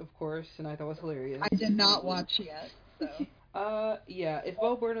watched, of course, and I thought was hilarious. I did not watch yet, so. Yeah, if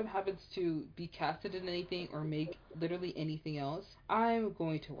Bo Burnham happens to be casted in anything or make literally anything else, I'm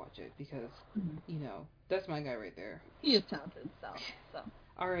going to watch it because, that's my guy right there. He is talented, so.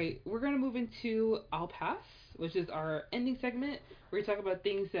 Alright, we're going to move into I'll Pass, which is our ending segment, where we talk about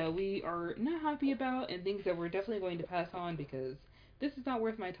things that we are not happy about and things that we're definitely going to pass on because this is not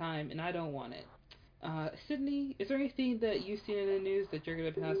worth my time and I don't want it. Sydney, is there anything that you've seen in the news that you're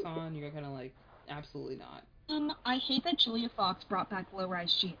going to pass on? You're kind of like, absolutely not. I hate that Julia Fox brought back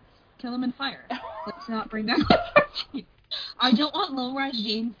low-rise jeans. Kill them in fire. Let's not bring back low-rise jeans. I don't want low-rise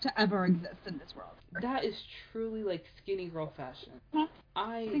jeans to ever exist in this world. That is truly like skinny girl fashion.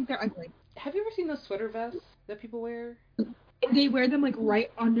 I think they're ugly. Have you ever seen those sweater vests that people wear? They wear them like right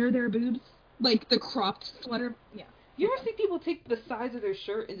under their boobs, like the cropped sweater. Yeah. You ever see people take the size of their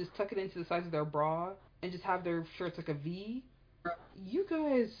shirt and just tuck it into the size of their bra and just have their shirts like a V? You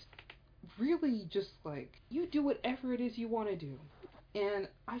guys really just like, you do whatever it is you want to do. And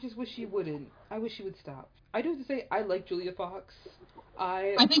I just wish you wouldn't. I wish you would stop. I do have to say, I like Julia Fox.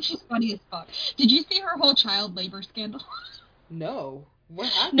 I think she's funny as fuck. Did you see her whole child labor scandal? No. What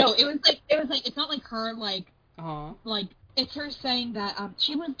happened? No, it was like it's not like her like like it's her saying that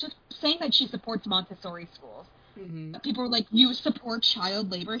she was just saying that she supports Montessori schools. Mm-hmm. People were like, you support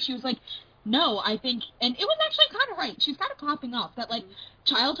child labor? She was like, no, I think, and it was actually kind of right. She's kind of popping off that, like,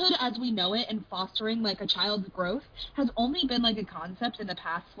 childhood as we know it and fostering, like, a child's growth has only been, like, a concept in the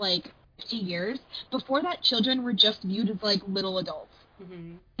past, like, 50 years. Before that, children were just viewed as, like, little adults.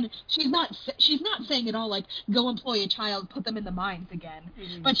 Mm-hmm. And she's not saying at all, like, go employ a child, put them in the mines again.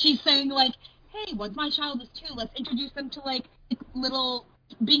 Mm-hmm. But she's saying, like, hey, once my child is 2, let's introduce them to, like little,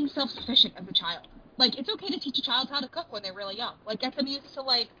 being self-sufficient as a child. Like, it's okay to teach a child how to cook when they're really young. Like, get them used to,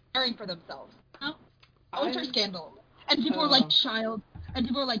 like, caring for themselves. You know? Culture scandal. And people are like, child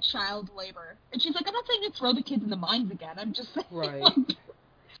labor. And she's like, I'm not saying to throw the kids in the mines again. I'm just saying, right. Like,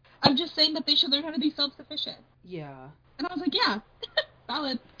 I'm just saying that they should learn how to be self-sufficient. Yeah. And I was like, yeah,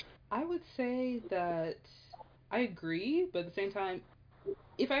 valid. I would say that I agree, but at the same time,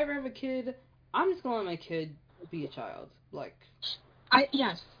 if I ever have a kid, I'm just going to let my kid be a child. Like...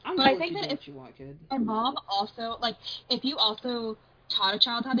 Yes, I'm but I think that if you want, kid. My mom also, like, if you also taught a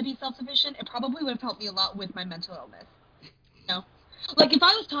child how to be self-sufficient, it probably would have helped me a lot with my mental illness. You know? Like, if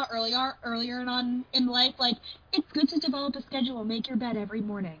I was taught earlier on in life, like, it's good to develop a schedule, make your bed every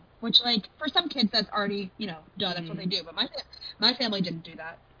morning. Which, like, for some kids, that's already, done, that's what they do. But my family didn't do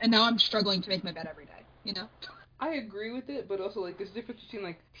that. And now I'm struggling to make my bed every day, you know? I agree with it, but also, like, there's a difference between,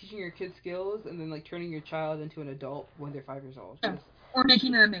 like, teaching your kids skills and then, like, turning your child into an adult when they're 5 years old. Yeah. Or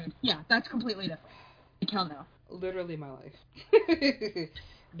making her a maid. Yeah, that's completely different. Hell no. Literally my life.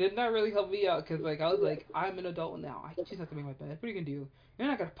 Did not really help me out, because, like, I was like, I'm an adult now. I just have to make my bed. What are you going to do? You're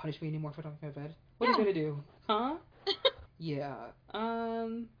not going to punish me anymore for not making my bed. What are you going to do? Huh? Yeah.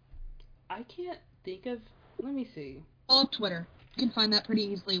 I can't think of... Let me see. All of Twitter. You can find that pretty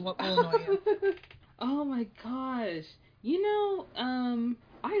easily. What will annoy you? Oh my gosh. I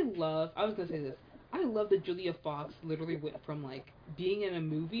was going to say this. I love that Julia Fox literally went from, like, being in a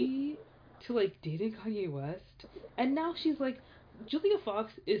movie to, like, dating Kanye West. And now she's, like, Julia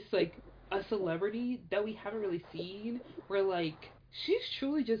Fox is, like, a celebrity that we haven't really seen. Where, like, she's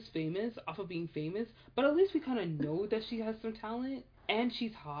truly just famous off of being famous. But at least we kind of know that she has some talent. And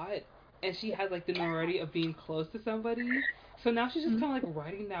she's hot. And she has, like, the notoriety of being close to somebody. So now she's just kind of, like,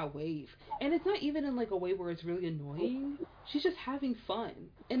 riding that wave. And it's not even in, like, a way where it's really annoying. She's just having fun.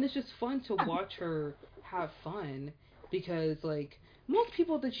 And it's just fun to watch her have fun. Because, like, most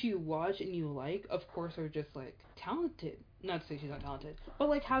people that you watch and you like, of course, are just, like, talented. Not to say she's not talented. But,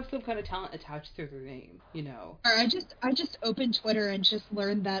 like, have some kind of talent attached to their name, you know? I just opened Twitter and just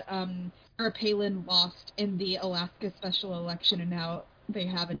learned that, Sarah Palin lost in the Alaska special election and now they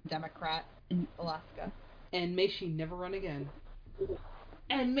have a Democrat in Alaska. And may she never run again.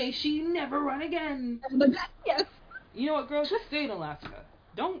 And may she never run again. Yes. You know what, girl? Just stay in Alaska.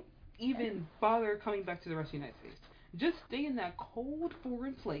 Don't even bother coming back to the rest of the United States. Just stay in that cold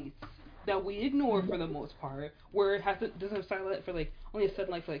foreign place that we ignore for the most part, where it doesn't have satellite for like only a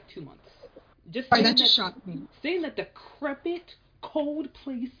satellite for like 2 months. Just stay That just shocked me. Stay in that decrepit, cold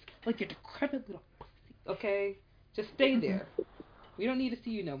place, like your decrepit little pussy. Okay, just stay there. We don't need to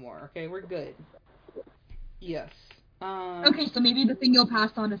see you no more. Okay, we're good. Yes. Okay, so maybe the thing you'll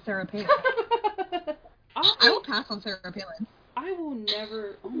pass on is Sarah Palin. I will pass on Sarah Palin. I will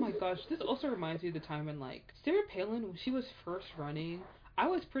never. Oh my gosh, this also reminds me of the time when like Sarah Palin, when she was first running. I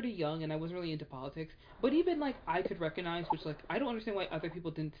was pretty young and I wasn't really into politics, but even like I could recognize, which like I don't understand why other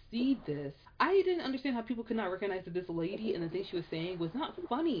people didn't see this. I didn't understand how people could not recognize that this lady and the things she was saying was not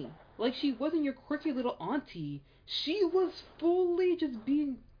funny. Like she wasn't your quirky little auntie. She was fully just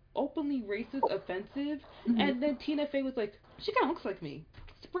being openly racist, offensive, and then Tina Fey was like, she kind of looks like me.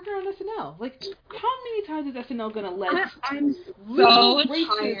 Let's bring her on SNL. Like, how many times is SNL gonna let I'm so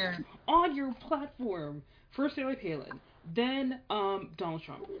tired on your platform? First Sarah Palin, then Donald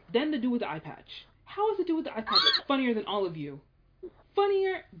Trump, then the dude with the eye patch. How is the dude with the eye patch funnier than all of you?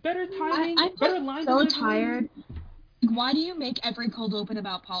 Funnier, better timing, better line delivery. I'm so tired. Why do you make every cold open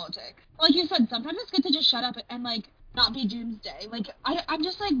about politics? Like you said, sometimes it's good to just shut up and like not be doomsday. Like I'm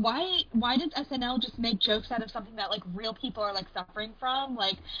just like, why does SNL just make jokes out of something that like real people are like suffering from?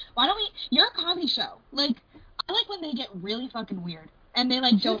 Like, why don't we? You're a comedy show. Like, I like when they get really fucking weird and they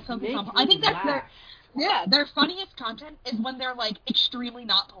like don't focus on. I think that's their funniest content is when they're like extremely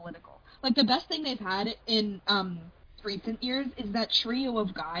not political. Like the best thing they've had in recent years is that trio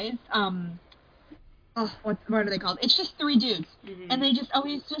of guys. What are they called? It's just 3 dudes, and they just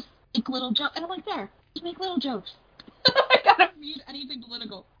always just make little jokes. And I'm like, just make little jokes. I don't need anything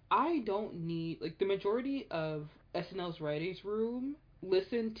political. I don't need the majority of SNL's writers' room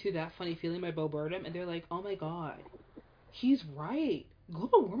listen to That Funny Feeling by Bo Burnham, and they're like, oh my god, he's right.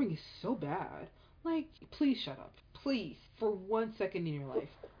 Global warming is so bad. Like, please shut up. Please, for 1 second in your life.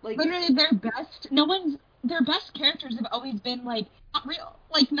 Like, literally, their best characters have always been, like, not real.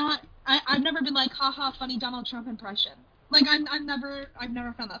 Like, I've never been like, haha, funny Donald Trump impression. Like, I've never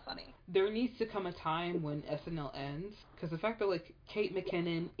found that funny. There needs to come a time when SNL ends, because the fact that, like, Kate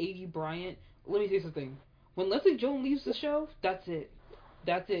McKinnon, A.D. Bryant, let me say something. When Leslie Jones leaves the show, that's it.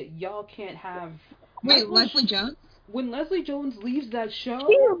 That's it. Y'all can't have... Wait, Leslie Jones? When Leslie Jones leaves that show...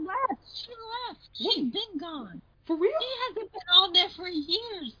 She left. She's been gone. For real? She hasn't been on there for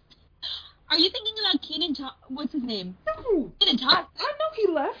years. Are you thinking about Kenan what's his name? No. Kenan Thompson. I know he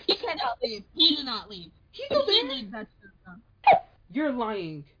left. He cannot leave. He did not leave. He's still there. He leaves that show. You're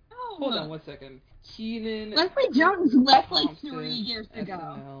lying. No. Hold on 1 second. Kenan... Leslie Jones left like 3 years ago.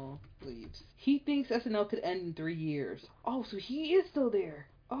 SNL leaves. He thinks SNL could end in 3 years. Oh, so he is still there.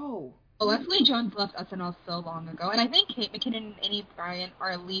 Oh. Well, Leslie Jones left SNL so long ago, and I think Kate McKinnon and A.D. Bryant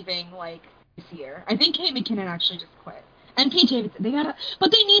are leaving like this year. I think Kate McKinnon actually just quit. And Pete Davidson,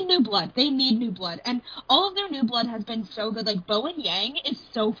 but they need new blood. And all of their new blood has been so good. Like, Bowen Yang is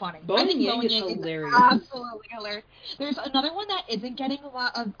so funny. Bowen Yang is hilarious. Absolutely hilarious. There's another one that isn't getting a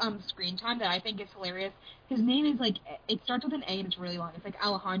lot of screen time that I think is hilarious. His name is, like, it starts with an A and it's really long. It's like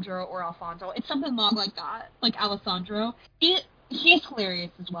Alejandro or Alfonso. It's something long like that, like Alessandro. He's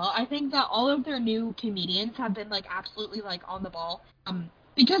hilarious as well. I think that all of their new comedians have been, like, absolutely, like, on the ball.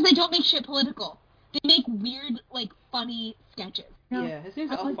 Because they don't make shit political. They make weird, like, funny sketches. Yeah, his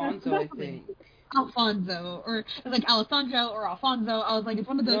name's Alfonso, I think. Alfonso, or like Alessandro or Alfonso. I was like, it's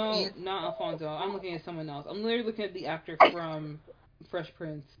one of those. No, not Alfonso. I'm looking at someone else. I'm literally looking at the actor from Fresh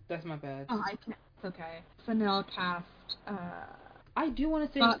Prince. That's my bad. Oh, I can't. It's okay. SNL cast. I do want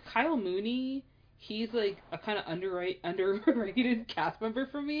to say Kyle Mooney. He's like a kind of underrated cast member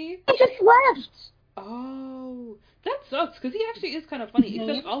for me. He just left. Oh, that sucks because he actually is kind of funny.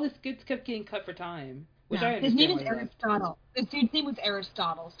 Except all his skits kept getting cut for time, which I understand. His name is Aristotle. This dude's name was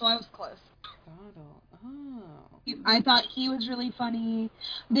Aristotle, so I was close. Aristotle. Oh. I thought he was really funny.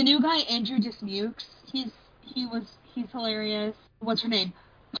 The new guy, Andrew Dismukes, he's hilarious. What's her name?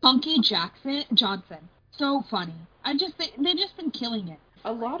 Punky Johnson. So funny. They've just been killing it.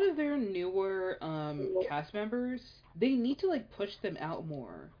 A lot of their newer cast members, they need to like push them out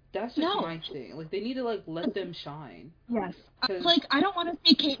more. That's just my thing. Like, they need to, like, let them shine. Yes. Like, I don't want to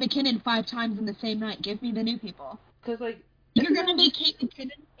see Kate McKinnon 5 times in the same night. Give me the new people. Because, like... You're going to make Kate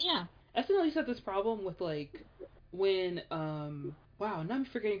McKinnon? Yeah. SNL used to have this problem with, like, when, wow, now I'm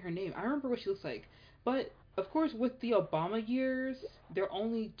forgetting her name. I remember what she looks like. But, of course, with the Obama years, their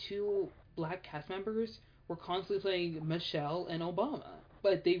only 2 black cast members were constantly playing Michelle and Obama.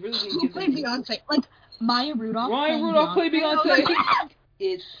 but they really didn't Who give played them. Beyonce? Like Maya Rudolph. Ryan playing Rudolph played I was Beyonce. like,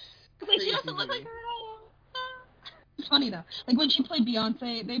 It's like, she crazy. doesn't look to like me. her at all. It's funny though. Like when she played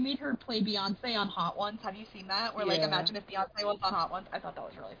Beyonce, they made her play Beyonce on Hot Ones. Have you seen that? Where like Yeah. imagine if Beyonce was on Hot Ones. I thought that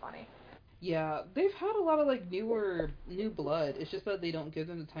was really funny. Yeah, they've had a lot of like new blood. It's just that they don't give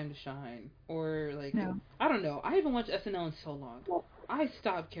them the time to shine, or like No. I don't know. I haven't watched SNL in so long. I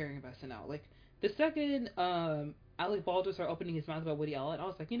stopped caring about SNL. Like the second Alec Baldwin started opening his mouth about Woody Allen, I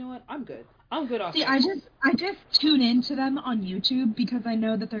was like, you know what? I'm good. I'm good off See, this. I just tune into them on YouTube because I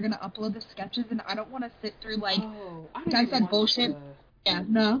know that they're gonna upload the sketches, and I don't want to sit through like I like I don't said watch bullshit. Yeah,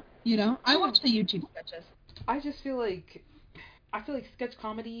 no, you know, I Oh. watch the YouTube sketches. I just feel like sketch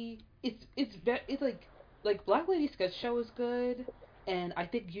comedy. It's like Black Lady Sketch Show is good, and I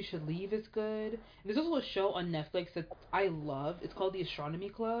think You Should Leave is good. And there's also a show on Netflix that I love. It's called The Astronomy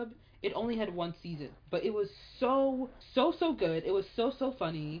Club. It only had one season, but it was so good. It was so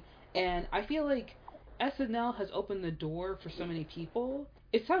funny, and I feel like SNL has opened the door for so many people.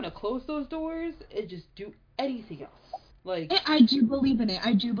 It's time to close those doors and just do anything else. Like I do believe in it.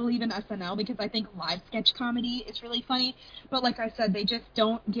 I do believe in SNL because I think live sketch comedy is really funny. But like I said, they just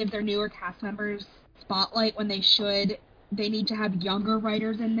don't give their newer cast members spotlight when they should. They need to have younger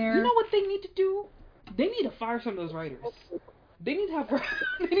writers in there. You know what they need to do? They need to fire some of those writers. They need to have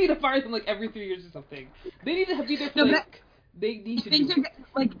they need to fire them like every 3 years or something. They need to be there for like they need to do it.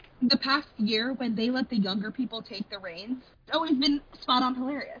 Like the past year when they let the younger people take the reins, it's always been spot on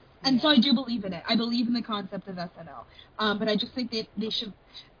hilarious. And so I do believe in it. I believe in the concept of SNL. But I just think they should.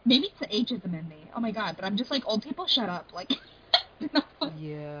 Maybe it's the ageism in me. Oh my god! But I'm just like old people. Shut up! Like.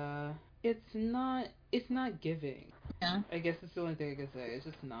 Yeah, it's not giving. Yeah. I guess it's the only thing I can say. It's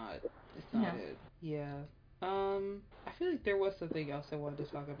just not. It's not it. Yeah. I feel like there was something else I wanted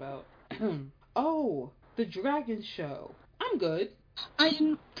to talk about. Oh, the Dragon Show. I'm good. I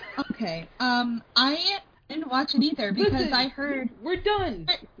didn't. Okay. I didn't watch it either because Listen, I heard. We're done.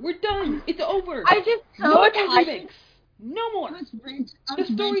 We're done. It's over. I just so No more tired. remakes. No more. The The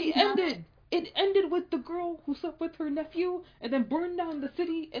story ended. It ended with the girl who slept with her nephew and then burned down the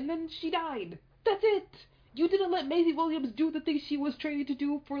city and then she died. That's it. You didn't let Maisie Williams do the things she was trained to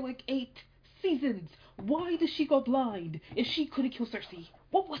do for like 8 seasons. Why did she go blind if she couldn't kill Cersei?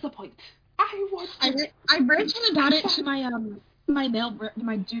 What was the point? I watched it. I mentioned about it to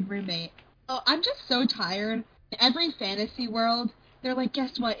my dude roommate. Oh, I'm just so tired. Every fantasy world, they're like,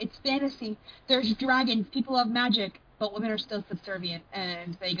 guess what? It's fantasy. There's dragons. People have magic. But women are still subservient,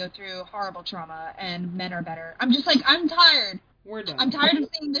 and they go through horrible trauma, and men are better. I'm just like, I'm tired. We're done. I'm tired of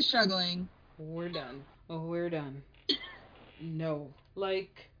seeing the struggling. We're done. Oh, we're done. No.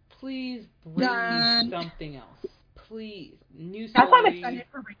 Like, please bring me something else. Please. New story. That's why I'm excited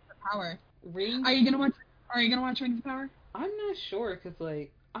for Rings of Power. Rings? Are you gonna watch Rings of Power? I'm not sure, because,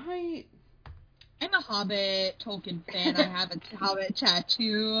 like, I'm a Hobbit Tolkien fan. I have a Hobbit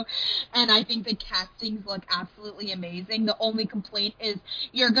tattoo, and I think the castings look absolutely amazing. The only complaint is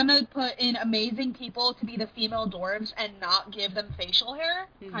you're gonna put in amazing people to be the female dwarves and not give them facial hair.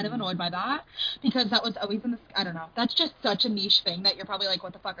 Mm-hmm. Kind of annoyed by that because that was always in the. I don't know. That's just such a niche thing that you're probably like,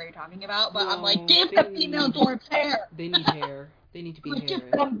 what the fuck are you talking about? But I'm like, give the female dwarves hair. They need hair. They need to be like, hair.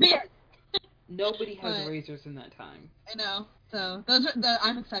 give them beard. Nobody has razors in that time. I know. So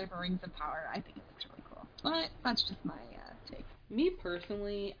I'm excited for Rings of Power. I think it's really cool. But that's just my take. Me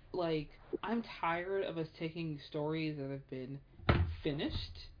personally, like, I'm tired of us taking stories that have been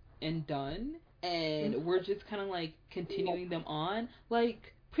finished and done, and we're just kind of like continuing them on.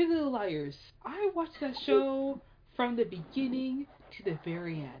 Like Pretty Little Liars. I watched that show from the beginning to the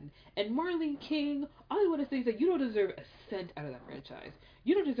very end. And Marlene King, all I want to say is that you don't deserve a cent out of that franchise.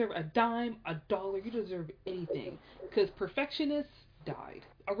 You don't deserve a dime, a dollar. You don't deserve anything. Because Perfectionists died.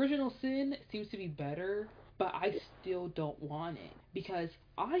 Original Sin seems to be better, but I still don't want it. Because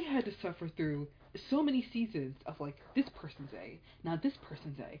I had to suffer through so many seasons of like, this person's A, now this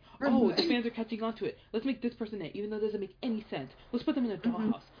person's A. Oh, the fans are catching on to it. Let's make this person A, even though it doesn't make any sense. Let's put them in a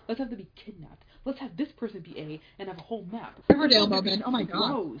dollhouse. Let's have them be kidnapped. Let's have this person be A and have a whole map. Riverdale moment. Oh my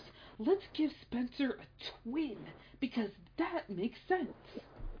god. Rose. Let's give Spencer a twin because that makes sense.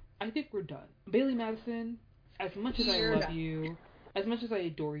 I think we're done. Bailey Madison, as much as I love you, as much as I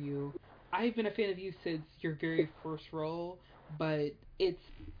adore you, I've been a fan of you since your very first role, but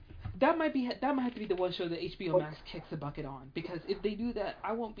that might have to be the one show that HBO Max kicks the bucket on, because if they do that,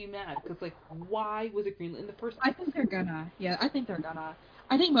 I won't be mad, because like, why was it greenlit in the first place? I think they're gonna. Yeah, I think they're gonna.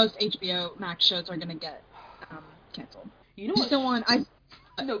 I think most HBO Max shows are gonna get canceled. You know what? Still want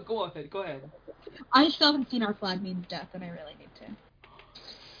No, go ahead. I still haven't seen Our Flag Means Death, and I really need to.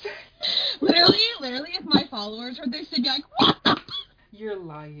 Literally, if my followers heard this, they'd be like, "What the?" You're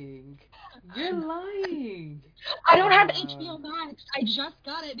lying. You're lying. I don't have Wow. HBO Max. I just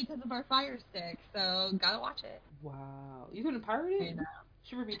got it because of our Fire Stick, so gotta watch it. Wow. You couldn't pirate I it? know.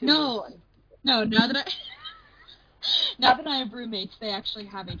 Shiver me No, timbers. no. Now that I have roommates, they actually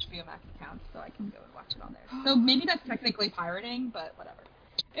have HBO Max accounts, so I can go and watch it on there. So maybe that's technically pirating, but whatever.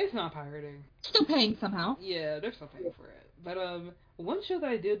 It's not pirating. Still paying somehow. Yeah, they're still paying for it. But one show that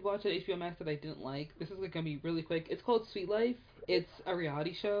I did watch at HBO Max that I didn't like. This is gonna be really quick. It's called Sweet Life. It's a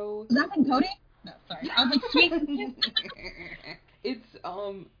reality show. Is that in Cody? No, sorry. I was like, sweet.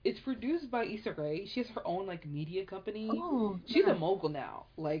 It's produced by Issa Rae. She has her own like media company. Oh, She's yeah. a mogul now.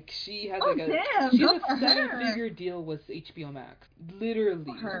 Like she has Oh, like damn, she go has for a her. 7-figure deal with HBO Max. Literally.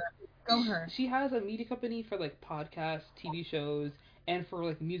 Go her. She has a media company for like podcasts, TV shows, and for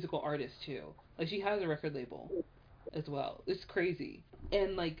like musical artists too. Like she has a record label as well. It's crazy.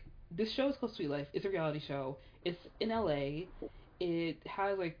 And like this show is called Sweet Life. It's a reality show. It's in LA. It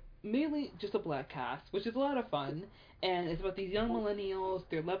has like mainly just a black cast, which is a lot of fun. And it's about these young millennials.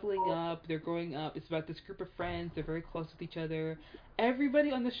 They're leveling up. They're growing up. It's about this group of friends. They're very close with each other.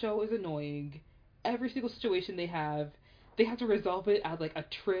 Everybody on the show is annoying. Every single situation they have to resolve it at like a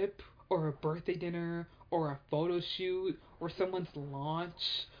trip or a birthday dinner or a photo shoot or someone's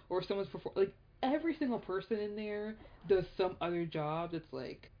launch or someone's like every single person in there does some other job that's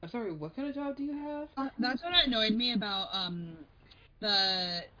like, I'm sorry, what kind of job do you have? That's what annoyed me about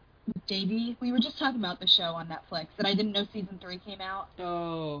the Davey. We were just talking about the show on Netflix that I didn't know season 3 came out.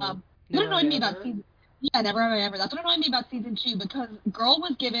 Oh, What annoyed me about ever? season? Yeah, never have I ever. That's what annoyed me about season 2 because girl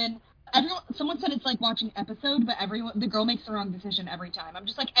was given. Someone said it's like watching episode, but the girl makes the wrong decision every time. I'm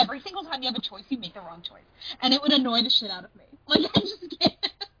just like, every single time you have a choice, you make the wrong choice, and it would annoy the shit out of me. Like I just can't.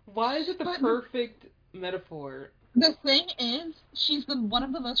 Why is it the perfect metaphor? The thing is, she's one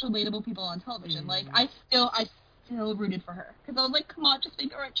of the most relatable people on television. Like I still rooted for her because I was like, come on, just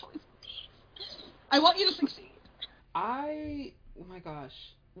make the right choice. I want you to succeed. Oh my gosh,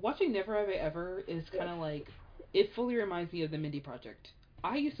 watching Never Have I Ever is kind of like, it fully reminds me of the Mindy Project.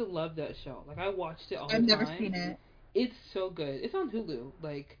 I used to love that show. Like I watched it all the time. I've never seen it. It's so good. It's on Hulu.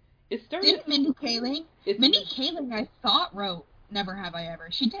 Like it started. Didn't Mindy Kaling? Mindy Kaling, I thought wrote Never Have I Ever.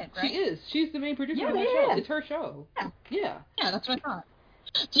 She did, right? She is. She's the main producer of the Yeah. show. It's her show. Yeah. Yeah, that's what I thought.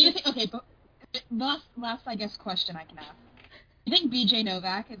 Do you think? Okay, but last I guess question I can ask. Do you think BJ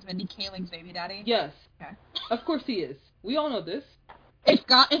Novak is Mindy Kaling's baby daddy? Yes. Okay. Of course he is. We all know this. If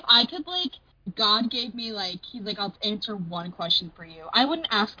I could like, God gave me like, he's like, I'll answer one question for you. I wouldn't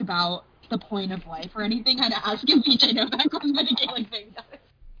ask about the point of life or anything. I'd ask if BJ Novak was Mindy Kaling's baby daddy.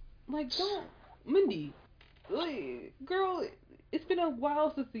 Like, don't, Mindy, like, girl, it's been a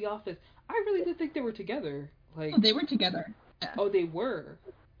while since The Office. I really did think they were together. Like, Oh, they were together. Yeah. Oh, they were.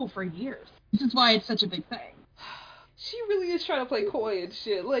 Oh, for years. This is why it's such a big thing. She really is trying to play coy and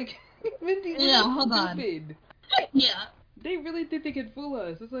shit. Like, Mindy, Yeah, hold on. stupid. Yeah. They really think they could fool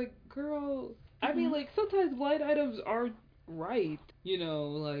us. It's like, girl, I mean, like, sometimes blind items are right. You know,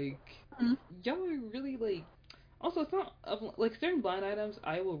 like, y'all are really, like, also, it's not, like, certain blind items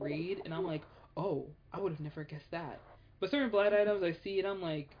I will read, and I'm like, oh, I would have never guessed that. But certain blind items I see, and I'm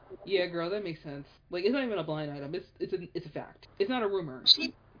like, yeah, girl, that makes sense. Like, it's not even a blind item. It's a fact. It's not a rumor.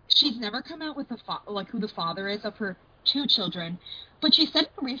 She's never come out with who the father is of her 2 children, but she said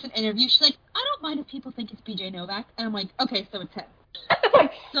in a recent interview, she's like, I don't mind if people think it's BJ Novak, and I'm like, okay, so it's him.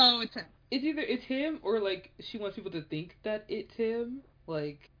 So it's him. It's either it's him or like she wants people to think that it's him.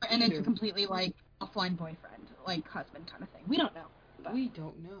 Like, and it's a completely like offline boyfriend, like husband kind of thing. We don't know. But. We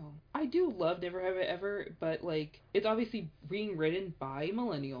don't know. I do love Never Have I Ever, but like it's obviously being written by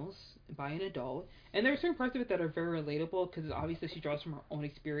millennials, by an adult, and there are certain parts of it that are very relatable because obviously she draws from her own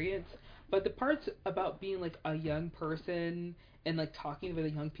experience. But the parts about being like a young person and like talking the way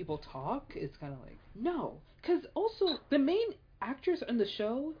young people talk, it's kind of like no, because also the main actress on the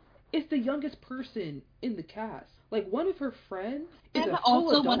show is the youngest person in the cast. Like one of her friends is and a full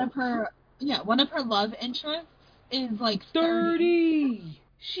also adult. one of her love interests is like 30.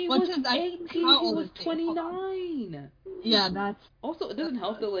 She was 18. He was 29. Yeah, that's. Also, it doesn't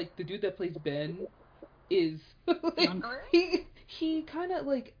help that like the dude that plays Ben is younger. He kind of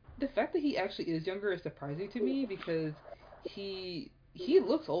like the fact that he actually is younger is surprising to me because he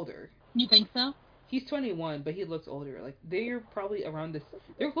looks older. You think so? He's 21, but he looks older. Like they're probably around this.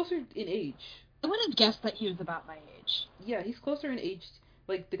 They're closer in age. I would have guessed that he was about my age. Yeah, he's closer in age.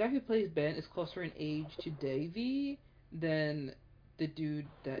 Like, the guy who plays Ben is closer in age to Davey than the dude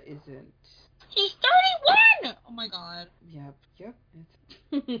that isn't. He's 31! Oh my god. Yep.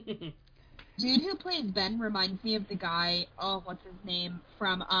 Dude who plays Ben reminds me of the guy, what's his name,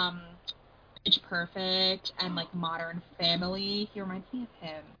 from, Pitch Perfect and like Modern Family. He reminds me of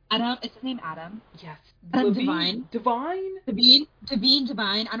him. Adam, is his name Adam? Yes. Adam Devine. Devine.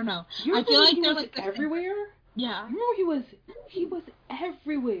 Devine. I don't know. You I feel like he they're was like the everywhere. Yeah. You remember he was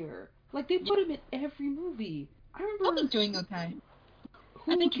everywhere. Like they put him in every movie. I remember. Hope he's doing okay.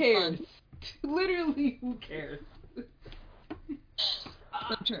 Who cares? Literally, who cares?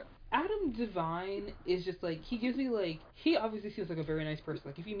 So true. Adam Devine is just like, he gives me like, he obviously seems like a very nice person.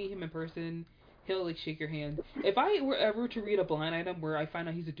 Like if you meet him in person, he'll like shake your hand. If I were ever to read a blind item where I find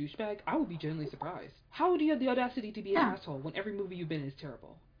out he's a douchebag, I would be genuinely surprised. How do you have the audacity to be an asshole when every movie you've been in is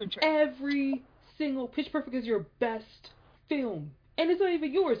terrible? So true. Every single Pitch Perfect is your best film. And it's not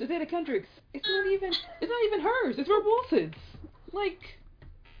even yours, it's Anna Kendrick's. It's not even hers, it's Rebel Wilson's. Like,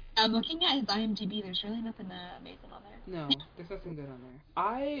 I'm looking at his IMDb, there's really nothing amazing on there. No, there's nothing good on there.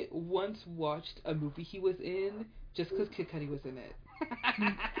 I once watched a movie he was in just because Kid Cudi was in it.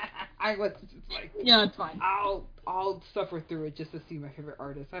 I was just like, yeah, it's fine. I'll suffer through it just to see my favorite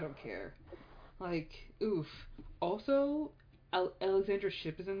artist. I don't care. Like, oof. Also, Alexandra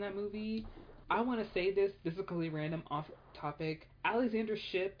Shipp is in that movie. I want to say this. This is completely random, off topic. Alexandra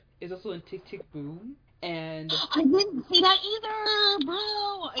Shipp is also in Tick Tick Boom. And I didn't see that either,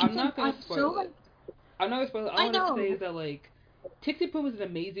 bro. I'm not gonna spoil it. I'm not gonna spoil it. All I want to say is that like, Tick Tick Boom is an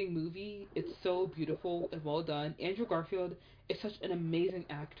amazing movie. It's so beautiful and well done. Andrew Garfield is such an amazing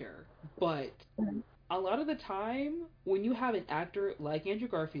actor, but a lot of the time when you have an actor like Andrew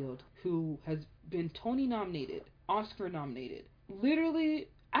Garfield who has been Tony nominated, Oscar nominated, literally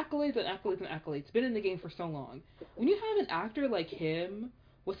accolades and accolades and accolades, been in the game for so long. When you have an actor like him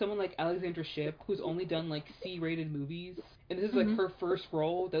with someone like Alexandra Shipp, who's only done like C-rated movies, and this is like her first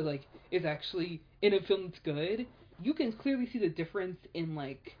role that like is actually in a film that's good, you can clearly see the difference in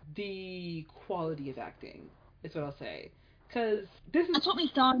like the quality of acting. Is what I'll say. Cause that's what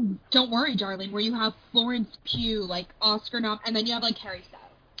we saw in Don't Worry, Darling, where you have Florence Pugh, like Oscar nom, and then you have like Harry Styles.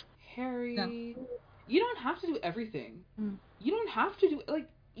 You don't have to do everything. You don't have to do like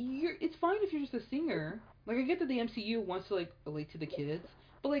it's fine if you're just a singer. Like I get that the MCU wants to like relate to the kids,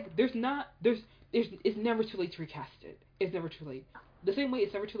 but like it's never too late to recast it. It's never too late. The same way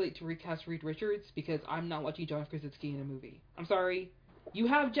it's never too late to recast Reed Richards because I'm not watching John Krasinski in a movie. I'm sorry. You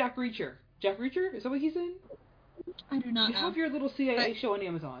have Jack Reacher. Jack Reacher? Is that what he's in? I do not know. You have your little CIA show on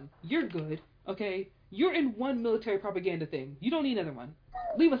Amazon. You're good, okay? You're in one military propaganda thing. You don't need another one.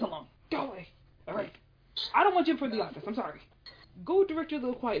 Leave us alone. Go away. Alright. I don't want Jim from The Office. I'm sorry. Go direct your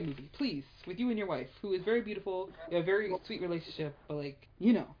Little Quiet movie, please, with you and your wife, who is very beautiful. You have a very sweet relationship, but like,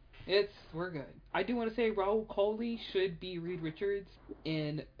 you know, we're good. I do want to say Raul Coley should be Reed Richards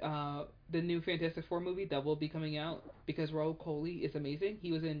in the new Fantastic Four movie that will be coming out because Raul Coley is amazing.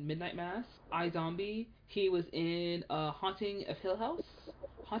 He was in Midnight Mass, iZombie. He was in Haunting of Hill House.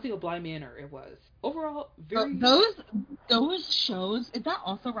 Haunting of Bly Manor, it was. Overall, very... Those shows, is that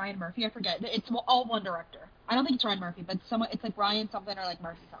also Ryan Murphy? I forget. It's all one director. I don't think it's Ryan Murphy, but it's like Ryan something or like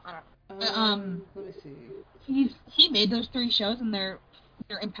Murphy something. I don't know. Let me see. He made those 3 shows and they're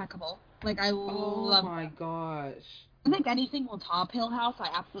impeccable. Like I love. Oh my gosh. I think anything will top Hill House. I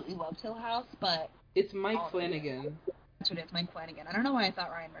absolutely loved Hill House, but it's Mike Flanagan. That's what it is, Mike Flanagan. I don't know why I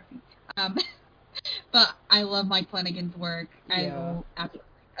thought Ryan Murphy. But I love Mike Flanagan's work. Yeah. I'm absolutely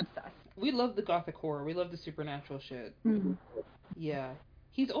obsessed. We love the gothic horror. We love the supernatural shit. Mm-hmm. Yeah.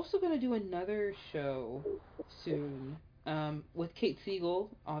 He's also going to do another show soon with Kate Siegel,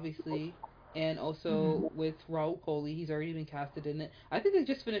 obviously, and also with Raul Coley. He's already been casted in it. I think they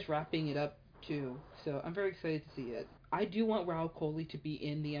just finished wrapping it up, too, so I'm very excited to see it. I do want Raul Coley to be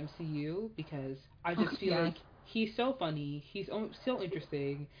in the MCU because I just feel like he's so funny, he's so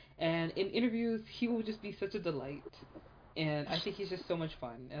interesting, and in interviews, he will just be such a delight. And I think he's just so much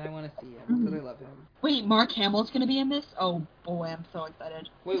fun, and I want to see him because I love him. Wait, Mark Hamill's gonna be in this? Oh boy, I'm so excited.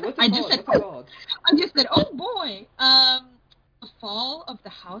 Wait, what's it called? I just said, oh boy. The Fall of the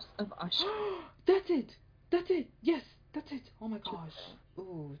House of Usher. That's it. Yes, that's it. Oh my gosh.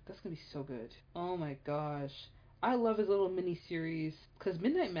 Ooh, that's gonna be so good. Oh my gosh. I love his little mini series because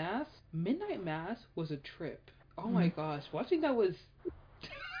Midnight Mass was a trip. Oh my gosh, watching that was.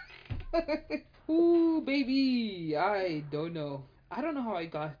 Ooh, baby, I don't know. I don't know how I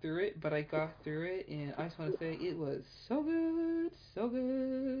got through it, but I got through it, and I just want to say it was so good, so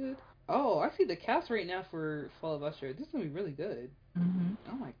good. Oh, I see the cast right now for Fall of Usher. This is going to be really good.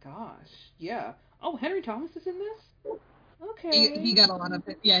 Oh my gosh. Yeah. Oh, Henry Thomas is in this? Okay. He got a lot of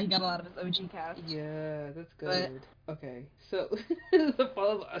he got a lot of his OG cast. Yeah, that's good. But... Okay, so the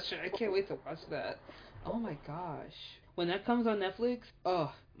Fall of Usher. I can't wait to watch that. Oh my gosh. When that comes on Netflix,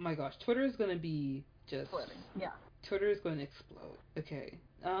 oh my gosh, Twitter is gonna be just... Yeah. Twitter is going to explode. Okay.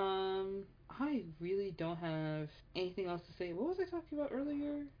 I really don't have anything else to say. What was I talking about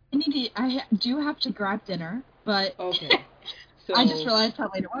earlier? Do have to grab dinner, but Okay. I just So realized how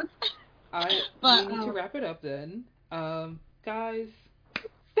late it was. we But need to wrap it up then. Guys,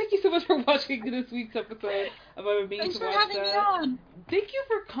 thank you so much for watching this week's episode of I've been meaning thanks to for watch having me that. on. Thank you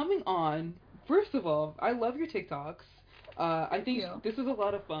for coming on. First of all, I love your TikToks. I Thank think you. this was a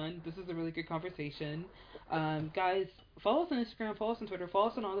lot of fun. This was a really good conversation. Guys, follow us on Instagram, follow us on Twitter, follow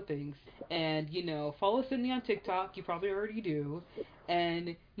us on all the things. And, follow Sydney on TikTok. You probably already do.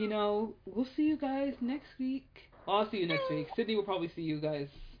 And, we'll see you guys next week. Well, I'll see you next week. Sydney will probably see you guys.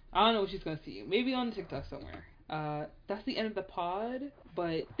 I don't know when she's going to see you. Maybe on TikTok somewhere. That's the end of the pod.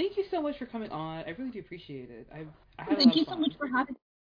 But thank you so much for coming on. I really do appreciate it. I had a lot Thank of you so fun. much for having